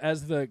 was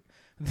as the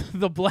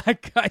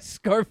black guy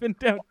scarfing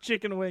down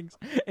chicken wings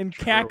and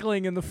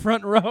cackling in the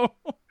front row.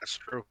 That's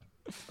true.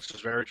 This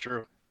is very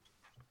true.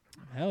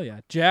 Hell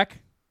yeah. Jack?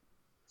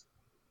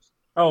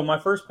 Oh, my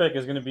first pick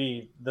is going to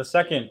be the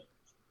second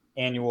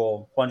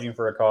annual Plunging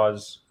for a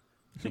Cause,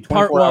 the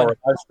 24-hour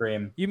live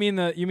stream. You mean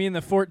the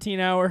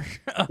 14-hour?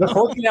 The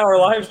 14-hour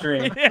live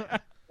stream Yeah.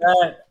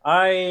 that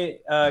I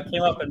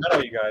came up and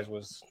met you guys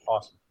was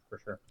awesome, for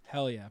sure.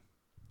 Hell yeah.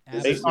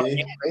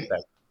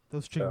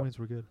 Those chicken wings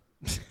were good.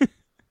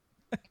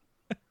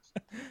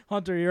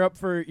 Hunter, you're up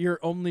for your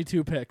only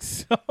two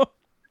picks. So.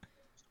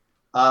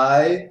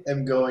 I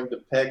am going to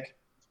pick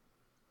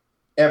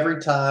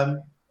every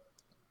time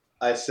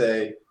I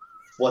say,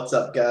 "What's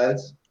up,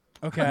 guys?"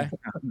 Okay.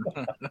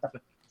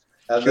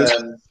 And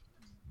then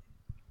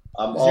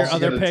I'm also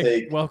going to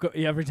take... Welcome.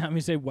 Every time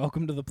you say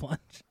 "Welcome to the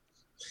Plunge."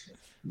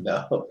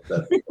 No.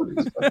 That's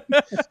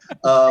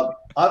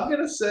I'm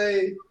going to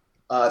say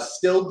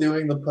still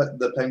doing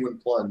the Penguin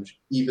Plunge,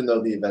 even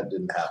though the event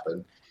didn't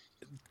happen.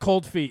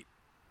 Cold feet.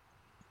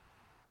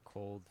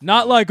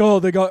 Not like,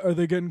 are they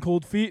getting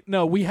cold feet?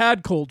 No, we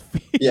had cold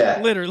feet.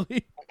 Yeah.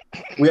 Literally.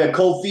 We had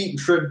cold feet and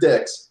shrimp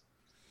dicks.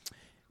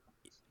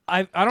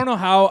 I don't know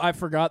how I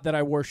forgot that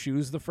I wore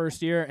shoes the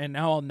first year, and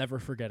now I'll never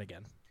forget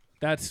again.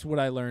 That's what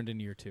I learned in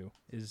year 2,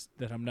 is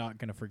that I'm not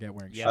going to forget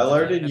wearing shoes. I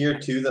learned in year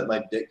 2 that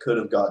my dick could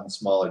have gotten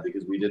smaller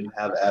because we didn't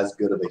have as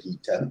good of a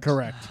heat temp.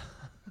 Correct.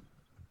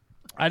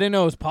 I didn't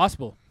know it was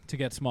possible to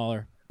get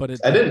smaller, but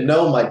I didn't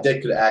know my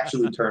dick could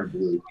actually turn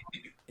blue.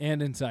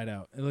 And inside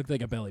out. It looked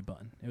like a belly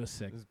button. It was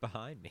sick. It was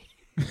behind me.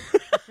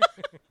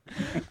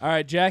 All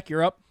right, Jack,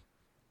 you're up.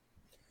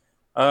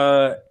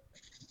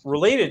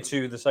 Related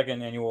to the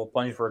second annual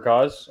Plunging for a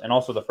Cause, and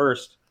also the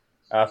first,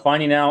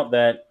 finding out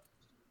that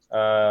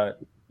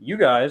you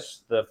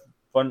guys, the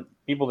fun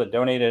people that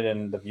donated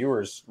and the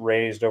viewers,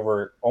 raised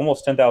over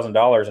almost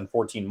 $10,000 in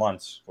 14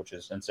 months, which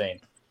is insane.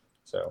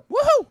 So,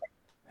 woohoo!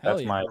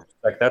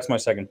 That's my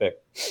second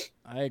pick.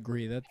 I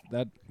agree.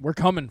 That we're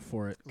coming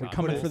for it. We're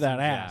coming for that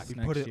ass. We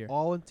next put it year.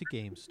 all into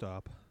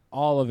GameStop.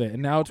 All of it,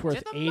 and now it's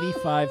worth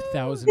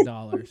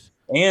 $85,000.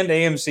 And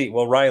AMC.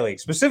 Well, Riley,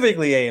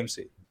 specifically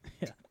AMC.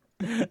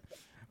 Yeah.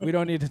 We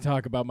don't need to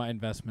talk about my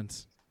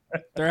investments.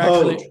 They're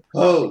actually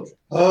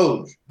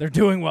they're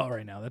doing well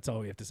right now. That's all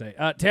we have to say.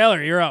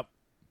 Taylor, you're up.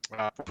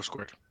 Fupa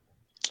Squared.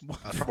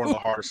 That's one of the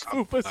hardest.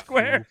 Fupa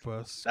Squared.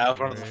 That was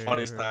one of the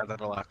funniest times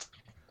I've ever laughed.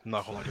 I'm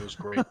not gonna lie, it was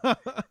great.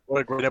 What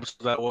a great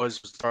episode that was.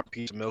 It was a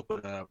piece of milk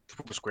with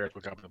Fupa Squared,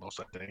 which got the most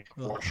that day,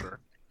 for sure.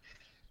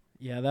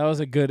 Yeah, that was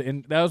a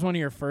good. That was one of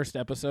your first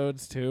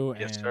episodes too.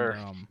 Yes, and,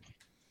 sir.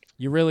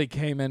 You really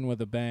came in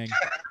with a bang.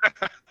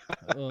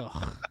 Ugh.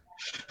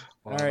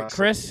 All right,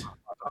 Chris.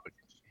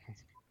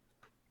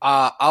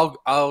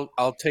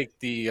 I'll take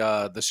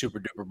the Super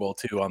Duper Bowl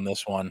 2 on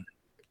this one,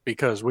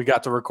 because we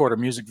got to record a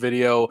music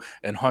video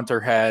and Hunter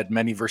had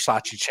many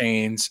Versace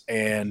chains,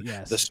 and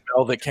the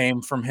smell that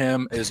came from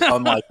him is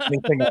unlike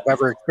anything I've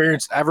ever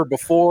experienced ever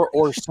before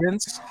or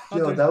since.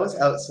 Yo, that was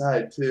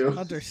outside too.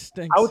 Hunter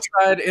stinks.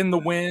 Outside in the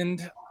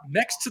wind,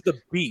 next to the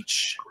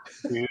beach,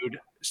 dude.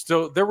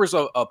 So there was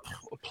a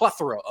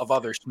plethora of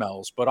other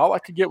smells, but all I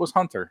could get was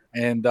Hunter,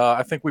 and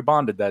I think we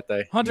bonded that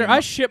day. Hunter,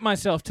 I shit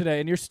myself today,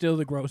 and you're still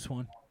the gross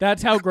one.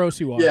 That's how gross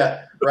you are.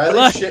 Yeah,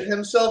 Riley shit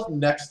himself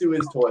next to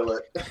his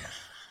toilet.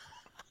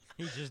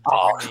 He just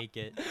didn't make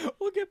it.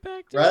 We'll get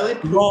back to Riley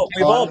it.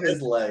 pooped on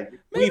his leg.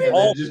 We've and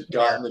all then just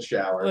got in the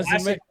shower.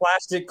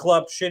 Plastic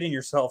club shitting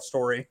yourself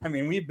story. I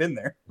mean, we've been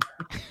there.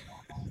 It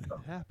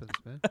happens,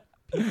 man.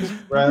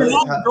 You're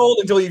not controlled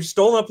until you've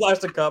stolen a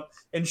plastic cup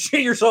and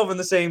shit yourself in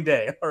the same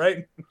day. All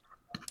right.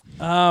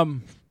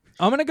 I'm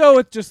gonna go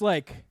with just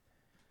like,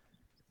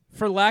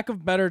 for lack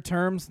of better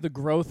terms, the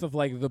growth of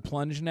like the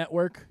Plunge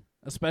network,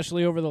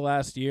 especially over the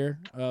last year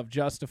of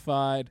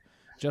Justified.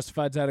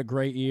 Justified's had a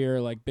great year,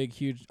 like big,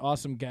 huge,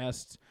 awesome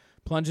guests.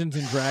 Plungins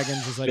and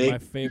Dragons is like Big, my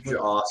favorite. huge,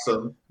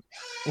 awesome.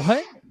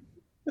 What?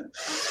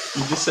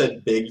 You just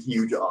said big,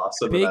 huge,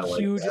 awesome. Big, and I like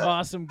huge, that.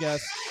 awesome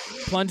guest.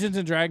 Plungeons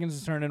and Dragons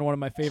has turned into one of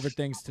my favorite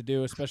things to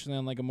do, especially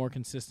on like a more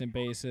consistent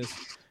basis.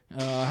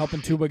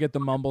 Helping Tuba get the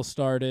mumble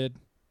started.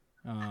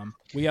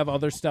 We have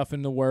other stuff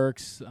in the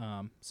works.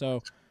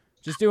 So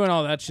just doing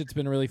all that shit's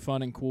been really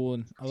fun and cool,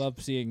 and I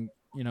love seeing,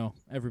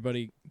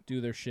 everybody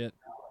do their shit.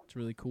 It's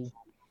really cool.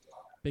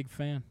 Big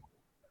fan.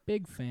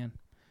 Big fan.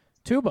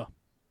 Tuba.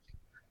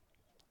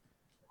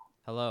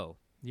 Hello.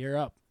 You're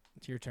up.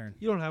 It's your turn.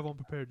 You don't have one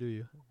prepared, do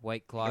you?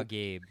 White Claw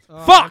Gabe.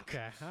 Oh, Fuck!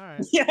 Okay, all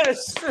right.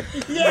 Yes.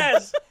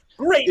 Yes.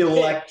 Great pick.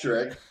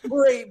 Electric.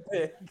 Great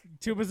pick.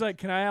 Tuba's like,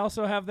 can I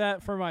also have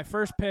that for my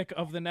first pick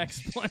of the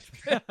next plunge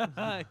pick?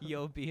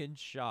 You'll be in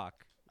shock.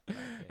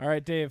 All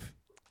right, Dave.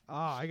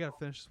 I gotta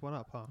finish this one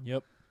up, huh?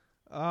 Yep.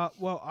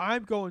 Well,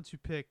 I'm going to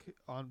pick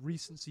on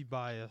recency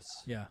bias.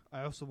 Yeah.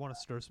 I also want to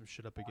stir some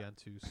shit up again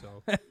too.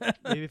 So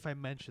maybe if I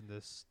mention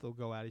this, they'll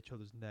go at each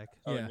other's neck.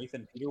 Oh,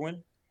 Nathan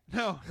Peterwin?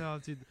 No,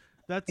 dude.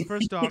 That's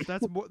first off.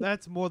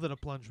 That's more than a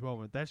plunge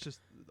moment. That's just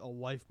a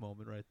life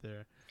moment right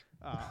there.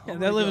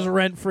 And that lives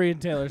rent free in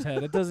Taylor's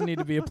head. It doesn't need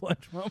to be a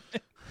plunge moment.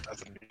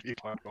 Doesn't need to be a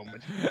plunge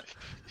moment.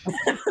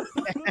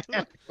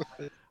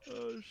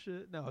 Oh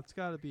shit! No, it's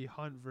got to be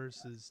Hunt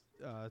versus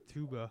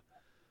Tuba,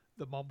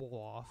 the mumble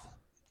off.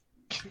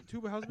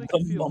 Tuba, how's it make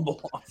you feel?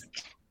 Mumble off.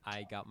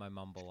 I got my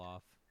mumble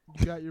off.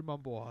 You got your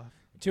mumble off.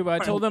 Tuba, I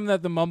told them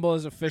that the mumble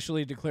has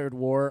officially declared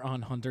war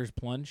on Hunter's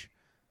plunge.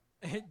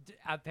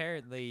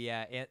 Apparently,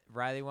 yeah.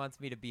 Riley wants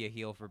me to be a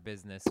heel for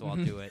business, so I'll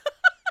do it.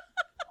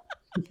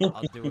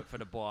 I'll do it for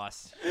the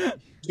boss.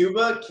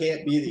 Tuba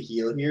can't be the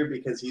heel here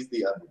because he's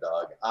the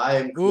underdog. I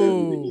am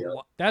clearly the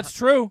heel. That's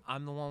true.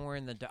 I'm the one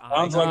wearing the.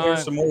 Sounds like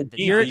there's some more.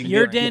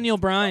 You're Daniel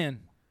Bryan.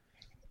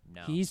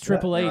 No. He's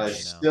Triple H. I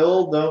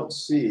still don't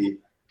see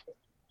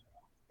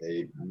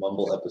a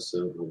Mumble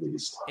episode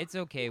released. It's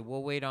okay.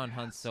 We'll wait on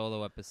Hunt's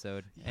solo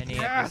episode.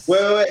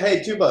 Wait.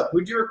 Hey, Tuba,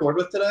 who'd you record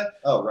with today?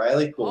 Oh,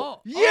 Riley. Cool.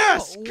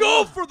 Yes,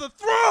 go for the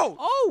throat.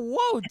 Oh,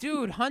 whoa,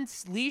 dude!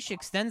 Hunt's leash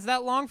extends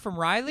that long from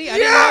Riley. I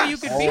didn't know you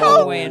could be all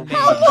the way in Maine.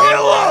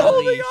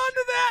 Holding on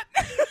to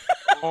that.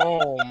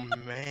 Oh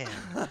man.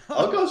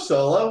 I'll go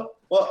solo.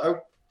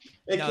 Well,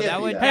 it No, can't that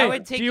be would that. that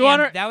would take do you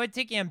wanna- that would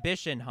take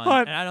ambition, Hunt,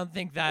 Hunt. and I don't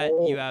think that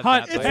you have.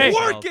 Hunt, that by hey,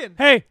 yourself.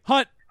 Hey,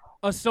 Hunt,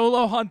 a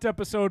solo Hunt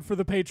episode for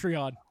the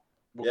Patreon.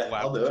 Yeah,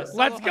 I'll do it.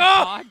 Let's Solo go.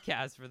 Hunt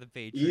podcast for the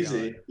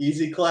Patreon.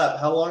 Easy clap.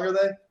 How long are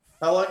they?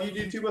 How long do you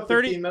do, Tuba?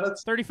 15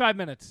 minutes? 35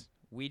 minutes.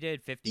 We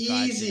did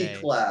 55 Easy today,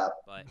 clap.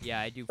 but yeah,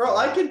 I do. Bro,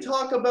 I 40. can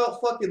talk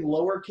about fucking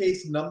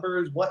lowercase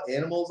numbers, what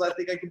animals I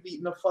think I could beat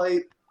in a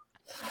fight,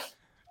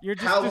 You're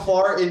just how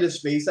far into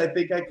space I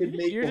think I could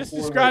make. You're just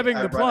before, describing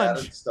I the run out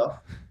plunge. of stuff.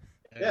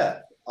 Yeah,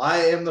 I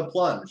am the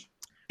plunge.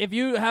 If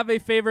you have a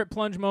favorite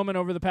plunge moment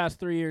over the past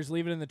 3 years,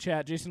 leave it in the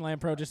chat. Jason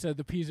Lampro just said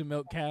the Peas and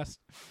Milk cast.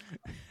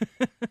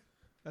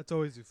 That's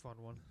always a fun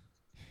one.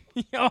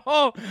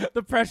 Yo,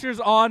 the pressure's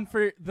on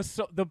for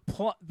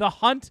the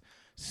Hunt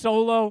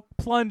solo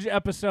plunge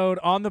episode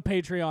on the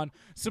Patreon.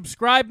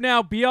 Subscribe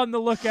now. Be on the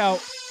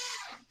lookout.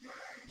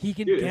 He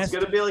can Dude, guess. it's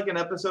gonna be like an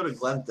episode of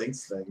Glenn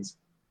Thinks Things.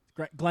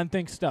 Glenn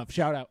thinks stuff.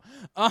 Shout out.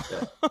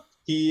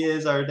 He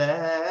is our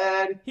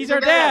dad. He's our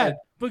dad.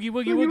 Boogie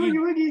woogie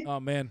woogie. Oh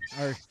man,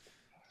 our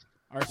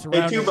Hey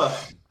surroundings. Tuba,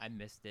 I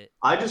missed it.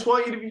 I just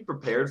want you to be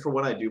prepared for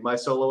when I do my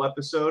solo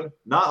episode.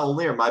 Not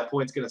only are my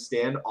points gonna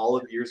stand, all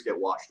of yours get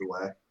washed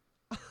away.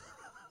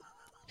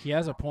 He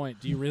has a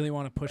point. Do you really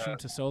want to push him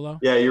to solo?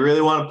 Yeah, you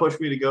really want to push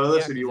me to go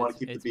this, Yeah, or do you 'cause want to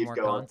keep the it's beef more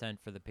going? content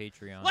for the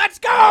Patreon. Let's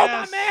go.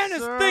 Yes, My man is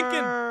sir.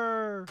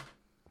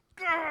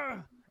 thinking.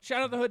 Grr.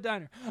 Shout out the Hood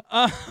Diner.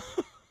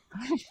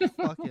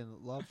 Fucking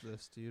love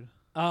this, dude.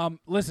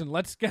 Listen,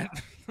 let's get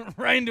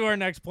right into our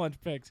next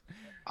plunge picks.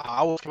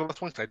 I will skip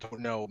this one because I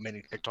don't know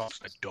many TikToks.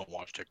 I don't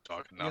watch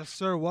TikTok enough. Yes,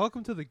 sir.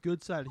 Welcome to the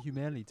good side of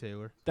humanity,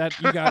 Taylor. That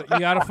you got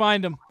to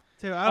find him.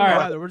 Taylor, I don't know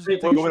either. We're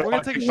just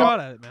gonna take a shot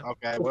at it, man.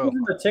 Okay, This well.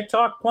 isn't a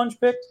TikTok plunge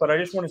pick, but I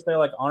just want to say,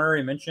 like,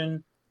 honorary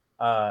mention.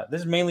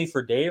 This is mainly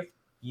for Dave.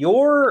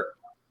 Your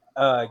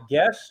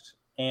guest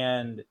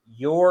and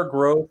your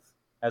growth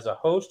as a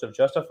host of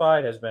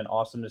Justified has been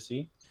awesome to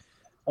see.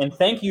 And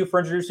thank you for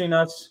introducing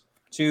us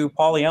to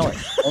Polly Ellen.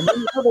 And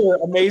many other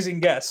amazing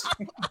guests.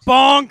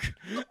 Bonk.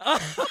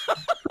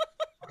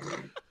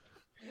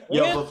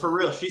 Yo, but for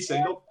real, she's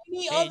single.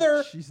 Any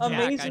other she's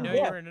amazing Jack, I know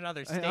guests. you're in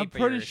another state, I'm but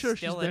pretty you're sure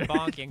she's still in married.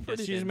 bonking She's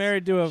distance.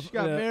 married to a She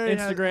got married,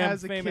 Instagram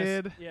has a famous.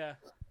 kid. Yeah.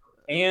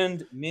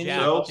 And many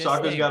Jack, So, just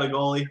soccer's think. got a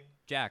goalie.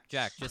 Jack,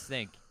 just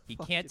think. He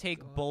Fucking can't take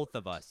God. both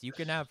of us. You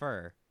can have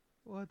her.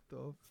 What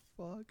the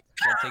fuck?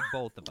 Can't take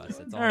both of us.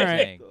 That's all, All I'm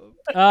right.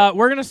 saying.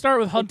 We're gonna start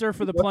with Hunter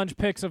for the plunge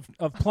picks of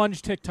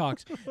plunge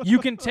TikToks. You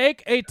can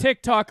take a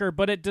TikToker,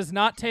 but it does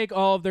not take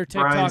all of their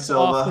Brian TikToks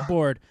Silva. off the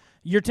board.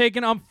 You're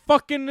taking I'm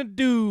fucking the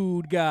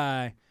dude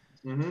guy.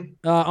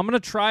 Mm-hmm. I'm gonna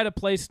try to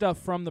play stuff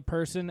from the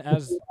person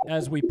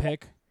as we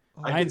pick.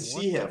 I can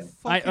see him.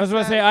 I was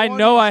gonna say I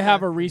know I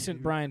have a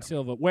recent Brian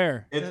Silva.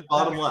 Where? It's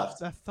bottom left.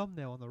 That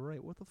thumbnail on the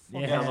right. What the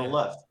fuck? Yeah. Yeah, on the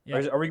left.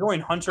 Yeah. Are we going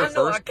Hunter I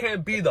know I first?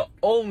 can't be the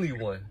only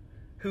one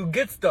who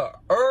gets the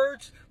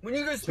urge when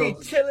you just be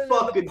chilling in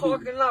the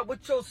parking lot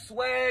with your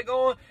swag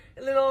on,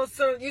 and then all of a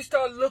sudden you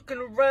start looking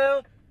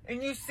around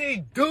and you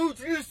see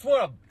dudes, you just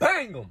want to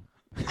bang them.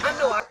 I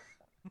know.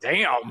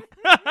 Damn.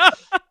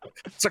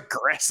 It's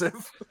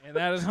aggressive. And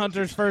that is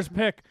Hunter's first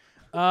pick.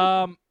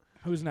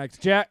 Who's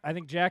next? Jack. I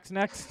think Jack's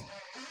next.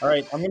 All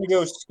right, I'm gonna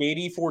go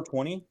Skady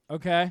 420.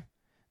 Okay.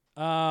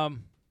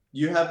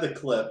 You have the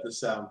clip, the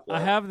sound clip. I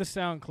have the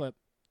sound clip.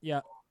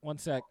 Yeah. 1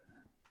 sec.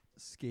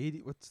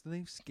 Skady. What's the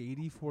name?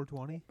 Skady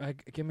 420.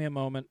 Give me a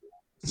moment.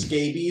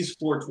 Scabies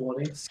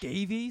 420.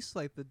 Scabies,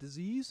 like the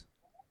disease.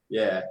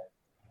 Yeah.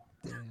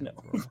 Damn, No.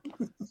 bro.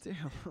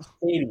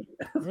 Damn.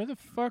 Where the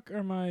fuck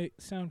are my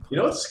sound clips? You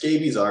know what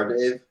scabies are,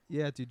 Dave?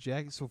 Yeah, dude,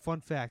 Jackie. So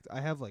fun fact,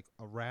 I have like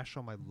a rash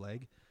on my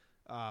leg.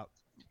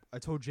 I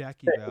told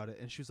Jackie about it,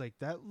 and she was like,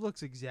 "That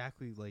looks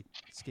exactly like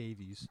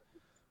scabies."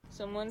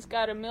 Someone's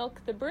gotta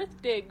milk the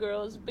birthday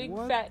girl's big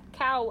fat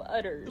cow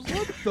udders.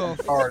 What the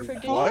It's fuck?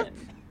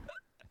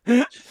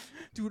 tradition.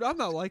 Dude, I'm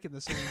not liking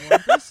this anymore.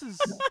 This is.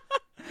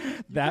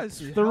 That's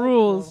guys need the help,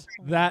 rules.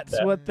 bro.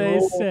 That's what they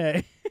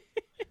say.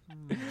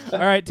 All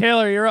right,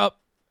 Taylor, you're up.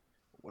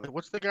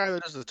 What's the guy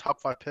that does the top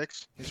 5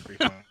 picks? He's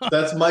pretty fun.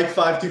 That's Mike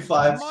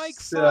 525 Mike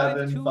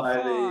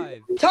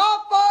 758.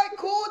 Top 5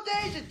 cool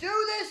things to do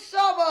this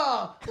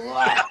summer.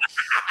 Let's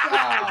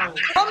go.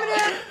 Coming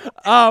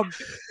in.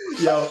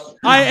 Yo,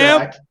 I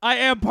Zach.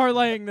 am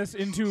parlaying this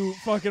into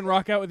fucking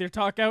rock out with your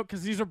talk out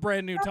because these are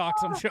brand new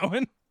talks I'm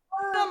showing.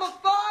 Number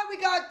 5, we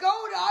got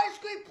going to ice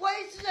cream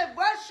places and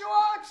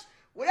restaurants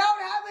without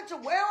having to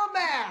wear a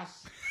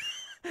mask.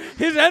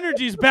 His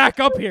energy's back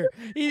up here.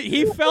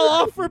 He fell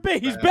off for a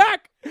bit. He's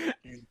back.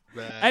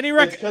 Any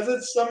It's because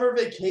it's summer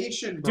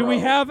vacation, bro. Do we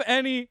have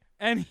any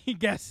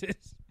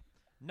guesses?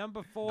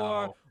 Number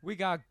 4, we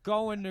got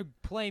going to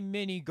play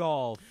mini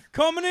golf.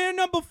 Coming in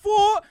number 4.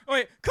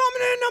 Wait,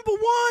 coming in number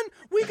 1.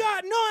 We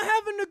got not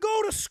having to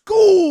go to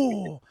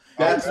school.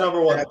 That's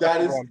number 1.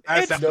 That is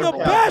It's the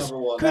best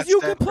because you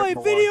can play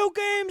video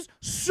games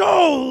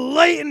so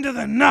late into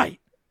the night.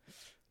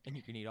 And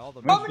you can eat all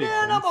the Coming in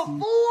at number 4,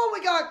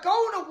 we got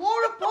going to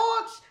water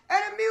parks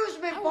and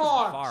amusement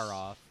parks. far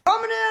off.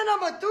 Coming in at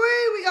number 3,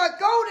 we got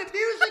going to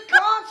music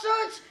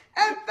concerts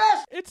and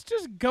festivals. It's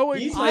just going.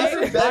 He's never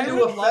been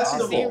to a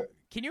festival.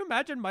 Can you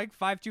imagine Mike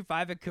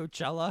 525 at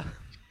Coachella?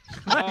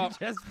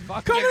 Just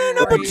fucking Coming in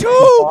number crazy.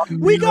 2,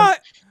 we got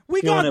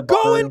Feeling it,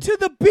 going Byron. to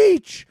the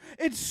beach.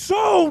 It's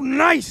so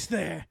nice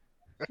there.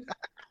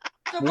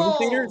 Movie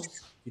theaters?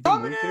 You do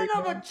Coming movie in at theaters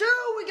number now? 2,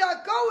 we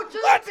got going to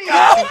Let's the beach.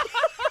 go.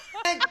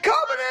 And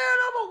coming in at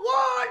number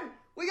 1,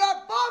 we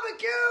got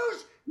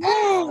barbecues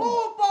and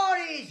pool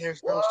parties.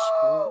 There's no Woo!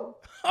 school.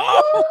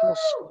 Oh, No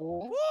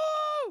school.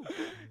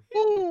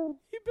 woo!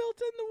 He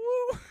built in the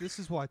woo. This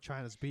is why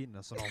China's beating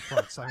us on all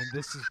fronts. I mean,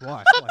 this is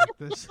why. Like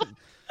this.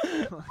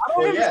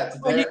 Well, yeah, it's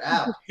their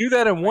app. Do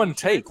that in one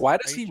take. Why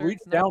does he reach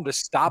down to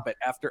stop it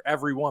after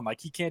every one? Like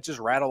he can't just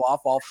rattle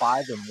off all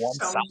 5 in one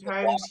solid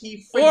Sometimes block?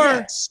 he Or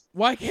forgets.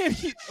 why can't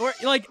he? Or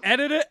like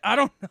edit it? I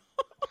don't know.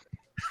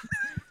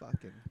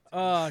 Fucking.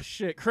 Oh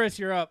shit, Chris,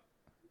 you're up.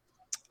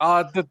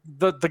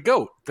 The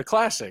goat, the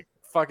classic,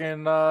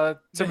 fucking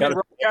Timothy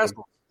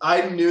Castle.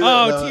 I knew that.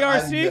 Oh, though. I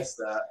TRC? missed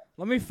that.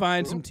 Let me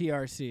find some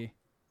TRC.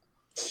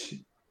 Is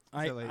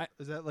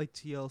that like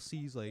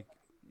TLC's like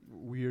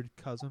weird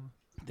cousin?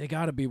 They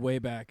gotta be way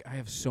back. I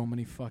have so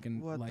many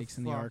fucking What likes the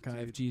in the fuck,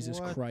 archive. dude? Jesus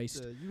What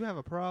Christ. You have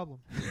a problem.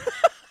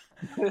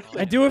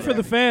 I do it for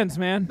the fans,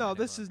 man. No,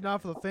 this is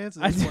not for the fans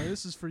at I this do- point.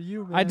 This is for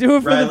you, man. I do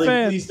it for Riley, the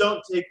fans. please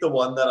don't take the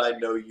one that I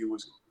know you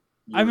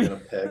I were mean-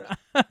 gonna pick.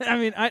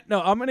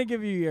 I'm gonna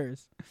give you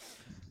yours,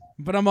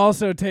 but I'm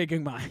also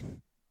taking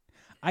mine.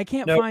 I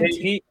can't No, find.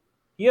 he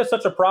has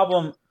such a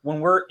problem when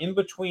we're in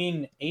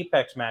between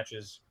Apex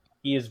matches.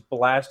 He is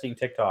blasting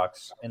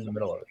TikToks in the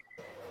middle of it.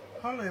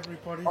 Hello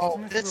everybody, Oh,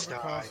 Timothy it's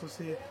Robert not. Castles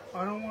here.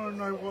 I don't want to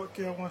know what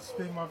girl wants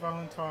to be my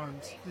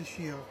Valentine's this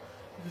year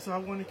because I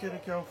want to get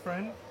a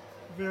girlfriend,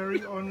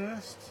 very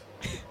honest,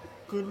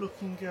 good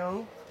looking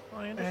girl,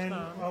 and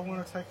I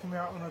want to take him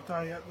out on a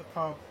day at the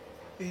pub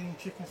eating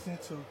chicken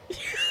schnitzel.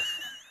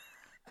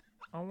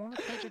 I want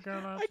to take a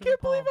girl out. I can't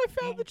believe I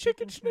found the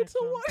chicken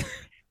schnitzel one.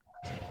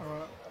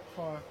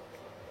 Alright,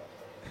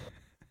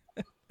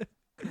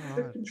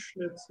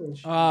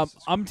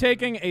 I'm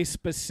taking a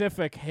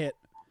specific hit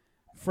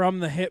from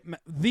the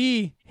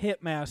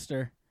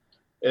Hitmaster.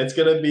 It's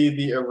gonna be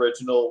the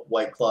original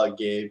White Claw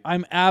Gabe.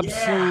 I'm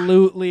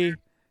absolutely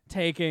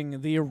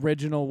taking the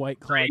original White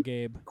Claw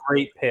Gabe.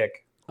 Great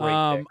pick.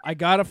 Great pick. I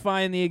gotta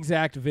find the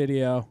exact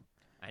video.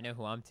 I know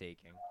who I'm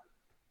taking.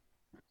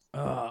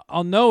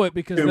 I'll know it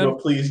because Kuma, then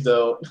please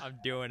don't. I'm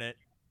doing it.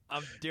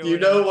 I'm doing You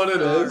it. know I'm what it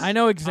sorry. is? I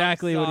know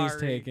exactly I'm what he's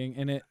sorry. taking,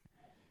 and it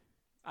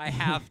I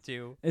have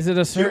to. is it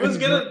a certain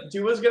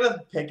Dua's gonna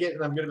pick it,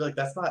 and I'm gonna be like,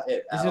 that's not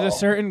it. is at it all. a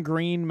certain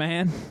green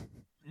man?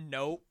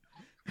 Nope.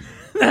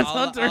 That's I'll,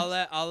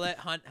 Hunter. I'll let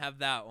Hunt have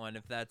that one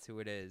if that's who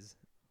it is.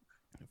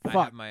 I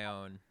Fuck. have my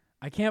own.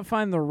 I can't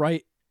find the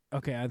right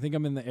Okay, I think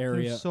I'm in the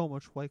area. There's so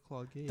much White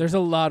Claw Gabe. There's a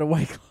lot of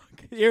White Claw.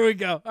 Here we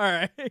go. All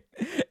right.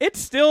 It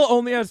still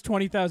only has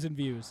 20,000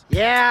 views.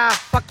 Yeah,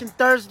 fucking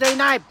Thursday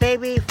night,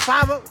 baby.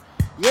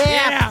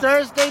 Yeah,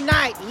 Thursday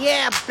night.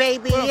 Yeah,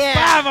 baby. Put a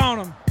yeah. 5 on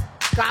them.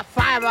 Got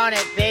 5 on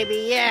it,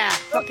 baby. Yeah,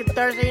 fucking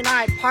Thursday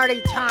night, party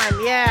time.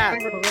 Yeah.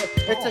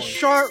 It's a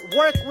short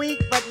work week,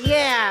 but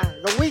yeah,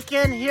 the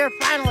weekend here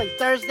finally.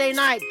 Thursday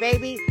night,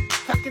 baby.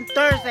 Fucking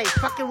Thursday.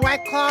 Fucking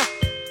White Claw.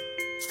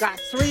 Got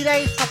 3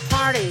 days to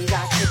party.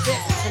 Got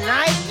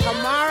tonight,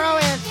 tomorrow,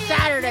 and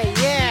Saturday.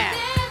 Yeah.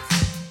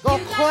 Go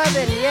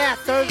clubbing. Yeah,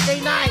 Thursday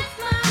night.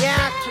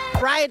 Yeah,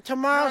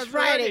 tomorrow's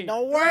Friday.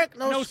 No work,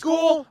 no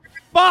school.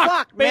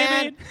 Fuck,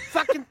 man. baby.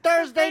 Fucking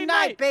Thursday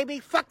night, baby.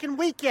 Fucking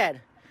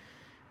weekend.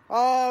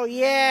 Oh,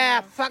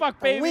 yeah. Fuck the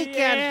baby, weekend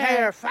yeah.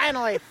 here.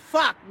 Finally.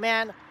 Fuck,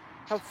 man.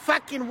 A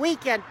fucking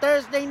weekend.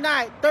 Thursday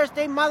night.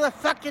 Thursday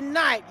motherfucking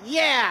night.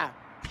 Yeah.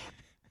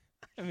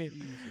 I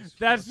mean,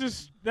 that's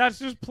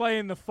just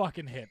playing the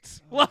fucking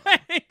hits. Like,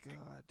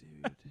 God,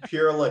 dude.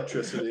 Pure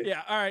electricity.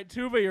 Yeah, all right,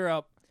 Tuba, you're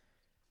up.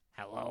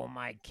 Hello,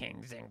 my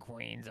kings and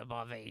queens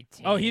above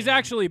 18. Oh, he's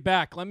actually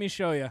back. Let me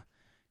show you.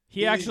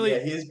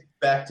 He's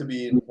back to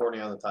being horny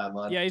on the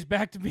timeline. Yeah, he's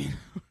back to being...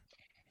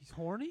 He's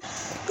horny?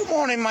 Good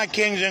morning, my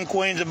kings and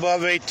queens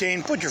above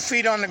 18. Put your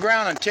feet on the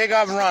ground and take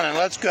off running.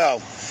 Let's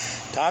go.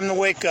 Time to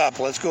wake up.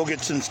 Let's go get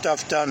some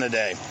stuff done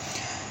today.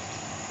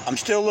 I'm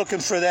still looking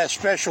for that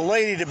special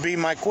lady to be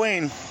my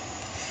queen.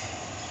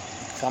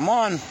 Come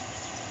on.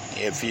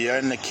 If you're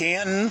in the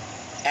Canton,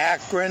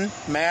 Akron,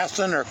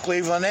 Masson, or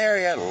Cleveland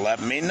area, let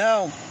me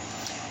know.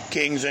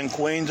 Kings and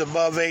queens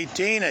above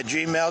 18 at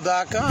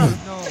gmail.com.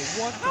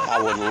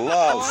 I would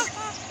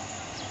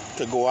love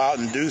to go out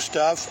and do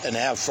stuff and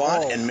have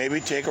fun and maybe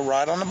take a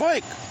ride on the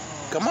bike.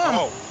 Come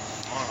on.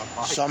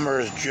 Summer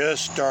has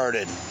just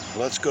started.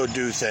 Let's go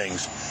do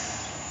things.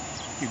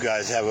 You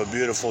guys have a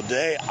beautiful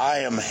day. I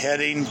am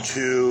heading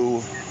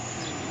to,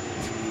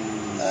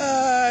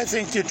 I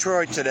think,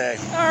 Detroit today.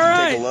 All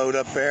right. Take a load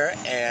up there.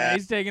 And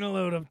He's taking a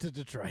load up to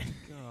Detroit.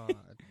 God,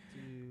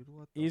 dude.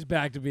 What the He's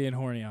back to being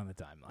horny on the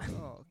timeline.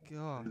 Oh,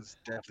 God. It's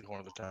definitely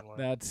horny on the timeline.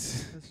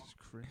 That's... This is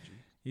cringy.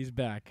 He's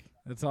back.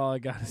 That's all I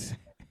gotta say.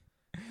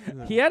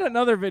 He had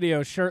another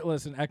video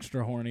shirtless and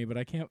extra horny, but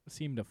I can't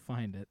seem to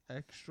find it.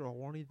 Extra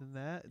horny than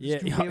that? Yeah,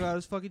 This dude gave out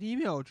his fucking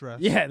email address.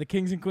 Yeah, the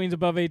kings and queens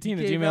above 18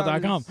 at He gave out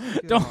gmail.com.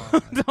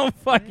 his- Don't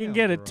fucking Damn,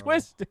 get it bro.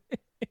 twisted.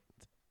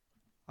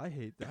 I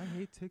hate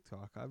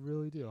TikTok. I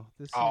really do.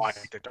 I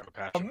hate TikTok with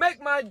passion.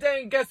 Make my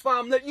day, and guess why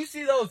I'm lit? You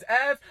see those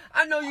abs?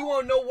 I know you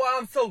wanna know why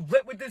I'm so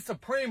lit with this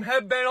Supreme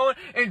headband on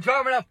and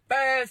driving a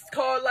fast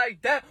car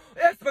like that.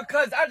 It's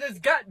because I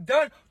just got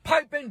done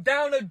piping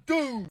down a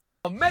dude.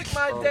 Make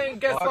my day, and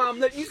guess why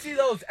I'm lit? You see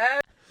those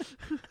abs?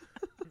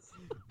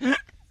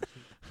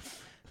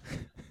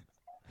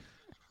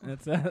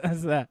 That's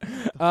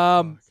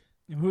that.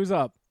 Who's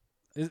up?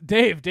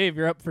 Dave,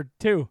 you're up for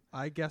 2.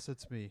 I guess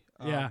it's me.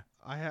 Yeah.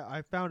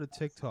 I found a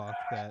TikTok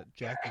that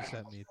Jackie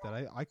sent me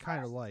that I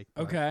kind of like.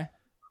 But, Okay.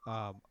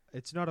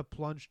 It's not a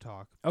plunge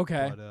talk.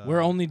 Okay. But, We're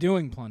only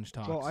doing plunge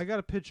talks. Well, I got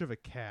a picture of a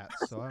cat,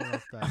 so I don't know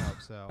if that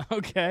helps out.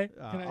 Okay.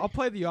 Can I- I'll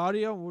play the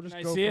audio and we'll just Can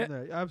I go see from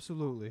it? there.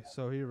 Absolutely.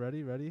 So here, ready?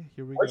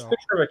 Here we Which go.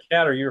 picture of a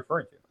cat are you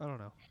referring to? I don't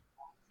know.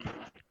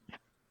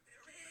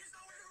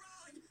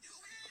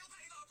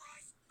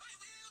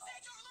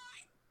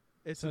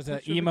 So it's a an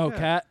picture of a emo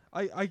cat?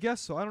 I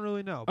guess so. I don't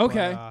really know.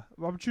 Okay.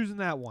 But, I'm choosing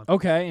that one.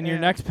 Okay, and your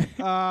next pick?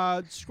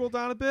 Scroll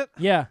down a bit.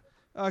 Yeah.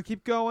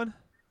 Keep going.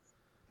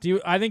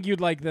 I think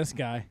you'd like this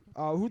guy.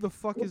 Who the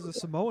fuck is the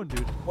Samoan dude?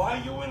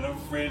 Why you in the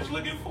fridge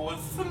looking for a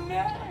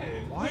snack?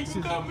 Why is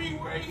You his- got me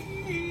right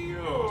here.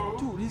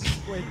 Dude,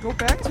 wait, go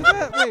back to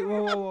that? Wait,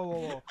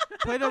 whoa.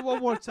 Play that one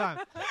more time.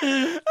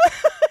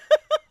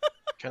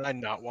 Can I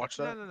not watch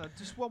that? No.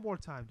 Just one more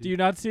time, dude. Do you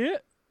not see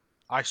it?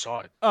 I saw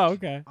it. Oh,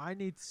 okay. I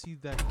need to see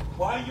that.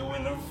 Why you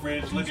in the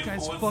fridge These looking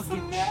guys for a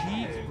fucking snack?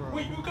 cheat, bro.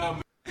 When you got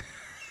me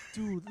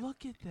Dude,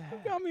 look at that.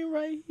 You got me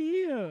right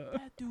here.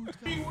 That dude's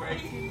got right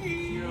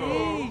here.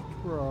 cake,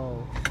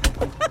 bro.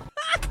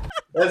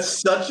 That's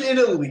such an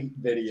elite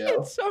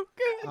video. It's so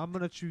good. I'm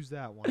gonna choose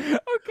that one.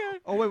 Okay.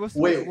 Oh wait, what's the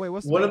Wait,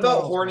 what's the what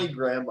about McDonald's horny one?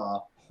 grandma?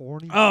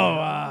 Horny. Oh,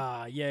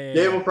 grandma? yeah.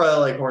 Dave will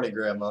probably like horny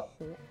grandma.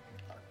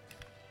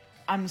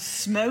 I'm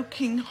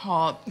smoking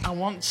hot. I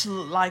want to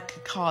look like a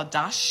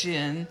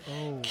Kardashian.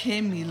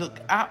 Kim, you look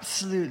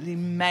absolutely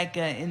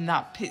mega in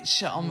that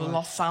picture on the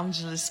Los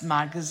Angeles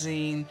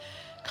magazine.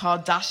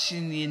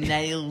 Kardashian, you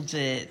nailed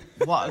it.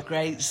 What a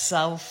great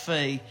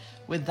selfie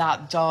with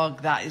that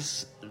dog. That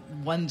is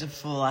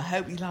wonderful. I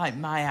hope you like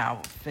my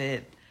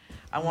outfit.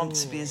 I want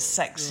to be as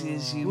sexy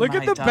as you, Look my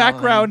at the darling.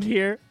 background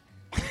here.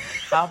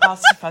 How about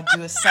if I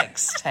do a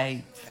sex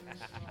tape?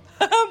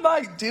 I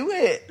might do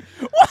it.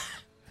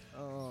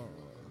 Oh,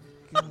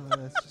 God,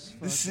 that's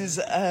just This is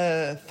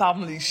a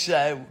family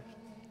show.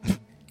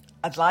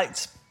 I'd like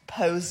to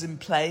pose in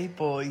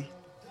Playboy.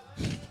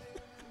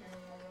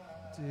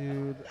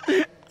 Dude.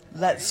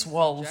 Let's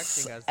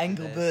waltz, Projecting us to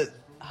Engelbert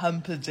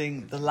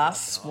Humperdinck, the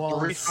last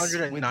waltz with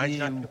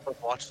 399 you. people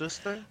watch this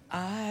thing.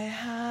 I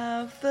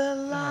have the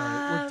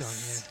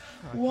last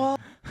Well,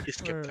 You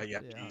skipped that, yeah,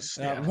 please.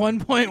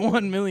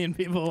 1.1 million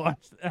people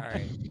watched that. All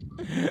right.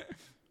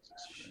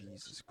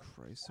 Jesus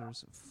Christ, there's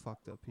some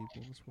fucked up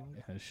people in this world.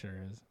 Yeah, it sure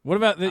is. What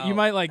about that? You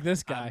might like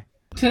this guy.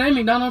 Today,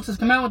 McDonald's has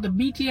come out with the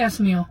BTS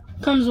meal.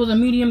 Comes with a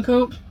medium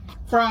Coke,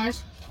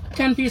 fries,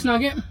 10-piece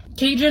nugget,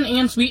 Cajun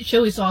and sweet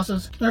chili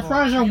sauces. Their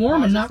fries are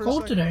warm and not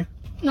cold today.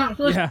 Not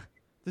good. Yeah.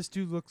 This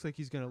dude looks like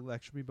he's gonna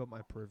lecture me about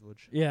my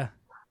privilege. Yeah.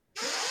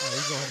 Alright,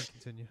 you go ahead and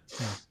continue.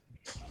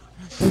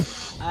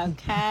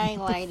 Okay,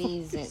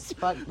 ladies, it's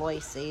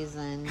fuckboy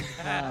season.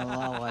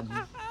 Oh, Lord.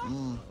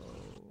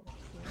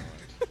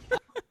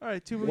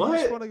 Alright, Tuba, you What?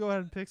 just want to go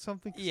ahead and pick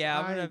something? 'Cause Yeah,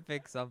 I'm I gonna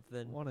pick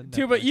something. wanna nut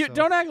Tuba, you myself.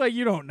 don't act like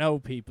you don't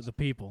know the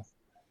people.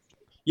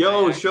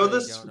 Yo, show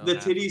this the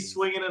titties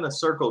swinging in a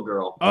circle,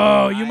 girl.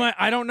 Oh, you might.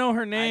 I don't know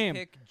her I name.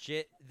 pick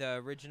Jit, the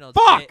original.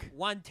 Fuck! Jit.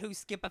 1, 2,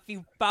 skip a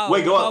few. Bow,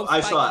 Wait, go bow, up.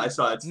 I saw it. I spiky.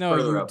 saw it. It's No,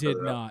 further you up, did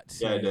further up. not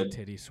see Yeah, I the did.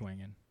 titty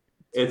swinging.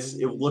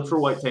 Look for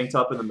white tank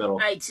top in the middle.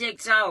 Hey,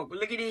 TikTok,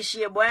 look at this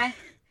shit, boy.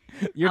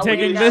 You're I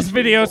taking would've this got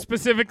video people.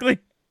 specifically.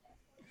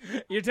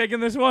 You're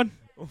taking this one.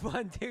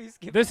 1, 2,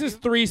 skip. This is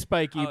 3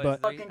 spiky, Oh, but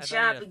Fucking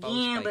chop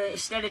again, but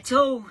instead of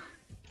 2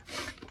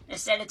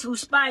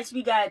 spikes,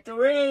 we got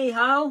 3,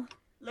 ho.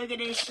 Look at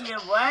this shit,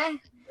 boy.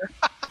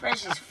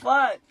 Fresh as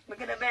fuck. Look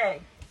at the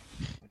bag.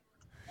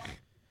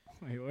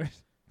 wait,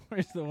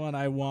 where's the one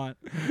I want?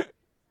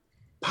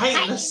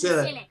 Paint the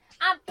ceiling.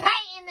 I'm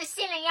painting the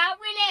ceiling. Y'all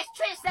really ask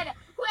Tristan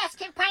who else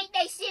can paint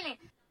their ceiling?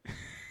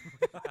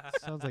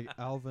 Sounds like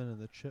Alvin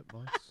and the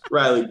Chipmunks.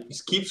 Riley,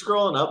 just keep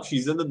scrolling up.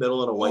 She's in the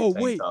middle in a white Oh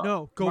tank wait, top.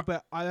 no, go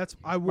back. I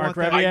want Mark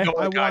that. Revier?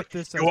 I want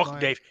this. You're as welcome,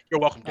 mine. Dave. You're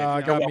welcome, Dave.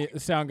 You're Got me. welcome. The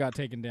sound got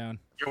taken down.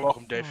 You're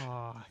welcome, Dave.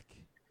 Fuck.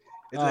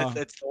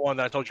 It's the one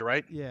that I told you,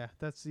 right? Yeah,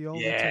 that's the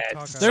only Yeah,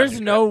 TikTok. it's I There's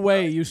like. no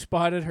way you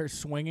spotted her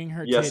swinging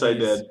her Yes, I titties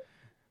did.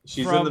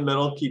 She's in from- the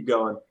middle. Keep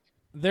going.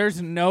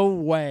 There's no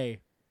way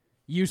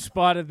you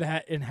spotted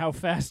that in how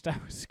fast I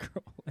was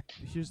scrolling.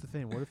 Here's the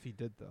thing. What if he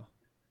did though?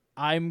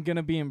 I'm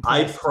gonna be I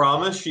impressed.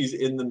 promise she's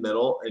in the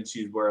middle and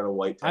she's wearing a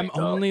white I'm tank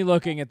top. only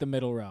looking at the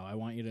middle row. I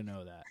want you to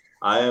know that.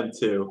 I am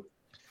too.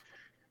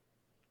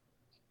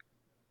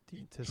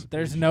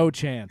 There's no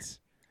chance.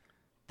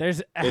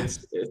 There's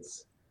It's.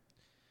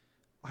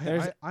 there's I want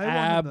him to get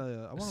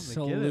it at this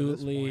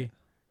absolutely. point.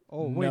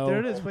 Oh wait, no- there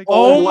it is. Wait,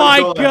 Oh, Oh my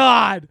my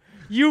god!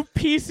 You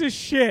piece of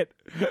shit!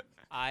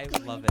 I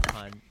love it,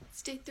 hon.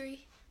 It's day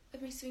 3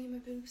 of me swinging my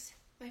boobs.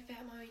 My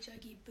fat mommy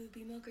juggy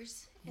booby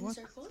milkers in What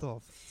circles. the I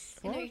know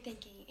fuck? you're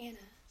thinking, Anna,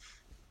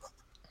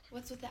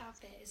 what's with the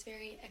outfit? It's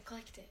very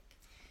eclectic.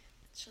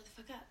 Shut the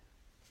fuck up.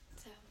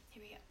 So,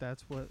 here we go.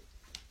 That's what.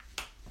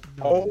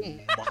 Oh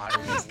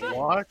That was good.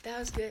 What? That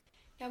was good.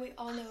 Now we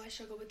all know I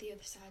struggle with the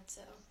other side,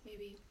 so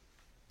maybe.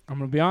 I'm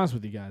gonna be honest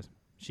with you guys.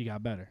 She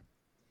got better,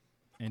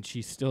 and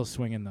she's still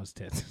swinging those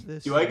tits.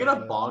 Do I get a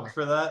bonk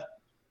for that?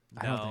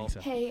 I don't think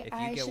so. Hey, If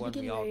I you get should be one,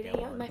 getting we all ready to get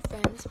hang out with one.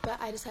 my friends,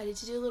 but I decided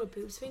to do a little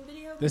boob swing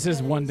video. This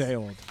is 1 because day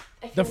old.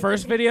 I feel The like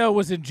first every- video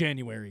was in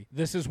January.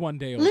 This is 1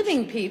 day old.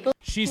 Living people.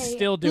 She's Hey,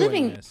 still doing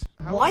living- this.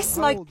 Why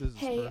how old is this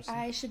Hey, person?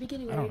 I should be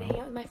getting I ready don't to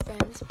hang out with my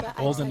friends, but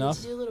I Old decided enough?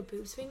 to do a little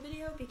boob swing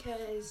video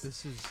because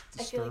This is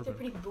I feel like they're disturbing.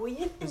 pretty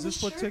buoyant. in Is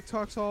this what shirt.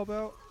 TikTok's all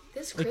about?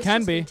 This It Chris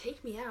can is be. gonna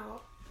take me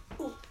out.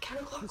 Ooh,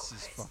 counterclockwise. This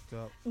is fucked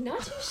up.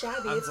 Not too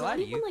shabby. I'm It's not glad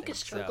even you like a think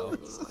struggle so.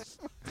 anymore.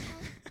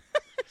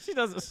 She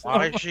does it so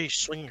Why is much. she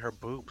swinging her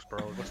boobs,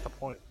 bro? What's the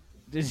point?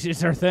 This is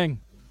her thing.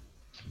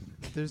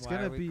 There's Why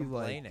gonna are we be like.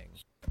 complaining?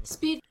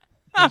 Speed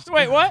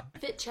Wait, what?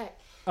 fit check.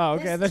 Oh,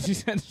 okay. This- Then she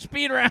said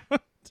speed round.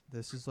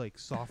 This is like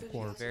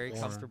softcore. She's very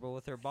porn. comfortable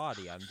with her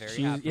body. I'm very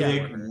She's- happy. yeah. for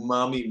Big her.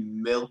 mommy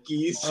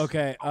milkies.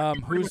 Okay.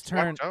 Whose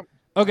turn? Jump.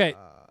 Okay.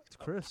 It's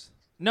Chris.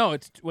 No,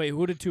 it's wait.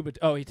 Who did Tuba?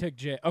 Oh, he took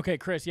Jay. Okay,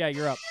 Chris. Yeah,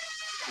 you're up.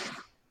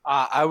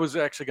 I was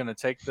actually gonna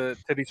take the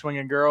titty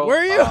swinging girl. Where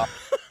are you?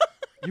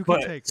 You can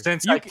But take her.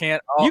 since You I can-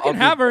 can't, You can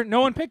have her.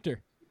 No one picked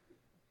her.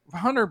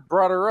 Hunter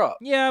brought her up.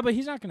 Yeah, but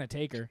he's not gonna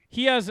take her.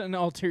 He has an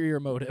ulterior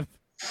motive.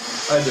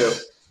 I do.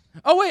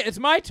 Oh wait, it's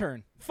my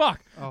turn.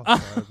 Fuck. Oh,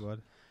 sorry,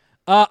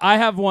 bud. I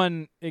have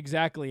one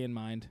exactly in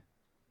mind.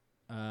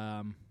 You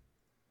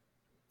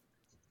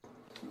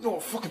know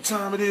what fucking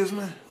time it is,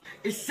 man?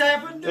 It's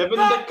 7 7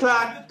 o'clock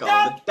on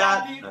the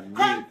dot. I need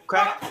a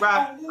crack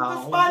rock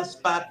on the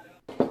spot.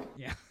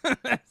 Yeah,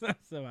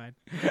 that's the mine.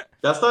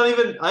 That's not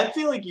even. I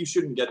feel like you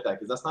shouldn't get that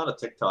because that's not a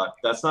TikTok.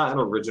 That's not an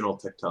original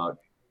TikTok.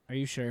 Are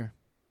you sure?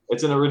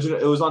 It's an original.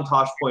 It was on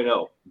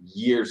Tosh.0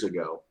 years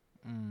ago.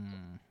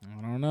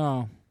 I don't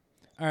know.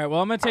 All right,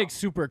 well, I'm gonna take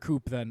Super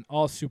Coop then.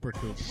 All Super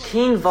Coop.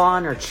 King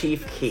Von or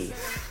Chief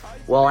Keef?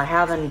 Well, I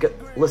haven't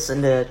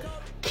listened to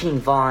King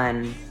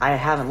Von. I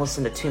haven't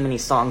listened to too many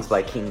songs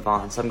by King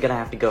Von, so I'm gonna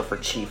have to go for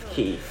Chief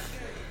Keef.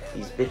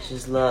 These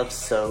bitches love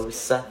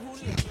Sosa.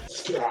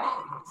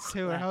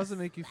 Taylor, how does it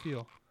make you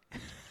feel?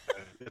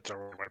 It's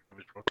alright.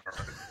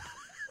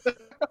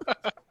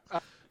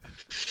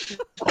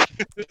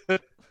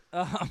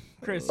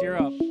 Chris, you're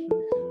up.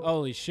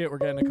 Holy shit, we're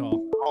getting a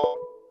call.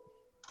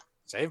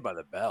 Saved by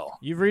the Bell.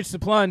 You've reached the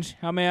plunge.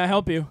 How may I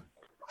help you?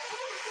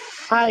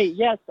 Hi,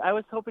 yes, I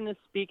was hoping to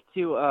speak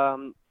to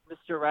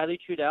Mr. Riley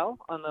Trudell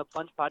on the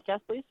Plunge podcast,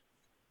 please.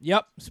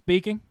 Yep,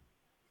 speaking.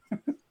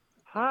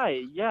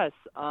 Hi, yes,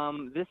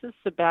 this is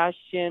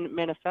Sebastian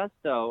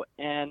Manifesto,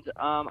 and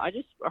I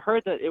just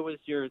heard that it was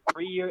your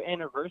 3-year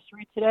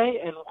anniversary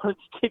today, and wanted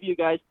to give you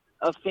guys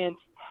a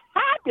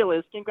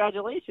fantabulous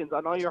congratulations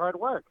on all your hard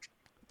work.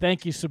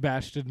 Thank you,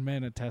 Sebastian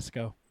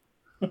Manifesto.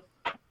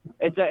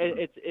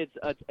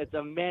 It's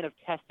a man of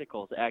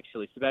testicles,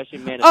 actually.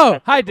 Sebastian Man of Oh,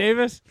 testicles. hi,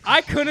 Davis.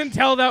 I couldn't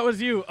tell that was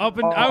you. I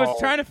was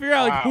trying to figure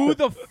out like who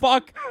the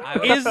fuck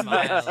is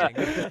this.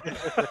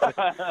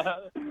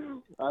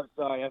 I'm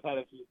sorry, I've had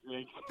a few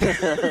drinks.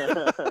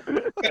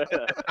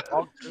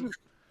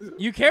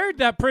 You carried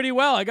that pretty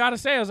well, I gotta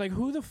say. I was like,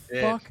 who the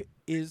fuck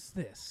is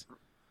this?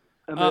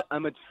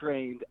 I'm a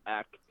trained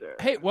actor.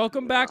 Hey,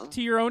 welcome back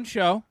to your own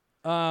show.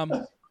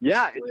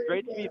 Yeah, it's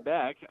great to be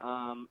back.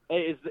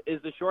 Hey,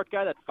 is the short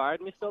guy that fired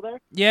me still there?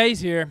 Yeah,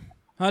 he's here.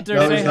 Hunter,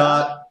 No, say he's hi.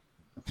 not.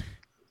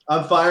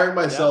 I'm firing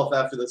myself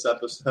after this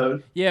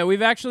episode. Yeah,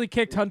 we've actually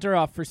kicked Hunter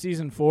off for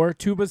season 4.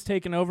 Tuba's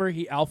taken over.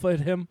 He alphaed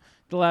him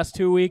the last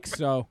 2 weeks,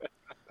 so.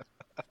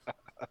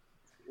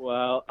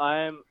 Well,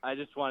 I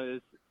just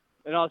wanted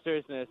to, in all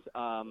seriousness,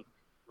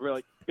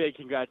 really big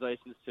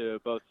congratulations to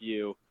both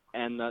you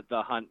and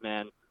the Hunt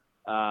man.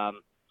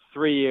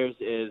 3 years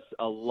is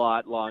a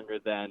lot longer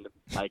than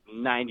like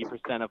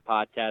 90% of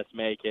podcasts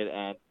make it,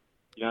 and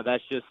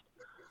that's just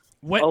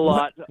a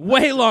lot.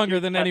 Way longer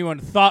than anyone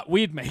thought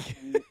we'd make.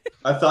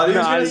 I thought he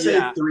was going to say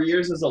yeah. 3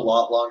 years is a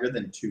lot longer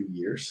than 2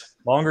 years.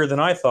 Longer than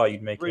I thought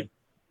you'd make it.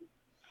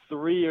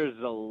 3 years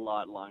is a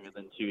lot longer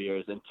than 2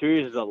 years, and 2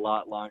 years is a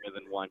lot longer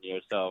than 1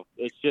 year. So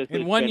it's just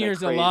And it's 1 been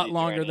year's a crazy lot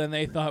longer journey. than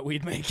they thought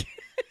we'd make it.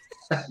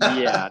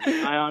 Yeah,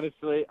 I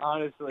honestly,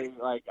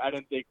 like, I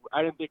didn't think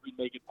we'd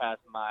make it past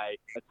my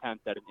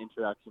attempt at an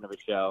introduction of a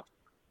show.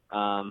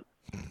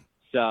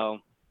 So.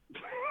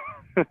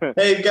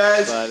 Hey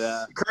guys,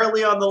 But,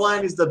 currently on the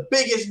line is the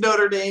biggest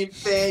Notre Dame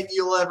fan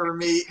you'll ever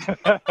meet.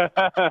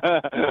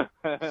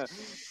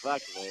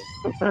 Fuck me.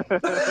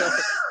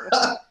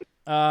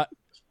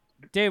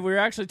 Dave, we were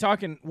actually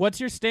talking. What's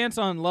your stance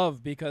on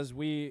love? Because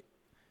we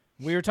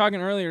were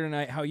talking earlier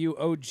tonight how you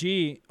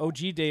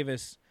OG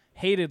Davis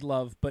hated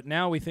love, but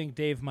now we think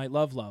Dave might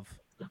love love.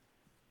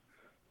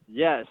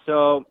 Yeah,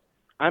 so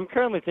I'm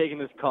currently taking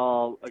this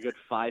call a good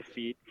 5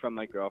 feet from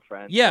my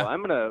girlfriend. Yeah. So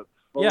I'm gonna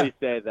fully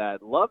say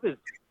that love is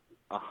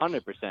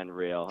 100%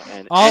 real,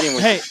 and I'll,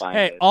 anyone hey, can find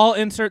hey, it. I'll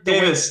insert the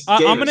Davis, wings. I'm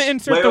Davis. going to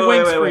insert Wait, the wait,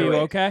 wings wait, for wait, you,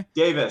 wait. okay?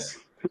 Davis,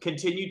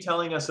 continue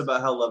telling us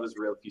about how love is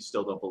real if you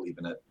still don't believe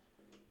in it.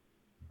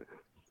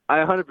 I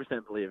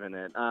 100% believe in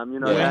it.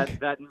 Yeah.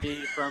 That me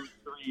from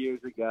 3 years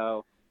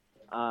ago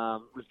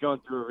was going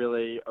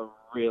through a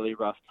really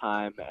rough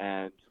time,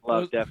 and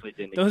love definitely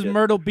didn't Those exist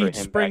Myrtle for Beach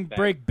him spring back then.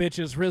 break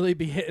bitches really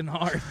be hitting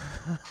hard.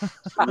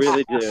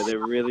 Really do. They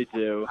really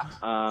do.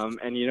 And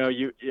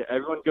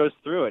everyone goes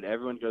through it.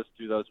 Everyone goes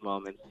through those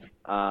moments.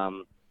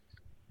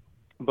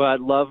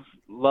 But love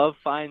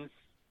finds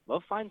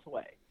a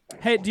way.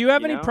 Hey, do you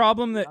have You any know?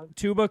 problem that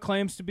Tuba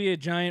claims to be a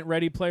giant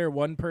Ready Player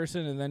One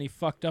person, and then he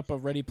fucked up a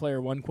Ready Player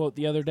One quote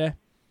the other day?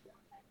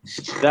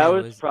 That It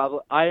was was- probably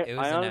it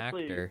was I an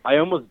honestly actor. I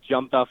almost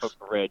jumped off a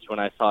bridge when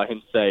I saw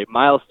him say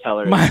Miles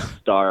Teller is the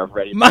star of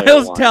Ready Player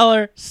Miles One.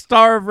 Teller,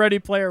 star of Ready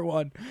Player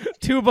One.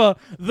 Tuba,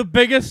 the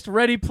biggest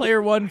Ready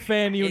Player One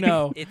fan you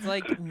know. It's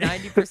like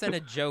 90%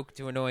 a joke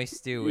to annoy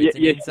Stu. It's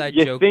an inside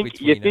you joke think,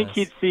 between you think us.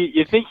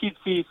 You think he'd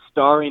see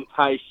starring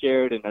Ty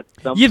Sheridan at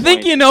some You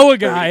think point you know a 30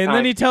 guy, and then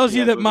times he tells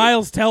you in that movie.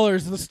 Miles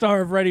Teller's the star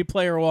of Ready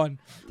Player One.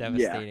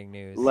 Devastating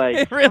news. Like,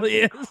 It really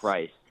is.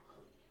 Christ.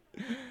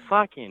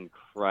 Fucking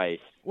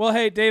Christ. Well,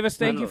 hey, Davis,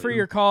 thank you know. for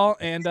your call,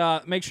 and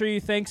make sure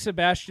you thank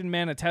Sebastian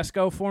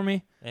Manifesto for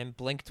me. And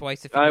blink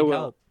twice if you I need will.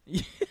 help.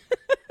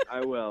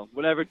 I will.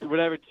 Whatever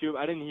Tuba.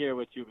 I didn't hear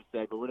what Tuba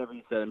said, but whatever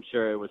he said, I'm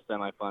sure it was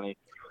semi-funny.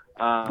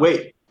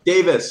 Wait,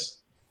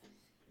 Davis,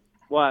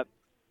 What?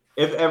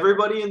 if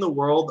everybody in the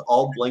world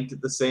all blinked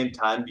at the same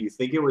time, do you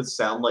think it would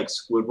sound like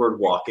Squidward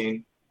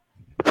walking?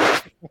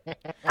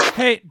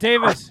 Hey,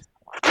 Davis.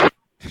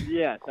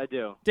 Yes, I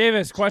do.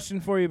 Davis,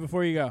 question for you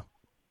before you go.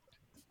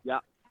 Yeah.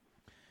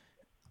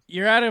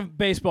 You're at a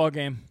baseball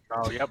game.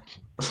 Oh, yep.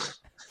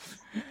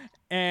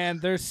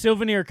 And there's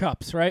souvenir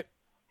cups, right?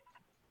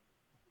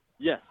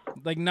 Yes.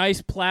 Like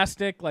nice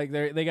plastic, like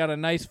they got a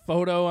nice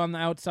photo on the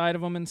outside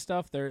of them and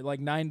stuff. They're like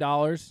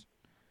 $9.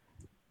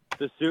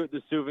 The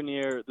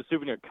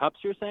souvenir cups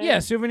you're saying? Yeah,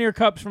 souvenir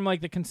cups from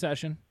like the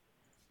concession.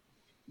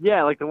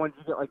 Yeah, like the ones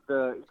you get, like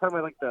you're talking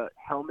about like the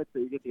helmets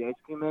that you get the ice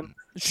cream in.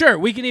 Sure,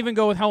 we can even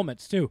go with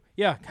helmets too.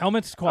 Yeah,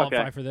 helmets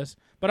qualify Okay. for this.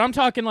 But I'm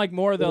talking like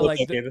more the What's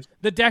like up, the, Davis?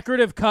 the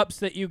decorative cups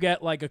that you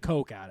get like a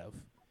Coke out of.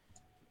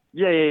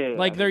 Yeah.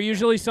 Like they're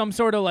usually some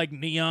sort of like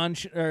neon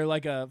or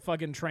like a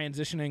fucking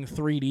transitioning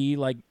 3D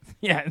like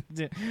yeah.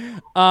 Yeah.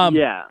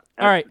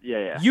 All right.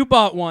 Yeah. You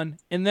bought one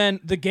and then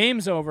the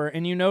game's over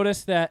and you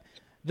notice that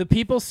the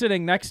people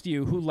sitting next to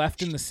you who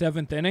left in the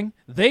 7th inning,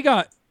 they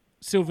got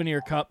souvenir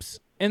cups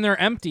and they're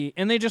empty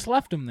and they just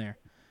left them there.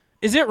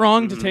 Is it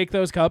wrong to take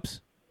those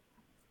cups?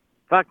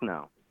 Fuck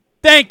no.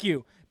 Thank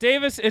you,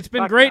 Davis. It's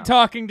been Fuck great no.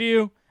 talking to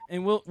you,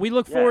 and we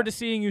look Yeah. forward to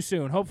seeing you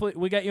soon. Hopefully,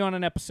 we get you on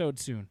an episode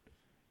soon.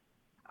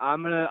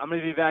 I'm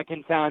gonna be back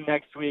in town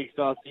next week,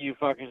 so I'll see you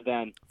fuckers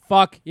then.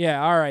 Fuck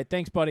yeah! All right,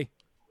 thanks, buddy.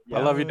 I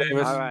love you,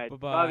 Davis. All right.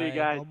 Bye-bye. Love you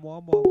guys.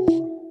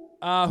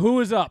 Who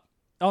is up?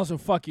 Also,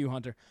 fuck you,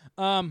 Hunter.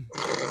 That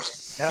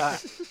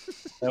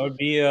would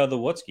be the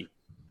Woodsky.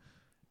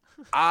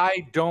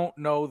 I don't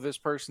know this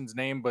person's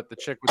name, but the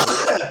chick with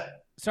the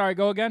Sorry,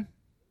 go again.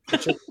 the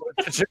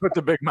chick with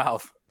the big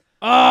mouth.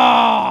 Oh,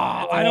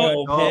 I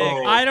don't.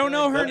 Oh, I don't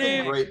know her that's a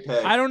name. great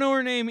pick. I don't know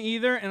her name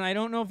either, and I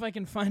don't know if I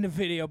can find a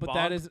video. But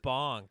that is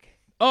bonk.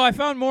 Oh, I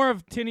found more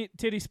of Titty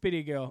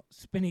Spitty Girl.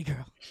 Spinny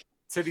Girl.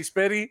 Titty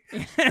spitty.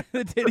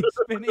 The Titty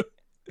Spinny.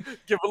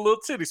 Give a little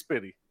titty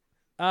spitty.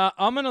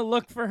 I'm gonna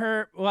look for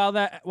her while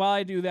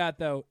I do that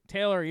though.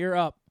 Taylor, you're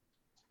up.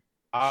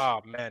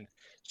 Oh man.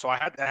 So it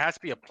has to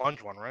be a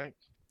plunge one, right?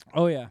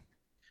 Oh yeah.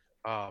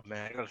 Oh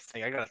man,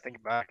 I gotta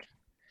think back.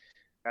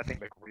 I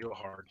think like real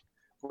hard.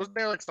 Wasn't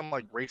there like some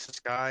like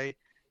racist guy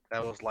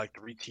that was like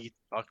 3 teeth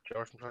buck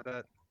or something like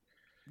that?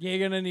 Yeah,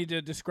 you're gonna need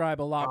to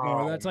describe a lot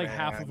more. Oh, That's like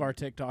half of man. our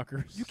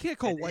TikTokers. You can't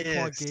call It White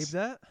Claw is. Gabe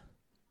that.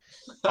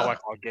 Not White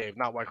Claw Gabe,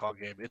 not White Claw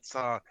Gabe. It's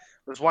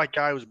this white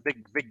guy was a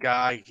big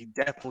guy. He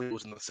definitely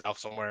was in the South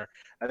somewhere.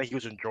 I think he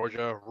was in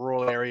Georgia,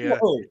 rural area.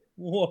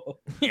 Whoa.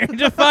 You're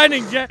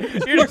defining Jack.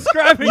 You're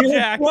describing You're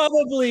Jack.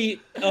 probably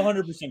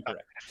 100%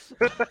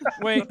 correct.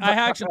 Wait, I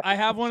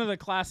have one of the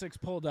classics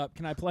pulled up.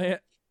 Can I play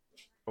it?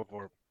 Go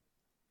for it.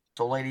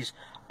 So, ladies,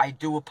 I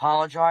do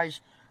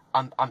apologize.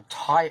 I'm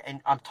tired,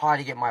 and I'm tired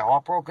of getting my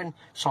heart broken.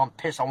 So I'm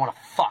pissed. I want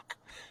to fuck.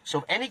 So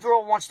if any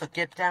girl wants to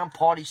get down,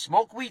 party,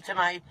 smoke weed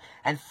tonight,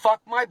 and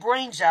fuck my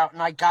brains out,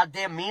 and I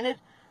goddamn mean it,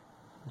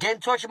 get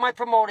in touch with my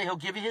promoter. He'll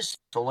give you his.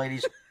 So,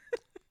 ladies,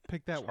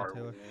 pick that one,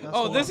 Taylor.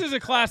 Oh, this is a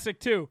classic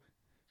too.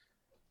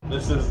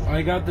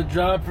 I got the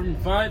job from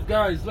Five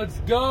Guys. Let's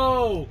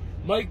go.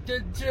 Mike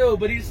did too,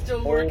 but he's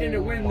still working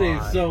at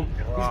Wendy's, so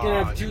he's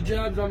gonna have 2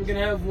 jobs. I'm gonna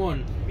have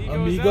 1.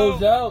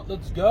 Amigos out.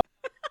 Let's go.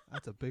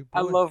 That's a big boy.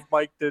 I love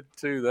Mike did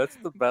too. That's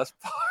the best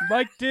part.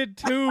 Mike did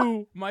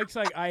too. Mike's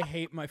like, I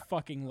hate my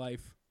fucking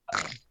life.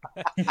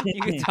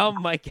 You can tell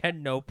Mike had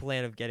no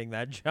plan of getting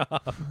that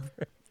job.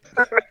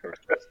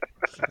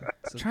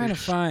 Trying to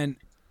find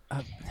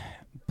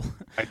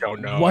I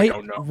don't know. white I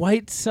don't know.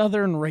 white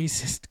Southern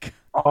racist.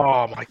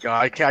 Oh my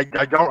god!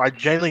 I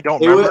genuinely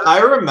don't It remember. was, I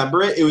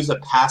remember it. It was a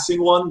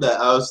passing one that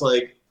I was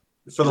like,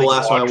 for the Like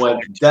last one, I watch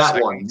went, for that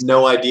 2 one, seconds.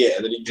 no idea.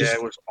 And then he just,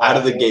 it was out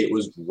of the awful. gate,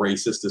 was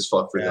racist as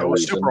fuck for Yeah, no it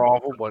was reason. super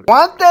awful. But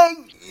One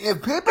thing,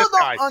 if people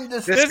guy- don't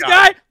understand This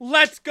guy,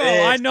 let's go.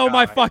 I know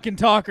my fucking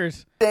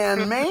talkers.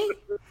 me,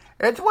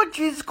 it's what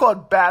Jesus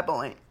called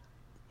babbling.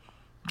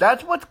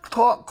 That's what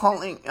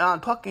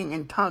talking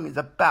in tongue is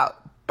about.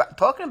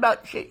 Talking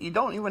about shit you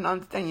don't even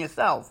understand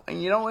yourself,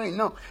 and you don't really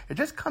know. It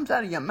just comes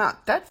out of your mouth.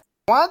 That's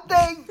one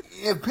thing.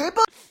 If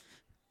people,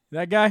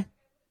 That guy.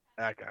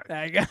 that guy.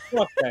 That guy.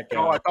 Fuck that guy.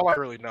 No, I thought I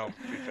really know. To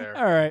be fair.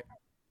 All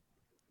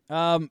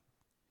right.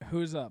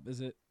 Who's up?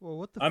 Is it? Well,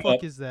 what the I'm fuck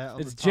up. is that? On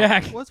It's the top?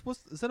 Jack. What's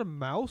is that a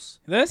mouse?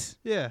 This?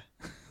 Yeah.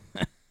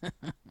 What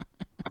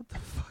the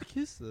fuck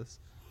is this?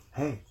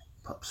 Hey,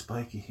 Pup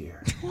Spiky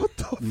here. What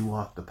the? You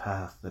walk the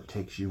path that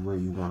takes you where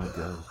you want to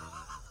go,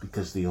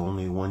 because the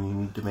only one you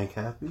need to make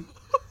happy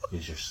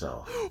is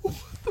yourself.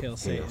 Hail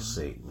Hail Satan.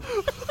 Satan.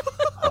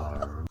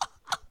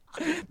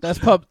 That's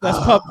pup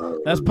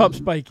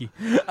Spiky.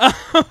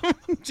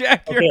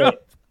 Jack, you're Okay.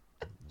 up.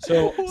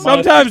 So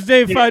Sometimes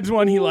Dave finds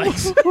one he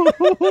likes.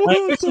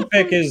 my official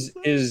pick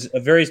is a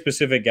very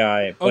specific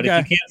guy, but Okay.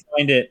 if you can't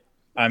find it,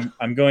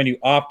 I'm going to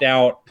opt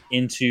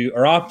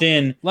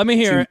in. Let me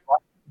hear it.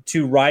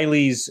 To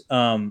Riley's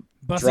Bust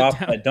it drop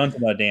down. a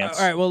Duntula dance.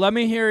 All right. Well, let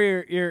me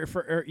hear your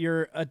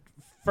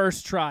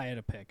first try at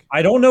a pick.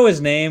 I don't know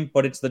his name,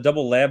 but it's the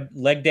double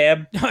leg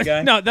dab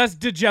guy. No, that's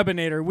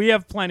Dejebinator. We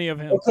have plenty of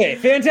him. Okay,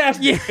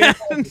 fantastic.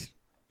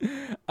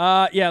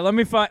 Yeah. Yeah. Let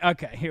me find.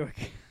 Okay, here we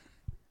go.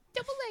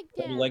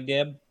 Double leg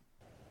dab.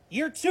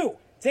 Year 2,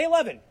 day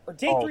 11, or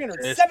day Oh,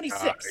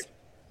 376. this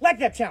Leg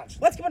dab challenge.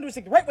 Let's come into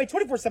a the right way,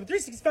 24/7,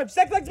 365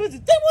 seconds. Legs wins.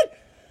 Day 1.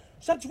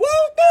 Shots. Whoa,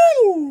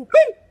 go,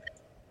 baby.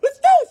 Let's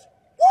do this.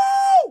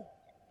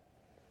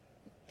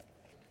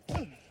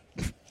 Woo!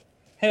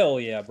 Hell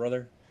yeah,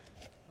 brother.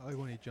 I like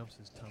when he jumps,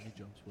 his tummy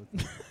jumps with.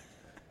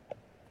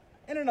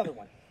 And another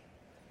one.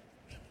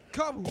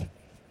 Kaboom!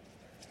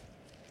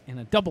 And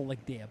a double leg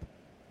dab.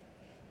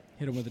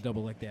 Hit him with a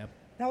double leg dab.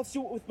 Now let's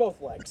do it with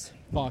both legs.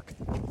 Fuck.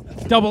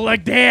 Double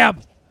leg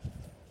dab.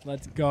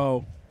 Let's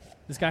go.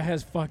 This guy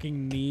has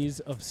fucking knees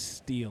of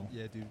steel.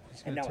 Yeah, dude.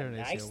 He's And gonna now tear a an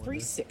nice ACL one day.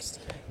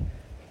 360.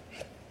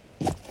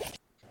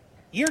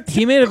 Year 2.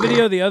 He made a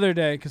video the other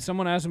day because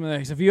someone asked him,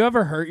 "Have you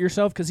ever hurt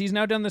yourself?" Because he's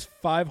now done this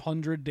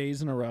 500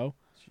 days in a row.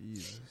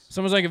 Jesus.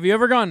 Someone's like, "Have you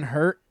ever gotten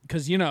hurt?"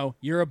 Because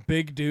you're a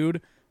big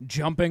dude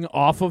jumping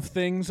off of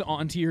things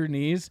onto your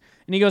knees,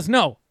 and he goes,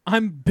 "No,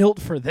 I'm built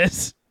for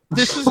this.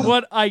 This is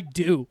what I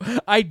do.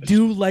 I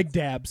do leg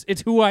dabs.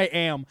 It's who I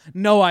am.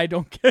 No, I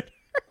don't get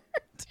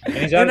hurt." And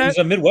he's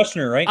a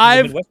Midwesterner,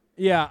 right? He's a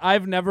Midwesterner.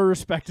 I've never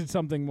respected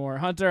something more.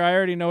 Hunter, I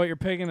already know what you're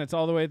picking. It's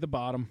all the way at the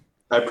bottom.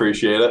 I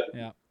appreciate it.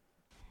 Yeah.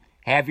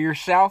 Have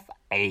yourself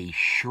a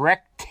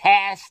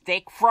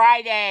Shrektastic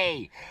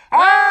Friday.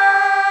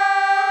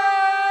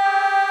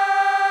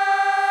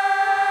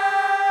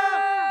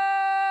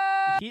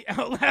 He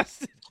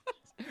outlasted.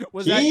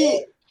 Was He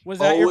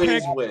that your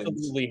pick? I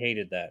absolutely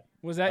hated that.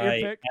 Was that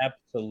your pick? I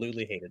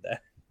absolutely hated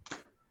that.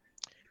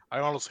 I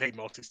honestly hate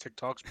most of these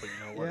TikToks, but you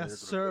know what? Yes,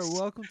 sir.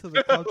 Welcome to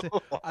the content.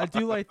 I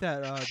do like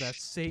that that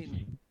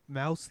Satan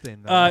mouse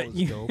thing. That was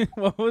dope.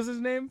 What was his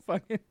name?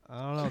 Fucking.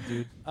 I don't know,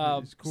 dude.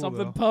 He's cool,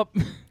 something though. pup.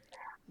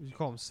 You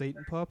call him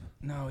Satan Pup?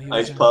 No, he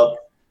Ice was Pup.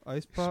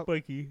 Ice Pup.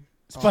 Spiky.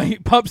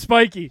 Pup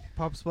Spiky.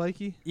 Pup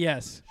Spiky.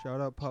 Yes.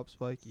 Shout out Pup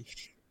Spiky.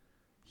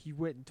 He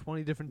went in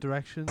 20 different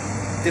directions.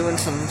 Doing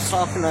some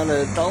shopping at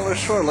a dollar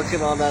store, looking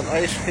at all that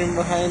ice cream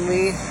behind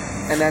me,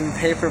 and then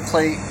paper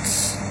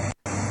plates.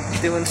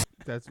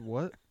 That's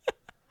what?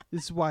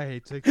 This is why I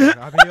hate TikTok.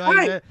 I mean,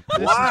 like,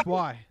 this is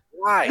why.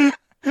 Why?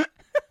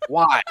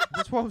 Why?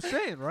 That's what I'm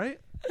saying, right?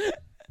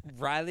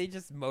 Riley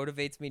just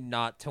motivates me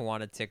not to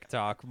want a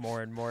TikTok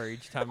more and more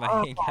each time I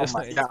hang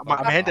out.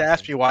 I had to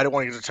ask you why I don't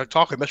want to get a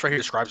TikTok, and this right here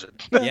describes it.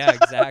 Yeah,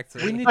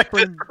 exactly. We need to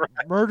bring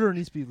murder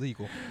needs to be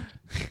legal.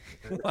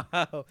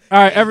 Wow. All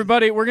right,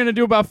 everybody, we're going to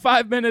do about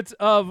 5 minutes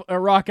of a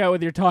rock out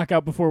with your talk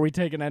out before we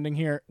take an ending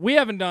here. We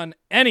haven't done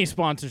any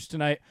sponsors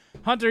tonight.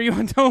 Hunter, you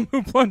want to tell them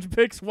who Plunge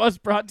Picks was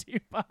brought to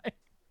you by?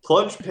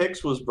 Plunge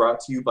Picks was brought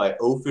to you by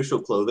Official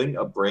Clothing,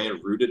 a brand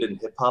rooted in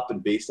hip-hop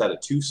and based out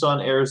of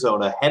Tucson,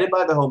 Arizona, headed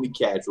by the homie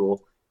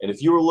Casual. And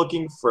if you were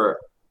looking for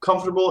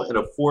comfortable and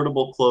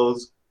affordable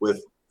clothes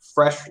with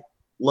fresh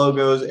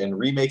logos and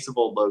remakes of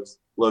old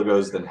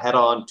logos, then head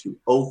on to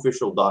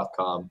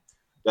official.com.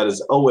 That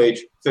is OH,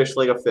 fish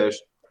like a fish,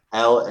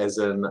 L as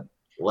in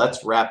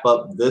let's wrap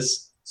up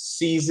this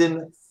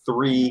season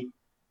 3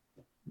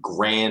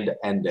 grand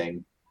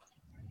ending.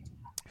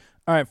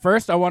 All right,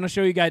 first I want to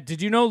show you guys.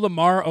 Did you know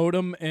Lamar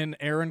Odom and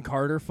Aaron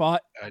Carter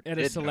fought at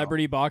a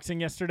celebrity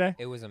boxing yesterday?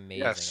 It was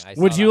amazing. Yes. I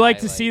saw Would you the like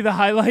to highlights. see the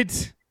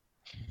highlights?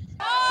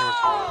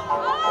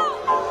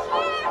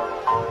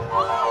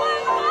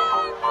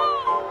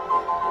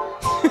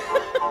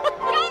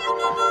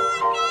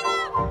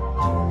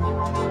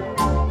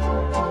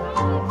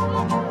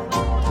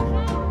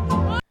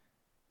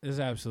 This is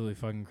absolutely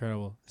fucking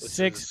incredible.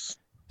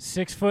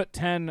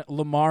 6'10"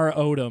 Lamar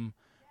Odom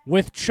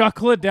with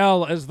Chuck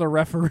Liddell as the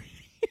referee.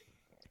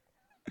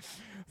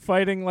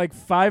 Fighting like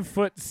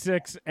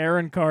 5'6"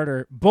 Aaron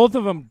Carter. Both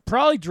of them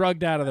probably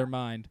drugged out of their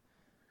mind.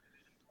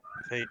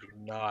 They do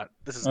not.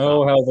 This is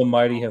Oh, how the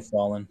mighty have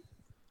fallen.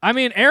 I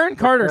mean, Aaron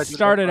Carter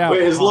started out.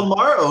 Wait, is hot.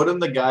 Lamar Odom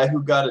the guy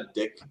who got a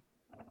dick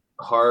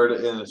hard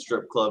in a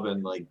strip club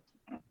and like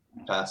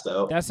passed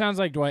out? That sounds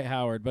like Dwight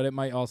Howard, but it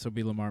might also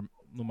be Lamar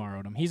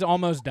Odom. He's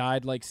almost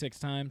died like 6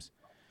 times.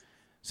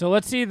 So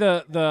let's see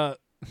the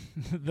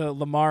the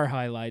Lamar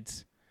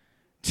highlights.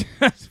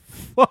 Just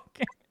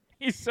fucking,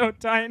 he's so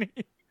tiny.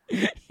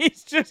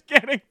 He's just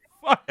getting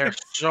fucking. They're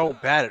so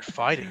bad at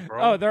fighting,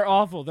 bro. Oh, they're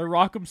awful. They're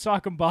rock'em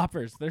sock'em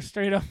boppers. They're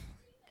straight up.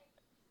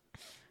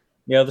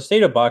 Yeah, the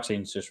state of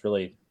boxing is just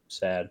really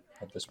sad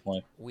at this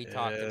point. We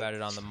talked about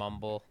it on the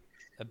Mumble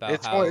about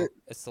It's how one-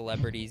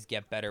 celebrities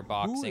get better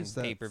boxing is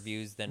that?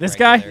 pay-per-views than This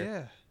guy?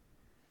 regular.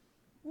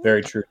 Yeah.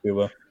 Very true,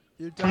 Cuba.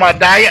 My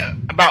diet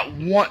about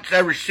once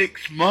every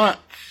 6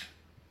 months.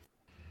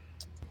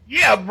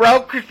 Yeah,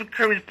 bro, Krispy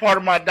Kreme is part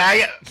of my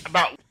diet.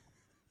 About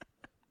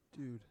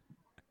Dude,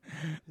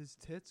 his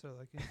tits are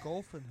like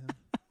engulfing him.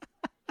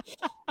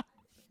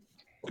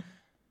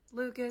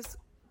 Lucas,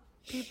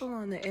 people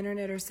on the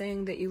internet are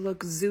saying that you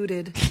look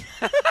zooted.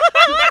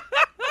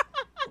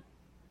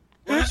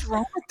 What is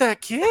wrong with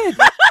that kid?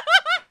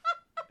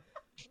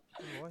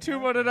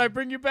 Tuba, did I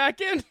bring you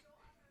back in?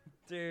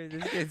 Dude,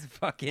 this kid's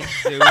fucking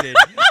zooted.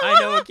 I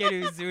know a kid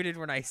who's zooted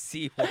when I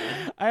see one.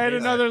 I had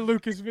another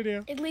Lucas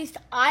video. At least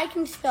I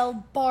can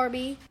spell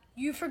Barbie.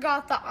 You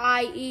forgot the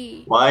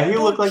IE. Why he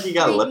Don't look like he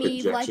got treat lip me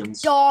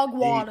injections? Like dog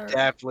water. He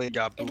definitely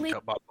got At boot least-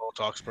 up by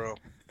Botox, bro.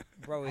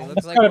 Bro, he It's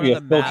looks like gotta one be of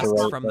a the filter,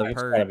 masks right? from Like, The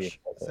it's gotta be a Purge.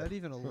 Is that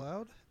even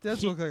allowed?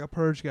 Does look like a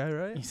purge guy,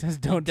 right? He says,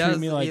 "Don't treat does.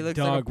 me He like looks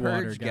like a dog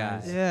water, purge guy.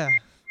 guys." Yeah.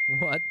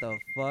 What the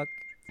fuck?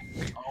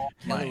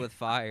 Kill it with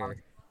fire.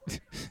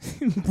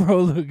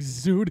 Bro looks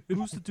zooted.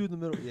 Who's the dude in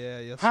the middle? Yeah,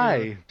 yes.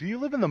 Hi, do you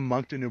live in the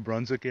Moncton, New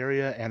Brunswick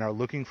area and are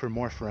looking for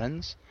more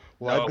friends?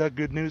 Well, No. I've got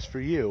good news for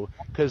you,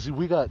 because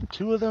we got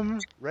 2 of them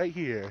right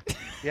here.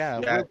 Yeah,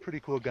 we're pretty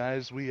cool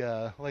guys. We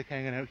like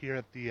hanging out here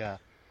at the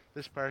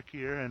this park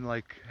here and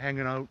like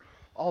hanging out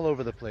all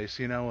over the place,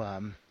 you know.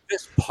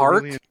 This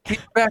park? really- Get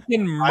back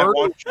in I Myrtle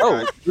want you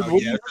Road. guys- Dude, oh,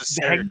 what yeah, you this is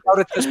hanging out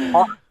at this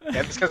park?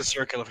 Yeah, this guy's a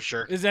circular for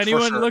sure. Is For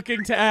anyone sure.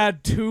 looking to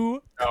add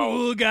 2 No.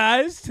 cool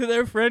guys to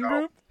their friend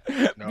group?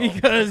 No.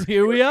 Because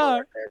here we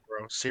are.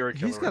 Bro, serial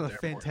killer He's got a right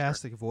there, bro.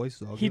 fantastic voice,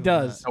 though. I'll He give him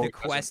does. that. The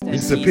quest.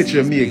 This is a picture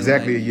of me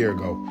exactly a year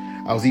ago.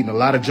 I was eating a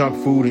lot of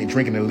junk food and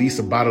drinking at least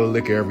a bottle of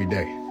liquor every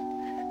day.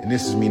 And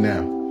this is me now.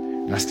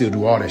 And I still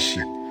do all that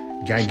shit.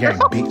 Gang, gang,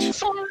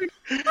 bitch.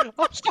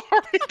 I'm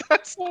sorry.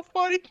 That's so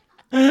funny.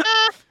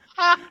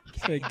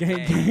 Say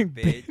gang,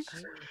 bitch.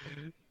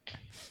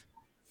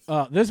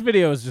 This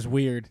video is just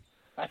weird.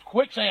 That's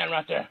quicksand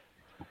right there.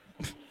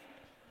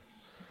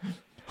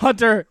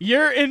 Hunter,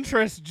 your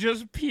interest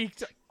just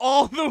peaked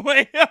all the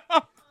way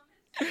up.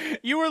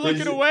 You were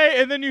looking away,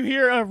 and then you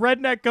hear a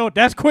redneck go,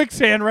 "That's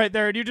quicksand right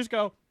there," and you just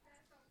go.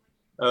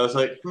 I was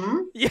like,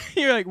 Yeah,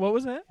 you're like, what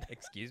was that?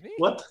 Excuse me?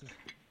 What?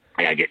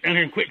 I gotta get down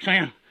here in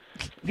quicksand.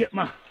 Get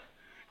my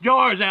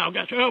jars out.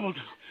 Got trouble.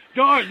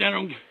 Jars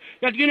down there.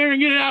 Got to get in there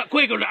and get it out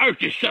quick, or the earth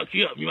just sucks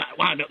you up. You might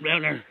wind up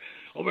down there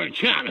over in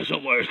China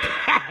somewhere.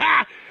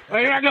 Well,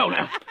 here I go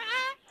now.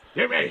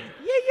 Get ready.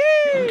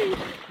 Yeah.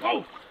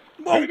 Whoa.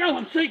 Here we go.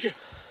 I'm sinking.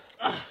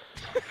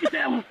 Get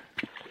that one.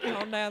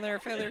 Calm down there,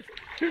 Feather.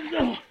 Here we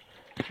go.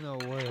 No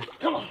way.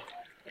 Come on.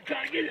 I'm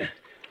trying to get it.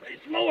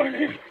 It's more in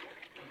here.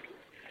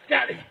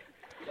 Got it.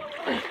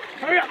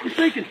 Hurry up. I'm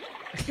sinking.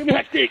 Give me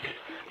that stick.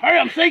 Hurry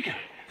up. I'm sinking.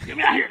 Get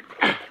me out here.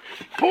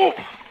 Pull.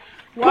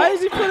 Why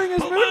is he putting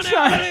his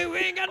moonshine? We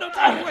ain't got no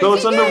time. So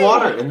it's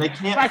underwater, and they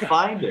can't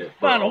find it.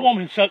 Find a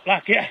woman suck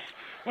like that.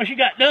 When she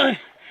got done,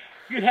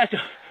 you'd have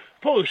to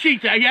pull the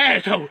sheets out of your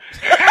asshole.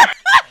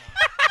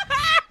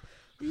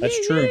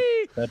 That's true.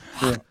 That's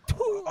true.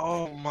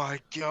 Oh my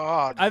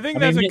god! I think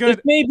that's a good.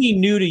 It may be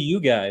new to you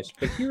guys,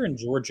 but here in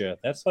Georgia,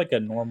 that's like a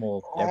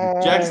normal.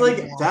 Jack's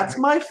like, that's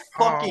my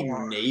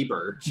fucking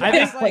neighbor. I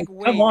think, Like,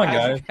 come on, wait,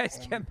 how'd you guys.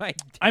 guys get my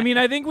I mean,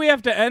 I think we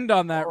have to end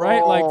on that,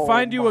 right? Like,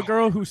 find you a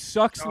girl who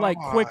sucks like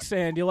God.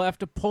 quicksand. You'll have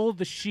to pull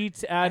the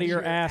sheets out of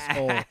your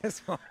asshole.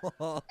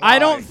 asshole. I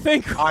don't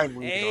think. I'm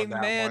leaving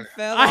on that Amen, one.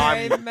 fella. I'm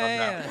leaving on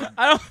that Amen. one.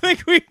 I don't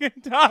think we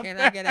can top Can I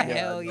that. get a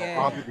hell yeah?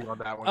 I'll leave on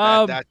that one.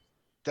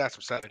 That's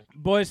upsetting.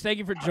 Boys, thank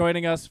you for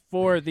joining us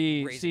for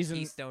the Raise a season.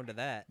 keystone to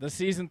that. The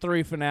season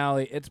 3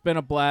 finale. It's been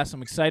a blast.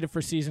 I'm excited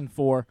for season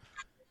 4.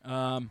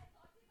 Fucking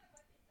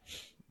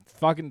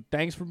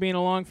thanks for being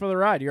along for the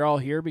ride. You're all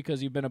here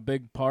because you've been a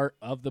big part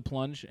of the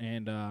plunge,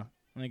 and I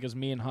think as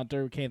me and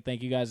Hunter, we can't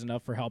thank you guys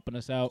enough for helping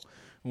us out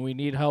when we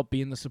need help,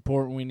 being the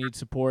support when we need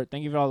support.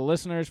 Thank you for all the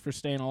listeners for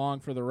staying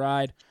along for the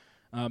ride.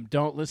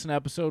 Don't listen to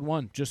episode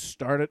 1. Just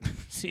start at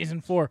season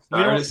 4.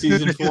 Start at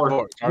season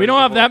 4. We don't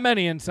have that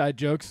many inside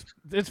jokes.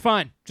 It's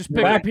fine. Just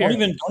pick up here.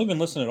 Don't even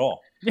listen at all.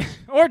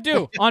 Or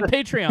do on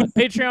Patreon.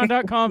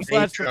 Patreon.com/.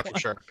 Patreon for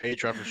sure.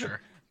 Patreon for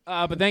sure.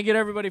 But thank you to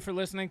everybody for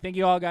listening. Thank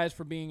you all guys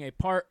for being a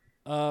part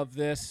of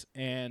this,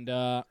 and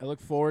I look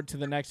forward to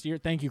the next year.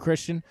 Thank you,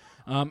 Christian.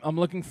 I'm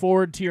looking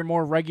forward to your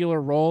more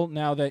regular role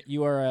now that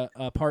you are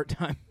a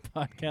part-time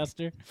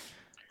podcaster.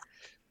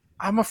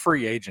 I'm a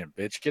free agent,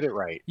 bitch. Get it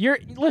right.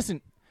 Listen.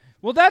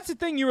 Well, that's the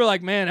thing. You were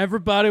like, man,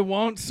 everybody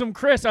wants some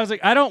Chris. I was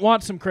like, I don't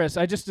want some Chris.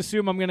 I just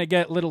assume I'm going to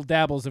get little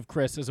dabbles of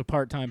Chris as a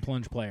part-time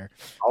plunge player.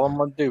 All I'm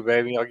going to do,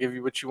 baby, I'll give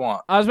you what you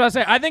want. I was about to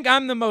say, I think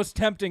I'm the most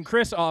tempting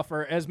Chris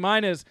offer, as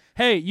mine is,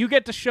 hey, you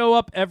get to show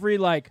up every,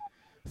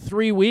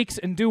 3 weeks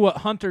and do what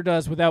Hunter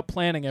does without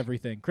planning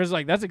everything. Chris is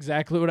like, that's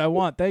exactly what I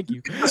want. Thank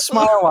you. The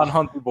smile on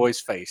Hunter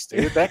Boy's face,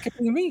 dude. That could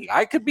be me.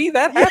 I could be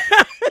that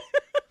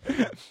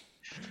happy.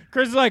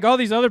 Chris is like, all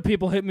these other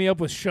people hit me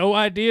up with show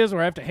ideas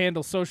where I have to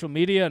handle social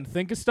media and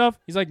think of stuff.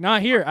 He's like,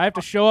 not here. I have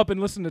to show up and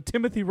listen to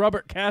Timothy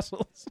Robert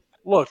Castles.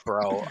 Look,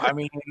 bro. I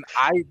mean,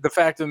 the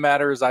fact of the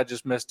matter is, I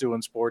just miss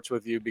doing sports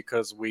with you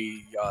because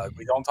we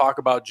don't talk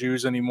about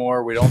Jews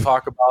anymore. We don't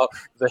talk about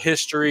the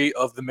history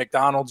of the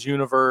McDonald's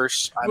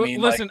universe. I mean,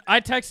 listen,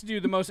 I texted you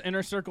the most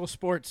inner circle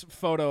sports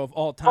photo of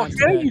all time.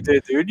 Oh, yeah, you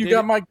did, dude. You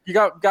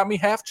got me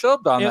half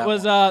chubbed on that. It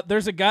was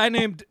there's a guy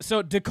named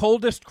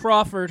DeColdest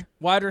Crawford,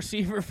 wide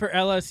receiver for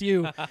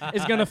LSU,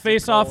 is going to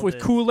face off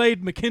with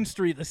Kool-Aid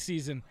McKinstry this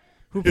season,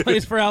 who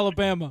plays for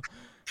Alabama.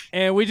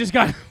 And we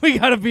got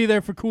to be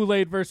there for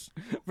Kool-Aid versus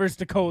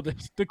the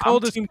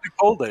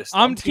coldest.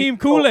 I'm team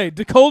Kool-Aid.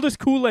 The coldest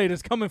Kool-Aid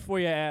is coming for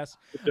your ass.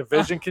 The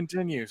division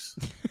continues.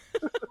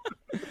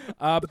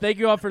 But thank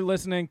you all for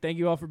listening. Thank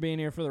you all for being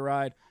here for the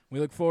ride. We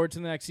look forward to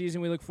the next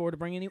season. We look forward to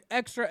bringing you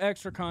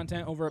extra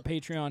content over at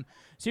Patreon.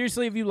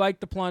 Seriously, if you like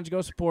the plunge,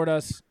 go support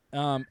us.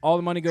 All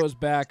the money goes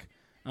back.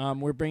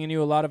 We're bringing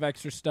you a lot of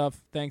extra stuff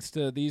thanks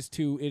to these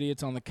two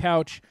idiots on the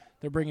couch.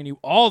 They're bringing you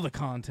all the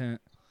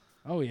content.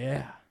 Oh,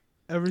 yeah.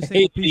 Every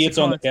single piece idiots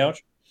on the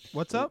couch.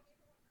 What's up?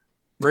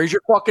 Raise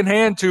your fucking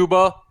hand,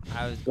 Tuba.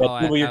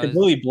 You're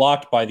completely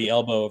blocked by the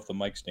elbow of the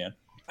mic stand.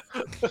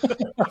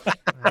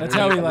 That's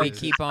how we like. We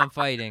keep on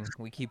fighting.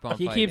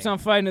 He keeps on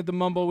fighting at the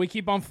Mumble. We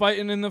keep on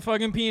fighting in the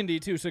fucking P&D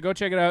too. So go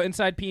check it out.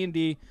 Inside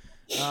P&D,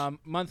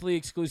 monthly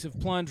exclusive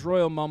plunge,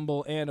 Royal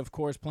Mumble, and of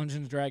course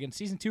Plungeons Dragons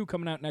season 2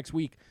 coming out next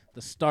week.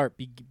 The start.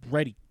 Be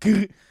ready. Go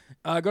to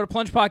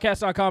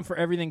plungepodcast.com for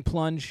everything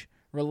plunge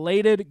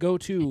related. Go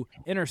to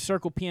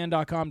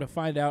innercirclepn.com to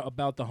find out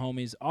about the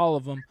homies, all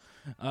of them.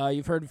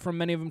 You've heard from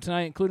many of them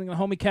tonight, including the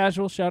homie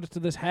Casual. Shout out to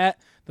this hat,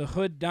 the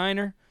Hood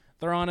Diner,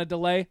 They're on a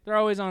delay. They're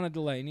always on a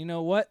delay. And you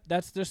know what?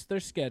 That's just their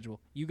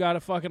schedule. You got a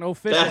fucking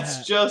official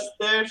That's just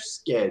their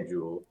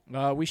schedule.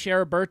 We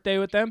share a birthday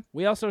with them.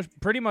 We also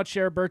pretty much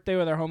share a birthday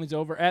with our homies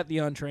over at the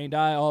Untrained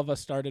Eye. All of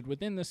us started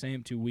within the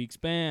same 2-week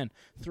span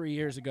 3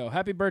 years ago.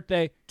 Happy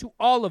birthday to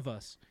all of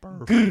us.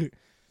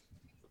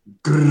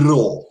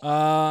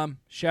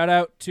 Shout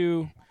out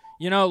to,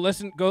 go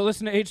listen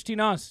to HT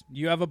Nos.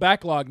 You have a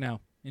backlog now.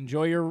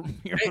 Enjoy your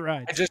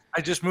ride. I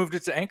just moved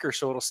it to Anchor,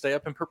 so it'll stay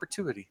up in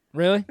perpetuity.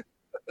 Really?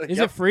 Is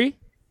it free?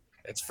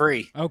 It's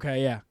free.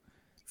 Okay, yeah.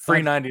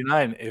 Free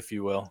 99, if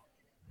you will.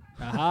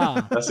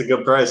 Aha. That's a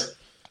good price.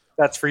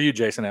 That's for you,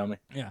 Jason Elmy.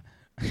 Yeah.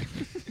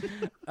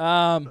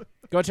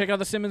 Go check out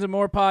the Simmons and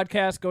More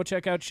podcast. Go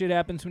check out Shit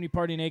Happens When You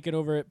Party Naked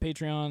over at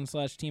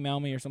Patreon/Team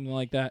Elmy or something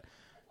like that.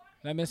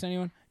 Did I miss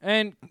anyone?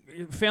 And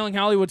Failing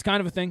Hollywood's kind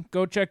of a thing.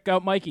 Go check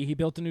out Mikey. He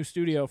built a new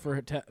studio for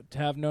to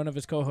have none of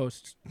his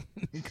co-hosts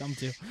come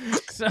to.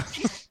 So,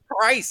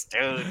 Christ,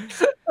 dude.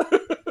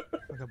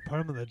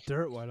 Put him in the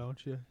dirt, why don't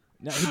you?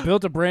 No, he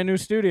built a brand new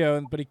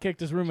studio, but he kicked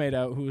his roommate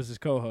out, who was his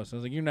co-host. I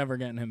was like, "You're never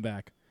getting him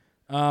back."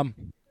 I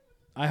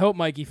hope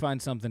Mikey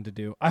finds something to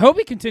do. I hope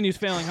he continues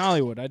Failing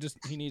Hollywood.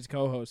 He needs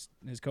co-host.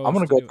 His co-host. I'm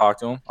gonna go talk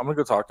to him. We're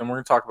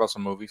gonna talk about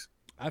some movies.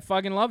 I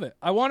fucking love it.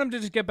 I want him to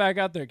just get back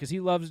out there because he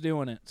loves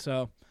doing it.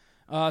 So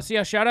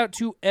yeah, shout out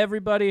to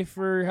everybody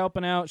for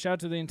helping out. Shout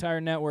out to the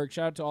entire network.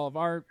 Shout out to all of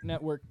our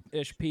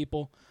network-ish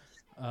people.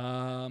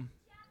 Fucking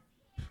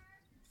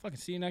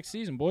see you next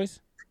season, boys.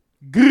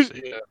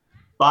 See ya.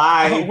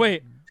 Bye. Oh,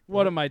 wait.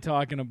 What am I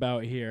talking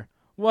about here?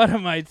 Hunt,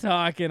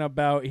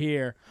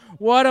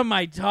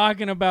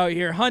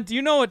 do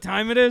you know what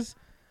time it is?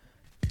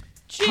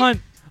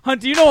 Hunt,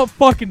 do you know what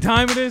fucking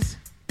time it is?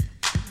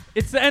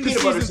 It's the end of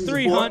season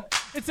 3, Hunt.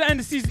 It's the end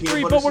of season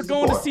 3, but we're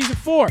going to season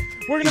 4.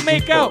 We're going to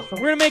make out. We're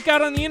going to make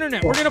out on the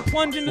internet. We're going to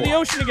plunge into the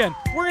ocean again.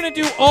 We're going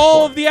to do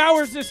all of the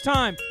hours this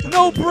time.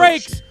 No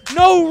breaks.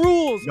 No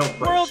rules.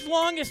 World's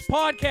longest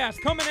podcast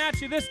coming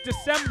at you this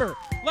December.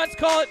 Let's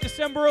call it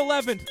December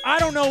 11th. I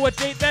don't know what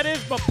date that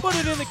is, but put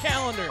it in the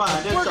calendar.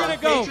 We're going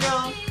to go.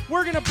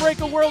 We're going to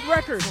break a world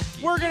record.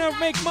 We're going to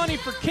make money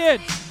for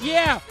kids.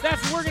 Yeah,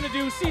 that's what we're going to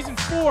do. Season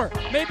 4.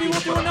 Maybe we'll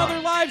do another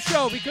live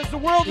show because the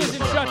world isn't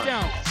shut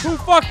down. Who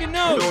fucking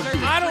knows?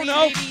 I don't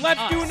know.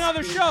 Let's do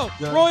another show.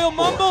 Royal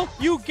Mumble?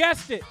 You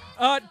guessed it.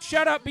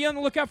 Shout out. Be on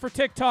the lookout for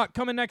TikTok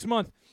coming next month.